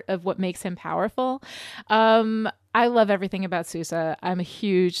part of what makes him powerful. I love everything about Sousa. I'm a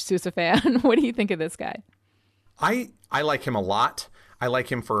huge Sousa fan. What do you think of this guy? I like him a lot. I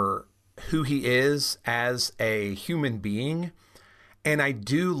like him for who he is as a human being. And I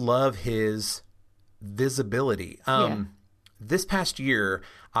do love his visibility. This past year,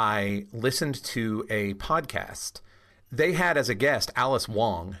 I listened to a podcast. They had as a guest Alice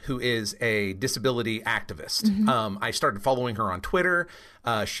Wong, who is a disability activist. I started following her on Twitter.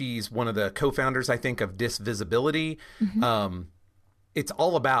 She's one of the co-founders, I think, of Disvisibility. It's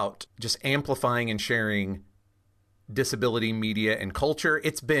all about just amplifying and sharing disability media and culture.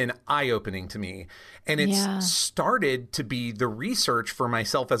 It's been eye-opening to me. And it's started to be the research for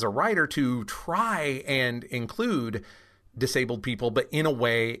myself as a writer to try and include disabled people, but in a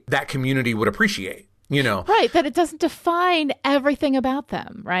way that community would appreciate, you know? Right, that it doesn't define everything about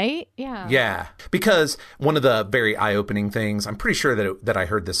them, right? Yeah. Yeah. Because one of the very eye-opening things, I'm pretty sure that I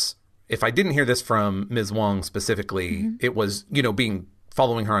heard this, if I didn't hear this from Ms. Wong specifically, it was, you know,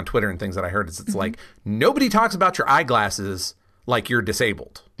 following her on Twitter and things that I heard is it's like, nobody talks about your eyeglasses like you're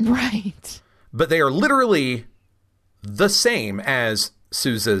disabled. Right. But they are literally the same as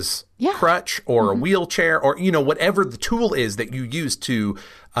Sousa's crutch or a wheelchair or, you know, whatever the tool is that you use to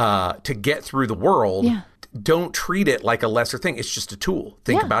get through the world. Don't treat it like a lesser thing. It's just a tool.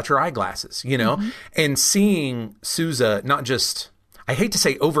 Think about your eyeglasses, you know, and seeing Sousa not just, I hate to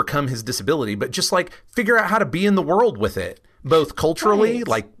say overcome his disability, but just like figure out how to be in the world with it. Both culturally,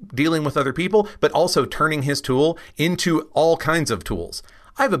 like dealing with other people, but also turning his tool into all kinds of tools.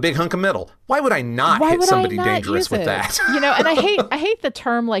 I have a big hunk of metal. Why would I not hit somebody dangerous with that? You know, and I hate the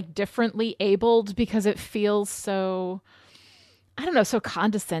term like differently abled because it feels so, I don't know, so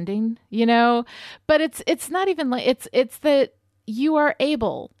condescending, you know, but it's not even like it's that you are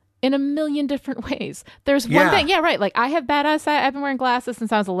able in a million different ways. There's one thing. Yeah, right. Like I have bad eyesight. I've been wearing glasses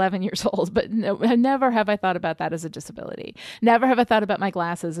since I was 11 years old, but never have I thought about that as a disability. Never have I thought about my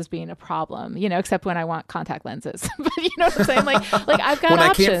glasses as being a problem, you know, except when I want contact lenses. But you know what I'm saying? Like I've got when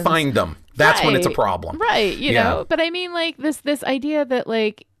options. I can't find them, that's when it's a problem. Right. You know, but I mean like this idea that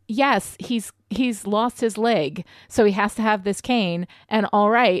like, yes, he's lost his leg, so he has to have this cane, and all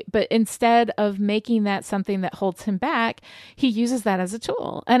right, but instead of making that something that holds him back, he uses that as a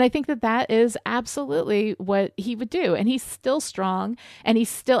tool. And I think that is absolutely what he would do. And he's still strong, and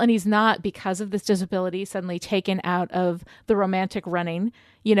he's not, because of this disability, suddenly taken out of the romantic running,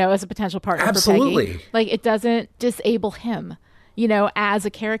 you know, as a potential partner for Peggy. Like, it doesn't disable him. as a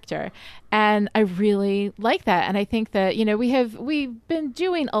character. And I really like that. And I think that, we've been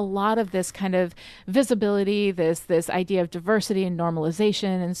doing a lot of this kind of visibility, this idea of diversity and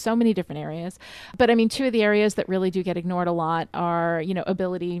normalization in so many different areas. But I mean, two of the areas that really do get ignored a lot are,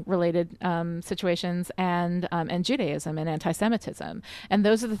 ability related situations and Judaism and anti-Semitism. And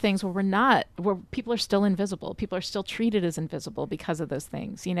those are the things where people are still invisible. People are still treated as invisible because of those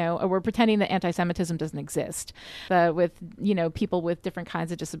things, or we're pretending that anti-Semitism doesn't exist. With, people with different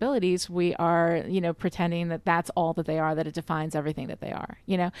kinds of disabilities, we are, pretending that that's all that they are, that it defines everything that they are,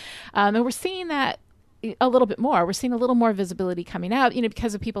 and we're seeing that a little bit more. We're seeing a little more visibility coming out,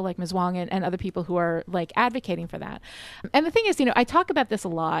 because of people like Ms. Wong and other people who are like advocating for that. And the thing is, I talk about this a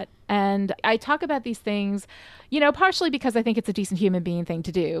lot, and I talk about these things, partially because I think it's a decent human being thing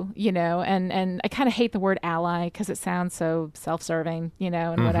to do, and I kind of hate the word ally because it sounds so self-serving,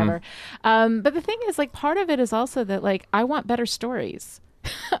 and whatever. But the thing is, like, part of it is also that, like, I want better stories.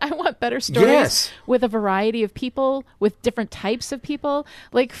 I want better stories with a variety of people, with different types of people.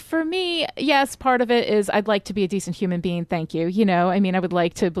 Like, for me, yes, part of it is I'd like to be a decent human being. Thank you. I would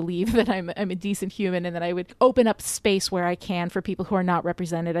like to believe that I'm a decent human and that I would open up space where I can for people who are not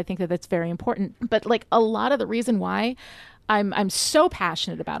represented. I think that that's very important. But like, a lot of the reason why I'm so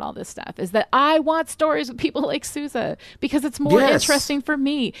passionate about all this stuff is that I want stories with people like Sousa because it's more interesting for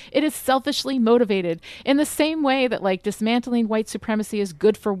me. It is selfishly motivated in the same way that like dismantling white supremacy is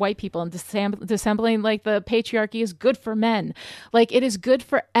good for white people and disassembling like the patriarchy is good for men. Like, it is good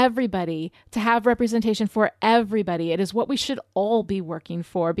for everybody to have representation for everybody. It is what we should all be working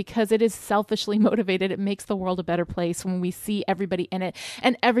for because it is selfishly motivated. It makes the world a better place when we see everybody in it,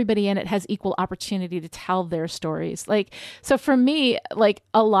 and everybody in it has equal opportunity to tell their stories. Like, so for me, like,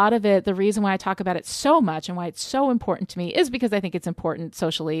 a lot of it, the reason why I talk about it so much and why it's so important to me is because I think it's important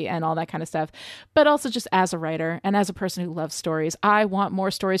socially and all that kind of stuff. But also just as a writer and as a person who loves stories, I want more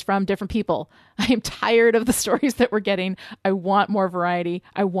stories from different people. I am tired of the stories that we're getting. I want more variety.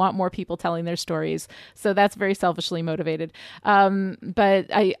 I want more people telling their stories. So that's very selfishly motivated.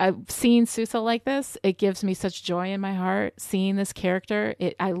 But I've seen Sousa like this. It gives me such joy in my heart seeing this character.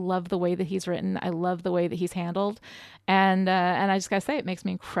 I love the way that he's written. I love the way that he's handled. And I just gotta say, it makes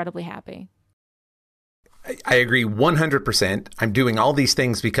me incredibly happy. I agree 100%. I'm doing all these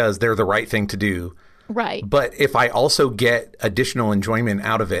things because they're the right thing to do. Right. But if I also get additional enjoyment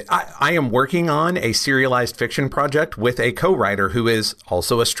out of it, I am working on a serialized fiction project with a co-writer who is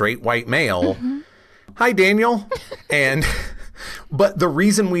also a straight white male. Mm-hmm. Hi, Daniel. But the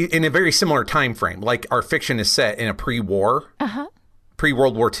reason in a very similar time frame, like our fiction is set in a pre-war,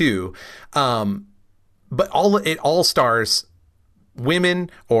 pre-World War II. But it all stars women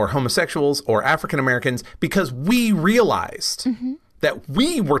or homosexuals or African Americans because we realized that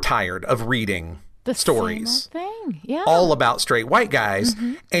we were tired of reading the stories all about straight white guys.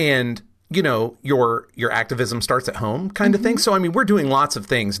 And, your activism starts at home kind of thing. So, I mean, we're doing lots of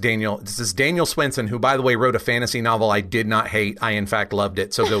things, Daniel. This is Daniel Swenson, who, by the way, wrote a fantasy novel I did not hate. I, in fact, loved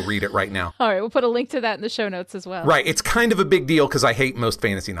it. So go read it right now. All right. We'll put a link to that in the show notes as well. Right. It's kind of a big deal because I hate most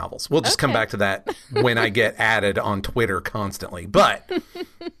fantasy novels. We'll just come back to that when I get added on Twitter constantly. But,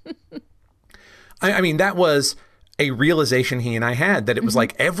 I mean, that was a realization he and I had, that it was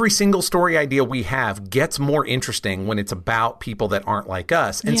like every single story idea we have gets more interesting when it's about people that aren't like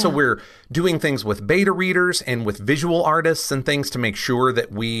us. And so we're doing things with beta readers and with visual artists and things to make sure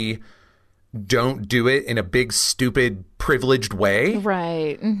that we don't do it in a big, stupid, privileged way.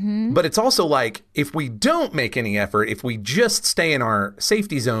 Right. But it's also like, if we don't make any effort, if we just stay in our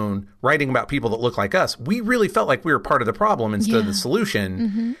safety zone writing about people that look like us, we really felt like we were part of the problem instead of the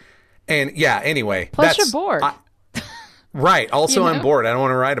solution. And anyway. Plus you're bored. Right. Also, I'm bored. I don't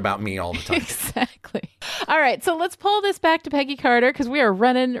want to write about me all the time. Exactly. All right. So let's pull this back to Peggy Carter because we are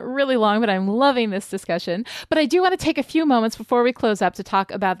running really long, but I'm loving this discussion. But I do want to take a few moments before we close up to talk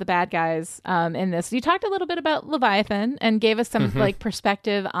about the bad guys in this. You talked a little bit about Leviathan and gave us some like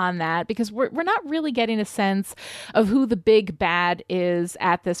perspective on that because we're not really getting a sense of who the big bad is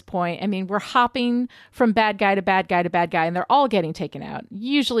at this point. I mean, we're hopping from bad guy to bad guy to bad guy, and they're all getting taken out.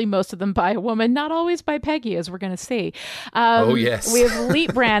 Usually most of them by a woman, not always by Peggy, as we're going to see. Oh, yes. We have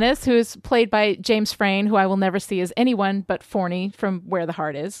Leet Brannis, who is played by James Frain, who I will never see as anyone but Forney from Where the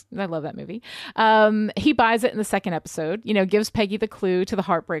Heart Is. I love that movie. He buys it in the second episode, gives Peggy the clue to the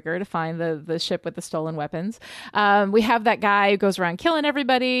Heartbreaker to find the ship with the stolen weapons. We have that guy who goes around killing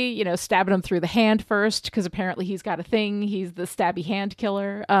everybody, stabbing them through the hand first, because apparently he's got a thing. He's the stabby hand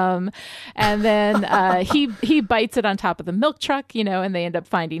killer. And then he bites it on top of the milk truck, and they end up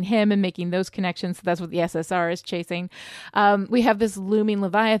finding him and making those connections. So that's what the SSR is chasing. We have this looming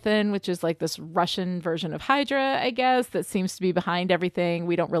Leviathan, which is like this Russian alien version of Hydra, I guess, that seems to be behind everything.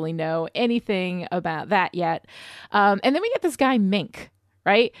 We don't really know anything about that yet. And then we get this guy, Mink,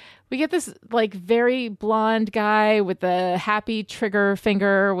 right? We get this like very blonde guy with the happy trigger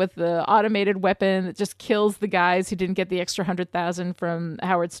finger with the automated weapon that just kills the guys who didn't get the extra 100,000 from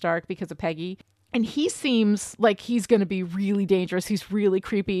Howard Stark because of Peggy. And he seems like he's going to be really dangerous. He's really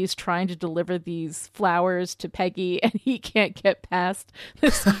creepy. He's trying to deliver these flowers to Peggy, and he can't get past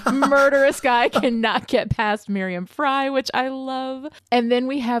this murderous guy cannot get past Miriam Fry, which I love. And then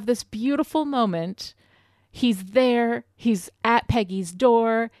we have this beautiful moment. He's there. He's at Peggy's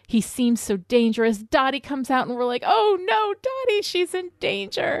door. He seems so dangerous. Dottie comes out, and we're like, oh no, Dottie, she's in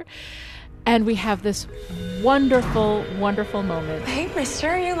danger. And we have this wonderful, wonderful moment. Hey, mister,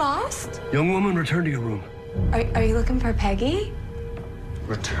 are you lost? Young woman, return to your room. Are you looking for Peggy?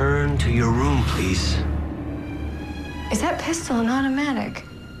 Return to your room, please. Is that pistol an automatic?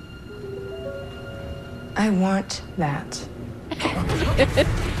 I want that.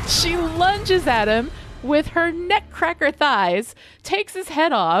 She lunges at him with her neck cracker thighs, takes his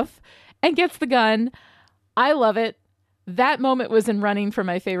head off, and gets the gun. I love it. That moment was in running for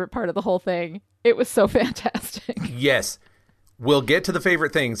my favorite part of the whole thing. It was so fantastic. Yes. We'll get to the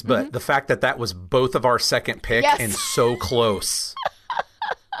favorite things, but the fact that that was both of our second pick and so close.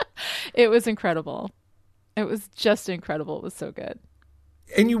 It was incredible. It was just incredible. It was so good.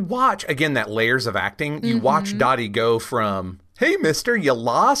 And you watch, again, that layers of acting. You watch Dottie go from, hey, mister, you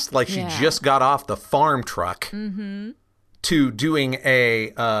lost? Like she just got off the farm truck to doing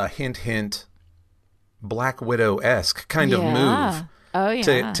a hint, hint, Black Widow-esque kind of move. Oh,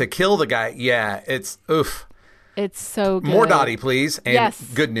 yeah. To kill the guy. Yeah, it's oof. It's so good. More Dottie, please. And yes.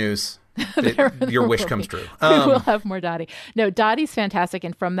 Good news. Your wish comes true. We will have more Dottie. No, Dottie's fantastic.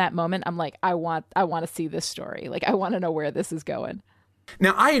 And from that moment, I'm like, I want to see this story. Like, I want to know where this is going.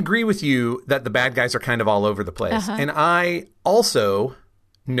 Now, I agree with you that the bad guys are kind of all over the place. And I also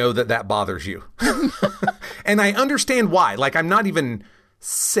know that bothers you. And I understand why. Like, I'm not even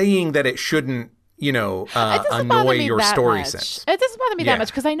saying that it shouldn't, annoy your story sense. It doesn't bother me that much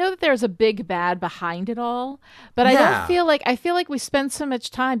because I know that there's a big bad behind it all. But I feel like we spend so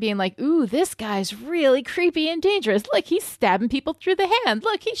much time being like, ooh, this guy's really creepy and dangerous. Look, he's stabbing people through the hand.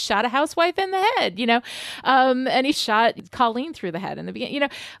 Look, he shot a housewife in the head, and he shot Colleen through the head in the beginning,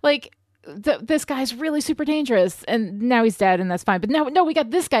 this guy's really super dangerous, and now he's dead, and that's fine. But no, we got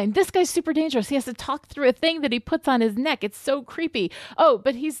this guy, and this guy's super dangerous. He has to talk through a thing that he puts on his neck. It's so creepy. Oh,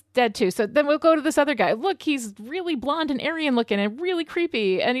 but he's dead too. So then we'll go to this other guy. Look, he's really blonde and Aryan looking and really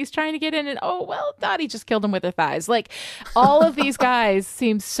creepy, and he's trying to get in, and oh, well, Dottie just killed him with her thighs. Like, all of these guys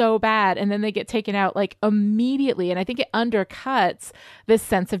seem so bad, and then they get taken out, like, immediately, and I think it undercuts this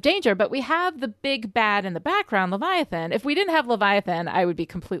sense of danger. But we have the big bad in the background, Leviathan. If we didn't have Leviathan, I would be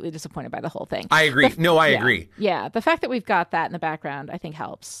completely disappointed by the whole thing. I agree. I agree. Yeah. The fact that we've got that in the background, I think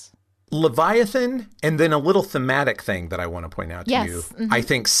helps. Leviathan, and then a little thematic thing that I want to point out to you, I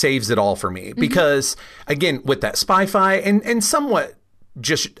think saves it all for me. Because, again, with that spy-fi and somewhat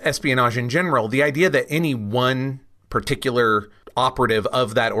just espionage in general, the idea that any one particular operative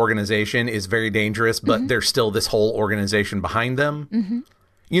of that organization is very dangerous, but there's still this whole organization behind them.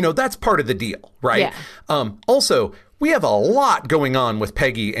 That's part of the deal, right? Yeah. Also, we have a lot going on with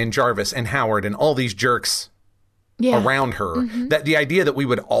Peggy and Jarvis and Howard and all these jerks around her, that the idea that we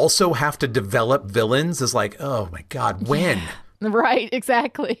would also have to develop villains is like, oh my God, when? Yeah. Right,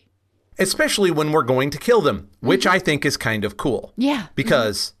 exactly. Especially when we're going to kill them, which I think is kind of cool. Yeah.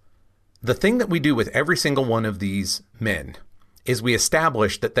 Because the thing that we do with every single one of these men is we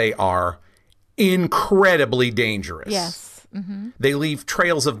establish that they are incredibly dangerous. Yes. They leave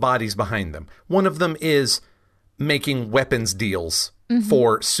trails of bodies behind them. One of them is making weapons deals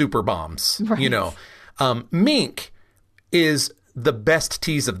for super bombs. Right. Mink is the best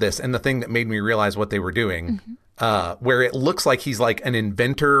tease of this, and the thing that made me realize what they were doing, where it looks like he's like an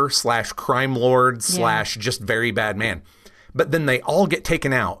inventor / crime lord / just very bad man. But then they all get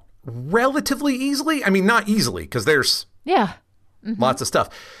taken out relatively easily. I mean, not easily, because there's lots of stuff,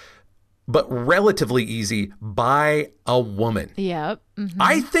 but relatively easy by a woman. Yep.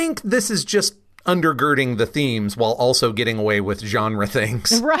 I think this is just undergirding the themes while also getting away with genre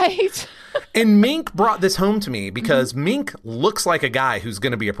things. Right. And Mink brought this home to me because Mink looks like a guy who's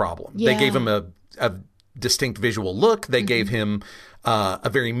going to be a problem. Yeah. They gave him a distinct visual look. They gave him a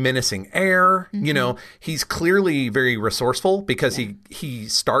very menacing air. He's clearly very resourceful because he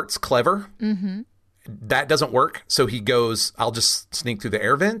starts clever. That doesn't work. So he goes, I'll just sneak through the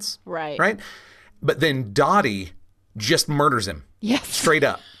air vents. Right. But then Dottie just murders him. Yes. Straight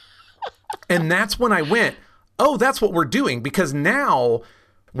up. And that's when I went, oh, that's what we're doing. Because now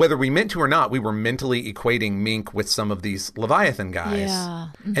whether we meant to or not, we were mentally equating Mink with some of these Leviathan guys. Yeah.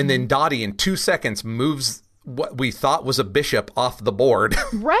 And then Dottie in 2 seconds moves what we thought was a bishop off the board.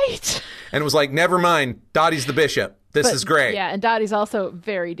 Right. And was like, never mind, Dottie's the bishop. This is great. Yeah, and Dottie's also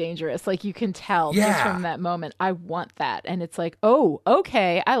very dangerous. Like, you can tell just Yeah. from that moment, I want that. And it's like, oh,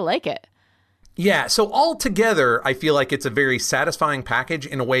 okay, I like it. Yeah, so altogether, I feel like it's a very satisfying package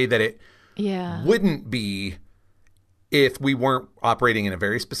in a way that it wouldn't be if we weren't operating in a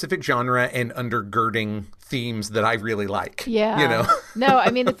very specific genre and undergirding themes that I really like. Yeah. You know? No, I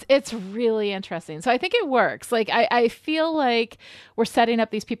mean, it's really interesting. So I think it works. Like, I feel like we're setting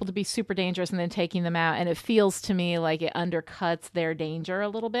up these people to be super dangerous and then taking them out. And it feels to me like it undercuts their danger a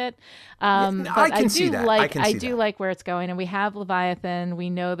little bit. But I can see that. I do like where it's going. And we have Leviathan. We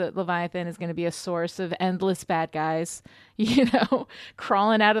know that Leviathan is going to be a source of endless bad guys, you know,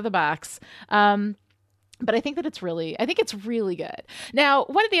 crawling out of the box. But I think that it's really good. Now,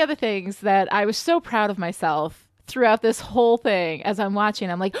 one of the other things that I was so proud of myself throughout this whole thing as I'm watching,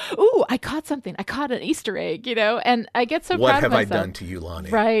 I'm like, ooh, I caught something. I caught an Easter egg, you know, and I get so what proud of myself. What have I done to you,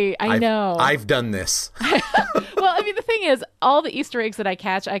 Lonnie? Right. I know. I've done this. Well, I mean, the thing is, all the Easter eggs that I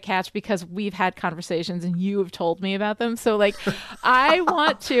catch because we've had conversations and you have told me about them. So, like, I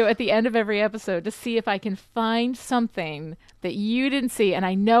want to, at the end of every episode, to see if I can find something that you didn't see. And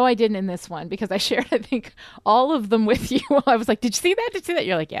I know I didn't in this one because I shared, I think, all of them with you. I was like, did you see that? Did you see that?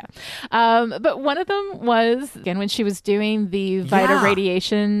 You're like, yeah. But one of them was, again, when she was doing the Vita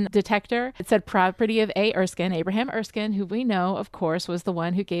radiation detector, it said property of A. Erskine, Abraham Erskine, who we know, of course, was the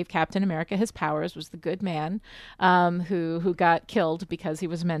one who gave Captain America his powers, was the good man who got killed because he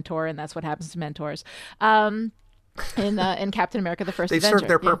was a mentor, and that's what happens to mentors. In Captain America, the First They've Avenger. served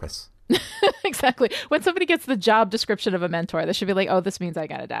their purpose. Exactly. When somebody gets the job description of a mentor, they should be like, oh, this means I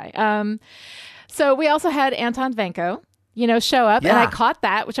gotta die. So we also had Anton Vanko, you know, show up, and I caught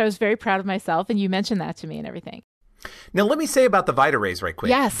that, which I was very proud of myself, and you mentioned that to me and everything. Now, let me say about the Vita Rays right quick.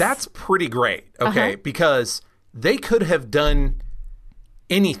 Yes. That's pretty great, okay? Because they could have done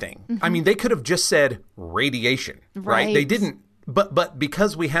anything. I mean, they could have just said radiation, right? They didn't. But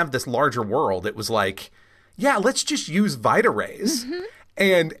because we have this larger world, it was like, yeah, let's just use Vita Rays.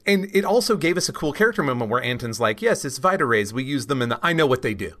 And it also gave us a cool character moment where Anton's like, yes, it's Vita Rays. We use them in the, I know what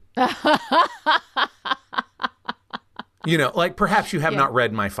they do. You know, like, perhaps you have not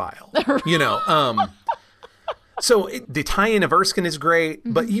read my file, you know. So the tie-in of Erskine is great,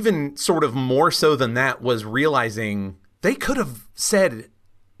 but even sort of more so than that was realizing they could have said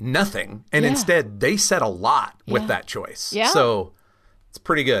nothing, and instead they said a lot with that choice. Yeah. So it's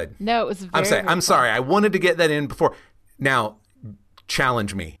pretty good. No, it was very I'm sorry. I wanted to get that in before. Now,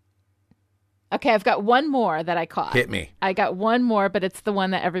 challenge me. Okay, I've got one more that I caught. Hit me. I got one more, but it's the one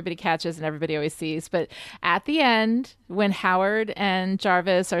that everybody catches and everybody always sees. But at the end, when Howard and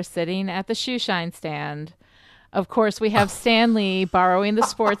Jarvis are sitting at the shoe shine stand, of course, we have Stan Lee borrowing the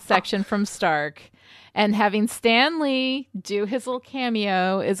sports section from Stark. And having Stan Lee do his little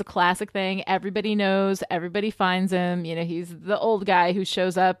cameo is a classic thing. Everybody knows. Everybody finds him. You know, he's the old guy who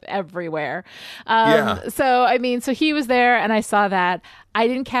shows up everywhere. So, I mean, so he was there and I saw that. I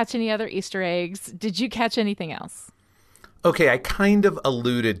didn't catch any other Easter eggs. Did you catch anything else? Okay, I kind of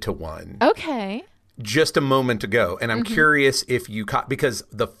alluded to one. Okay. Just a moment ago. And I'm curious if you caught, because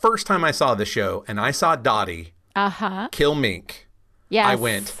the first time I saw the show and I saw Dottie kill Mink, I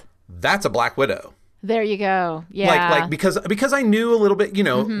went, that's a Black Widow. There you go. Yeah. Like because I knew a little bit, you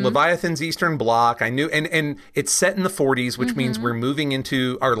know, Leviathan's Eastern Bloc. I knew, and it's set in the 40s, which means we're moving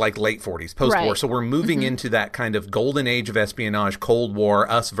into our like late 40s, post-war. Right. So we're moving into that kind of golden age of espionage, Cold War,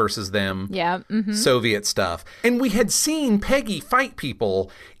 us versus them, Soviet stuff. And we had seen Peggy fight people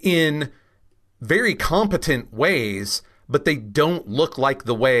in very competent ways, but they don't look like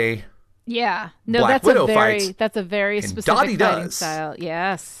the way Black Widow fights. That's a very specific Dottie fighting does. style.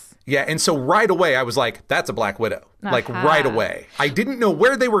 Yes. Yeah, and so right away I was like, that's a Black Widow. Like right away. I didn't know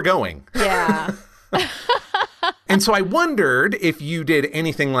where they were going. Yeah. And so I wondered if you did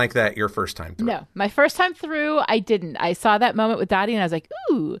anything like that your first time through. No, my first time through, I didn't. I saw that moment with Dottie and I was like,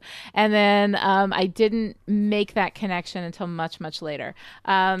 ooh. And then I didn't make that connection until much, much later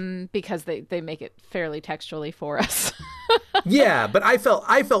because they make it fairly textually for us. Yeah, but I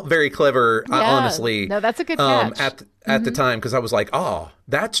felt very clever, honestly. No, that's a good catch. At the time, because I was like, oh,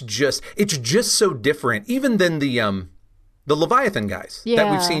 it's just so different, even than the Leviathan guys that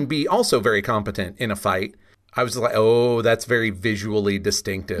we've seen be also very competent in a fight. I was like, oh, that's very visually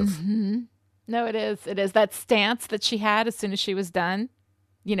distinctive. No, it is. It is. That stance that she had as soon as she was done.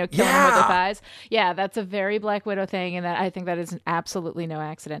 killing him with the thighs. Yeah, that's a very Black Widow thing, and I think that is absolutely no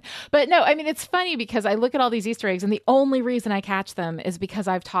accident. But no, I mean, it's funny because I look at all these Easter eggs, and the only reason I catch them is because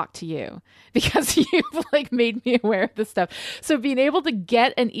I've talked to you, because you've like made me aware of this stuff. So being able to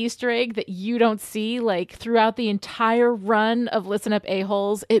get an Easter egg that you don't see like throughout the entire run of Listen Up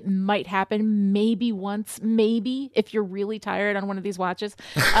A-Holes, it might happen maybe once, maybe if you're really tired on one of these watches.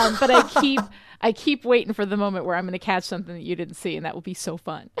 But I keep waiting for the moment where I'm going to catch something that you didn't see, and that will be so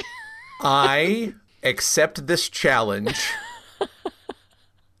fun. I accept this challenge.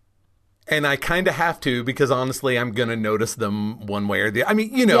 And I kind of have to, because honestly, I'm going to notice them one way or the other. I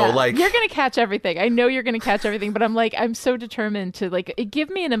mean, like... You're going to catch everything. I know you're going to catch everything, but I'm so determined to, like, give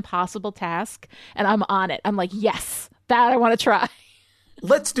me an impossible task, and I'm on it. I'm like, yes, that I want to try.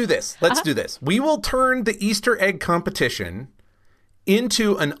 Let's do this. Let's do this. We will turn the Easter egg competition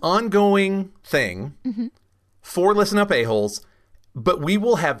into an ongoing thing for Listen Up A-Holes, but we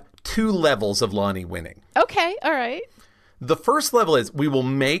will have 2 levels of Lonnie winning. Okay, all right. The first level is we will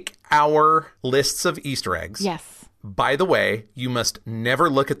make our lists of Easter eggs. Yes. By the way, you must never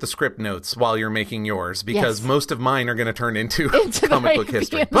look at the script notes while you're making yours, because most of mine are going to turn into comic book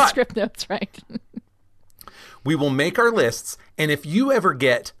history. But script notes, right? We will make our lists, and if you ever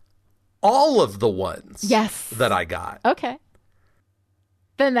get all of the ones that I got, okay,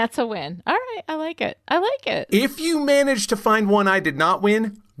 then that's a win. All right, I like it. If you manage to find one I did not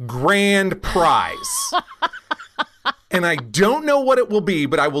win, grand prize. And I don't know what it will be,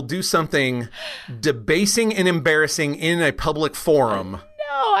 but I will do something debasing and embarrassing in a public forum. No,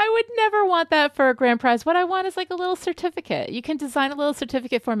 I would never want that for a grand prize. What I want is like a little certificate. You can design a little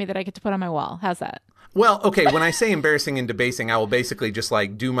certificate for me that I get to put on my wall. How's that? Well, okay, when I say embarrassing and debasing, I will basically just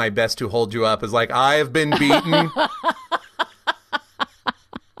like do my best to hold you up as like, I have been beaten.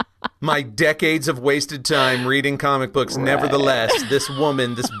 My decades of wasted time reading comic books, nevertheless, this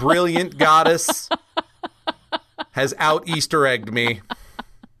woman, this brilliant goddess, has out Easter egged me.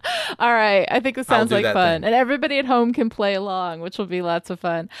 All right. I think this sounds like fun. And everybody at home can play along, which will be lots of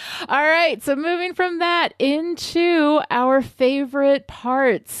fun. All right. So moving from that into our favorite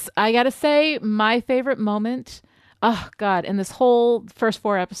parts. I got to say, my favorite moment, oh God, in this whole first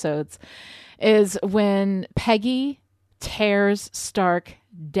 4 episodes is when Peggy tears Stark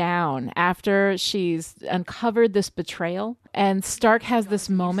down after she's uncovered this betrayal. And Stark has this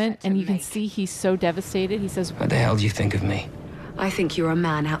moment, and you can see he's so devastated. He says, "What the hell do you think of me?" I think you're a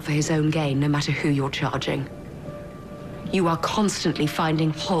man out for his own gain, no matter who you're charging. You are constantly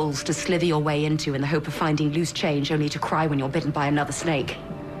finding holes to slither your way into in the hope of finding loose change, only to cry when you're bitten by another snake.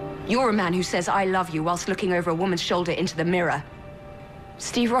 You're a man who says, I love you, whilst looking over a woman's shoulder into the mirror.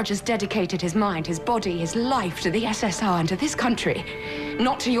 Steve Rogers dedicated his mind, his body, his life to the SSR and to this country,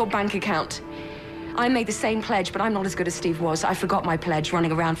 not to your bank account. I made the same pledge, but I'm not as good as Steve was. I forgot my pledge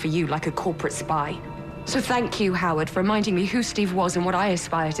running around for you like a corporate spy. So thank you, Howard, for reminding me who Steve was and what I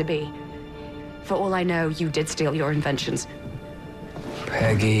aspire to be. For all I know, you did steal your inventions.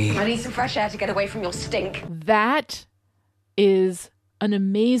 Peggy. I need some fresh air to get away from your stink. That is an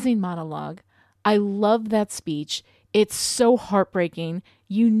amazing monologue. I love that speech. It's so heartbreaking.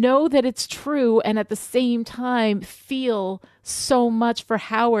 You know that it's true, and at the same time feel so much for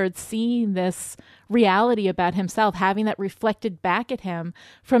Howard seeing this reality about himself, having that reflected back at him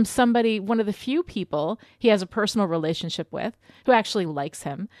from somebody, one of the few people he has a personal relationship with, who actually likes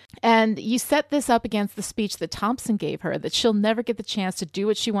him. And you set this up against the speech that Thompson gave her, that she'll never get the chance to do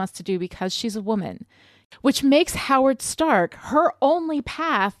what she wants to do because she's a woman, which makes Howard Stark her only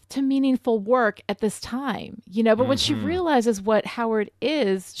path to meaningful work at this time, but when she realizes what Howard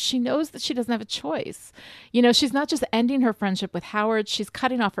is, she knows that she doesn't have a choice. She's not just ending her friendship with Howard, she's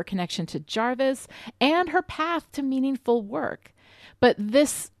cutting off her connection to Jarvis and her path to meaningful work. But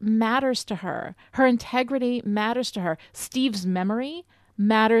this matters to her. Her integrity matters to her. Steve's memory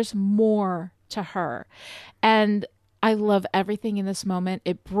matters more to her. And I love everything in this moment.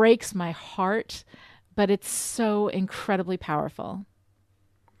 It breaks my heart, but it's so incredibly powerful.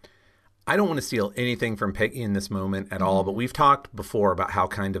 I don't want to steal anything from Peggy in this moment at all, but we've talked before about how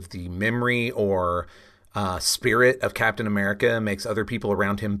kind of the memory or spirit of Captain America makes other people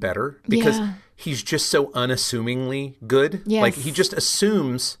around him better because he's just so unassumingly good. Yes. Like he just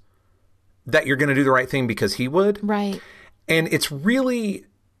assumes that you're going to do the right thing because he would. Right. And it's really,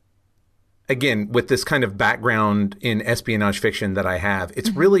 again, with this kind of background in espionage fiction that I have, it's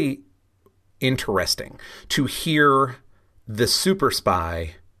really interesting to hear the super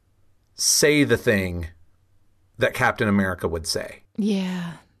spy say the thing that Captain America would say.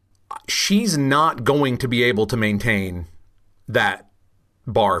 Yeah. She's not going to be able to maintain that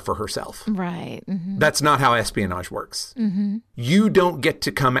bar for herself. Right. Mm-hmm. That's not how espionage works. Mm-hmm. You don't get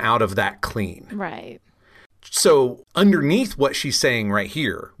to come out of that clean. Right. So underneath what she's saying right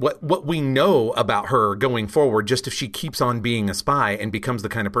here, what we know about her going forward, just if she keeps on being a spy and becomes the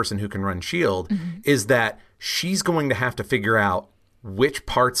kind of person who can run S.H.I.E.L.D., is that she's going to have to figure out which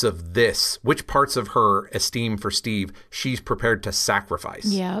parts of her esteem for Steve she's prepared to sacrifice.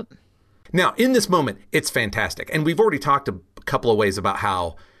 Yep. Now, in this moment, it's fantastic. And we've already talked a couple of ways about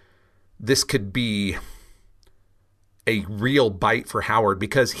how this could be a real bite for Howard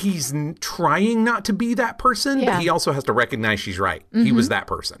because he's trying not to be that person, but he also has to recognize she's right. Mm-hmm. He was that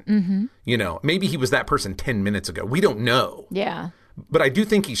person. Mm-hmm. You know, maybe he was that person 10 minutes ago. We don't know. Yeah. But I do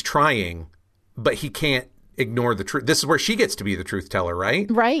think he's trying, but he can't ignore the truth. This is where she gets to be the truth teller, right?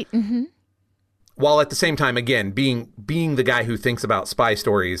 Right. Mm-hmm. While at the same time, again, being the guy who thinks about spy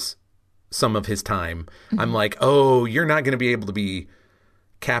stories some of his time, I'm like, oh, you're not going to be able to be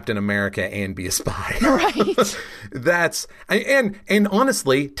Captain America and be a spy. Right. That's and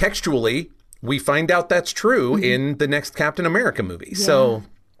honestly, textually, we find out that's true in the next Captain America movie. Yeah. So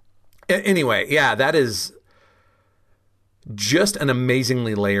anyway, yeah, that is just an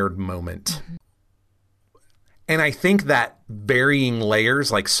amazingly layered moment. And I think that varying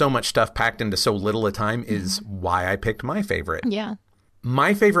layers, like so much stuff packed into so little a time, is why I picked my favorite. Yeah.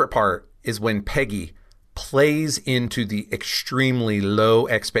 My favorite part is when Peggy plays into the extremely low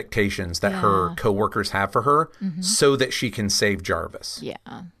expectations that her coworkers have for her so that she can save Jarvis. Yeah.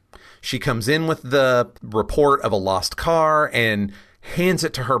 She comes in with the report of a lost car and hands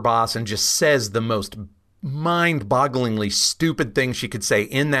it to her boss and just says the most mind-bogglingly stupid thing she could say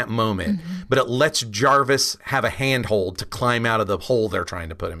in that moment, but it lets Jarvis have a handhold to climb out of the hole they're trying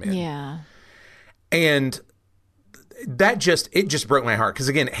to put him in. Yeah. And it just broke my heart because,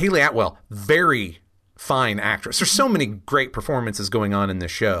 again, Haley Atwell, very fine actress. There's so many great performances going on in this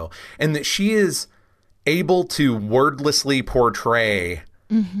show, and that she is able to wordlessly portray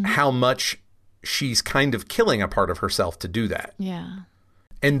how much she's kind of killing a part of herself to do that. Yeah.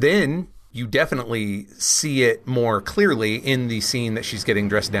 And then you definitely see it more clearly in the scene that she's getting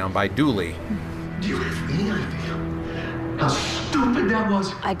dressed down by Dooley. Do you have any idea how stupid that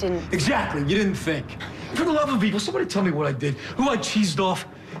was? I didn't. Exactly, you didn't think. For the love of people, somebody tell me what I did. Who I cheesed off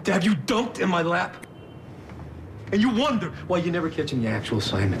to have you dunked in my lap? And you wonder why you never catch any actual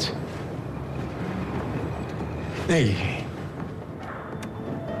assignments. Hey.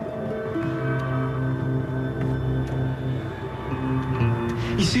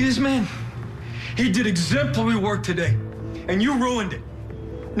 You see this man? He did exemplary work today, and you ruined it.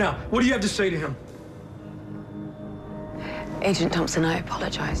 Now, what do you have to say to him? Agent Thompson, I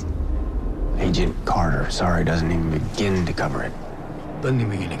apologize. Agent Carter, sorry, doesn't even begin to cover it. Doesn't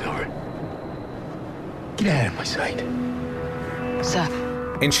even begin to cover it. Get out of my sight.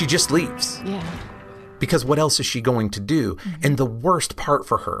 Sir. And she just leaves. Yeah. Because what else is she going to do? And the worst part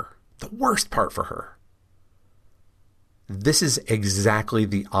for her, this is exactly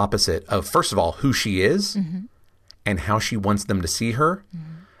the opposite of, first of all, who she is and how she wants them to see her.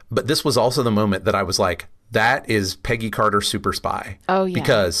 But this was also the moment that I was like, that is Peggy Carter super spy. Oh, yeah.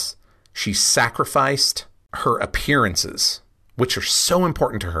 Because she sacrificed her appearances, which are so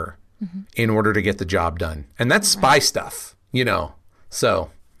important to her, in order to get the job done. And that's spy stuff, you know.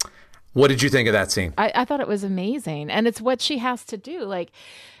 So what did you think of that scene? I thought it was amazing. And it's what she has to do. Like,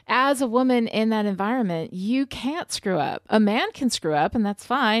 as a woman in that environment, you can't screw up. A man can screw up, and that's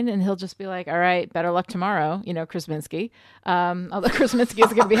fine. And he'll just be like, all right, better luck tomorrow, you know, Krasinski. Although Krasinski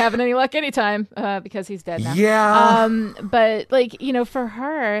isn't going to be having any luck anytime because he's dead now. Yeah. But, like, you know, for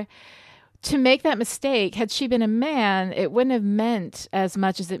her to make that mistake, had she been a man, it wouldn't have meant as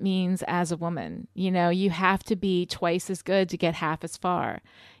much as it means as a woman. You know, you have to be twice as good to get half as far,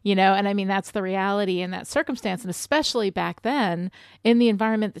 you know? And I mean, that's the reality in that circumstance. And especially back then in the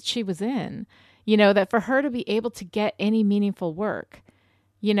environment that she was in, you know, that for her to be able to get any meaningful work,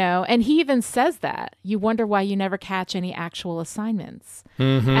 you know, and he even says that you wonder why you never catch any actual assignments,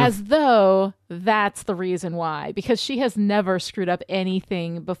 as though that's the reason why, because she has never screwed up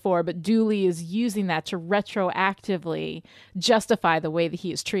anything before, but Dooley is using that to retroactively justify the way that he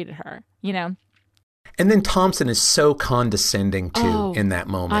has treated her, you know? And then Thompson is so condescending too in that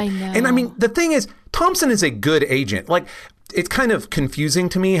moment. I know. And I mean, the thing is, Thompson is a good agent. Like, it's kind of confusing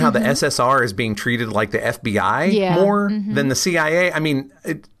to me how the SSR is being treated like the FBI more than the CIA. I mean,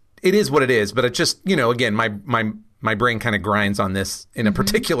 it is what it is, but it just, you know, again, my brain kind of grinds on this in a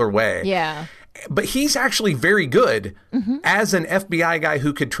particular way. Yeah. But he's actually very good as an FBI guy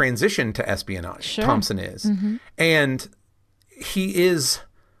who could transition to espionage. Sure. Thompson is. And he is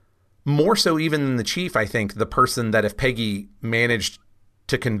more so even than the chief, I think, the person that if Peggy managed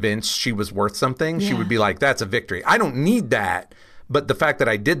to convince she was worth something, she Yeah. would be like, that's a victory. I don't need that. But the fact that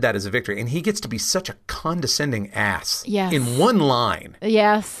I did that is a victory. And he gets to be such a condescending ass Yes. in one line.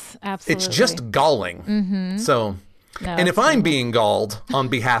 Yes, absolutely. It's just galling. Mm-hmm. So, No, and if it's I'm being galled on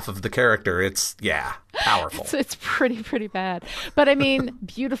behalf of the character, it's, powerful. It's pretty bad. But I mean,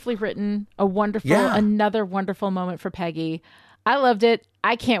 beautifully written, another wonderful moment for Peggy. I loved it.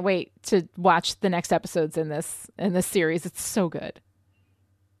 I can't wait to watch the next episodes in this series. It's so good.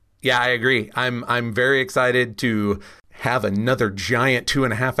 Yeah, I agree. I'm very excited to have another giant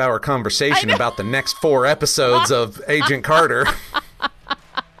 2.5 hour conversation about the next 4 episodes of Agent Carter.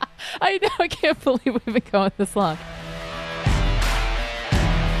 I know. I can't believe we've been going this long.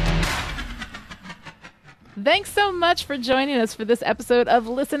 Thanks so much for joining us for this episode of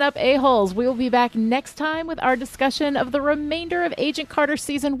Listen Up, A-Holes. We will be back next time with our discussion of the remainder of Agent Carter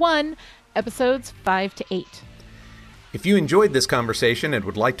Season 1, episodes 5 to 8. If you enjoyed this conversation and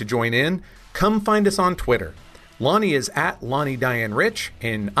would like to join in, come find us on Twitter. Lonnie is at Lonnie Diane Rich,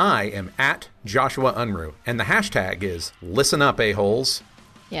 and I am at Joshua Unruh. And the hashtag is Listen Up, A-Holes.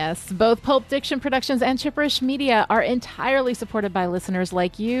 Yes, both Pulp Diction Productions and Chipperish Media are entirely supported by listeners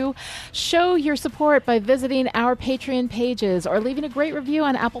like you. Show your support by visiting our Patreon pages or leaving a great review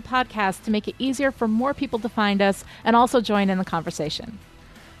on Apple Podcasts to make it easier for more people to find us and also join in the conversation.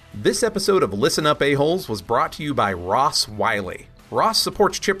 This episode of Listen Up, A-Holes was brought to you by Ross Wiley. Ross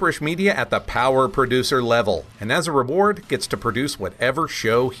supports Chipperish Media at the power producer level, and as a reward, gets to produce whatever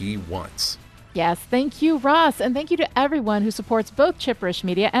show he wants. Yes, thank you, Ross, and thank you to everyone who supports both Chipperish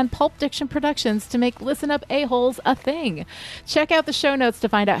Media and Pulp Diction Productions to make Listen Up A-Holes a thing. Check out the show notes to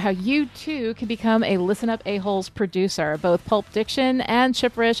find out how you, too, can become a Listen Up A-Holes producer. Both Pulp Diction and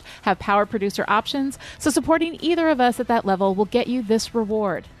Chipperish have power producer options, so supporting either of us at that level will get you this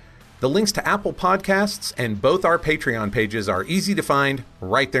reward. The links to Apple Podcasts and both our Patreon pages are easy to find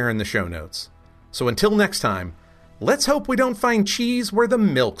right there in the show notes. So until next time, let's hope we don't find cheese where the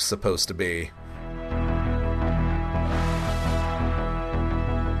milk's supposed to be.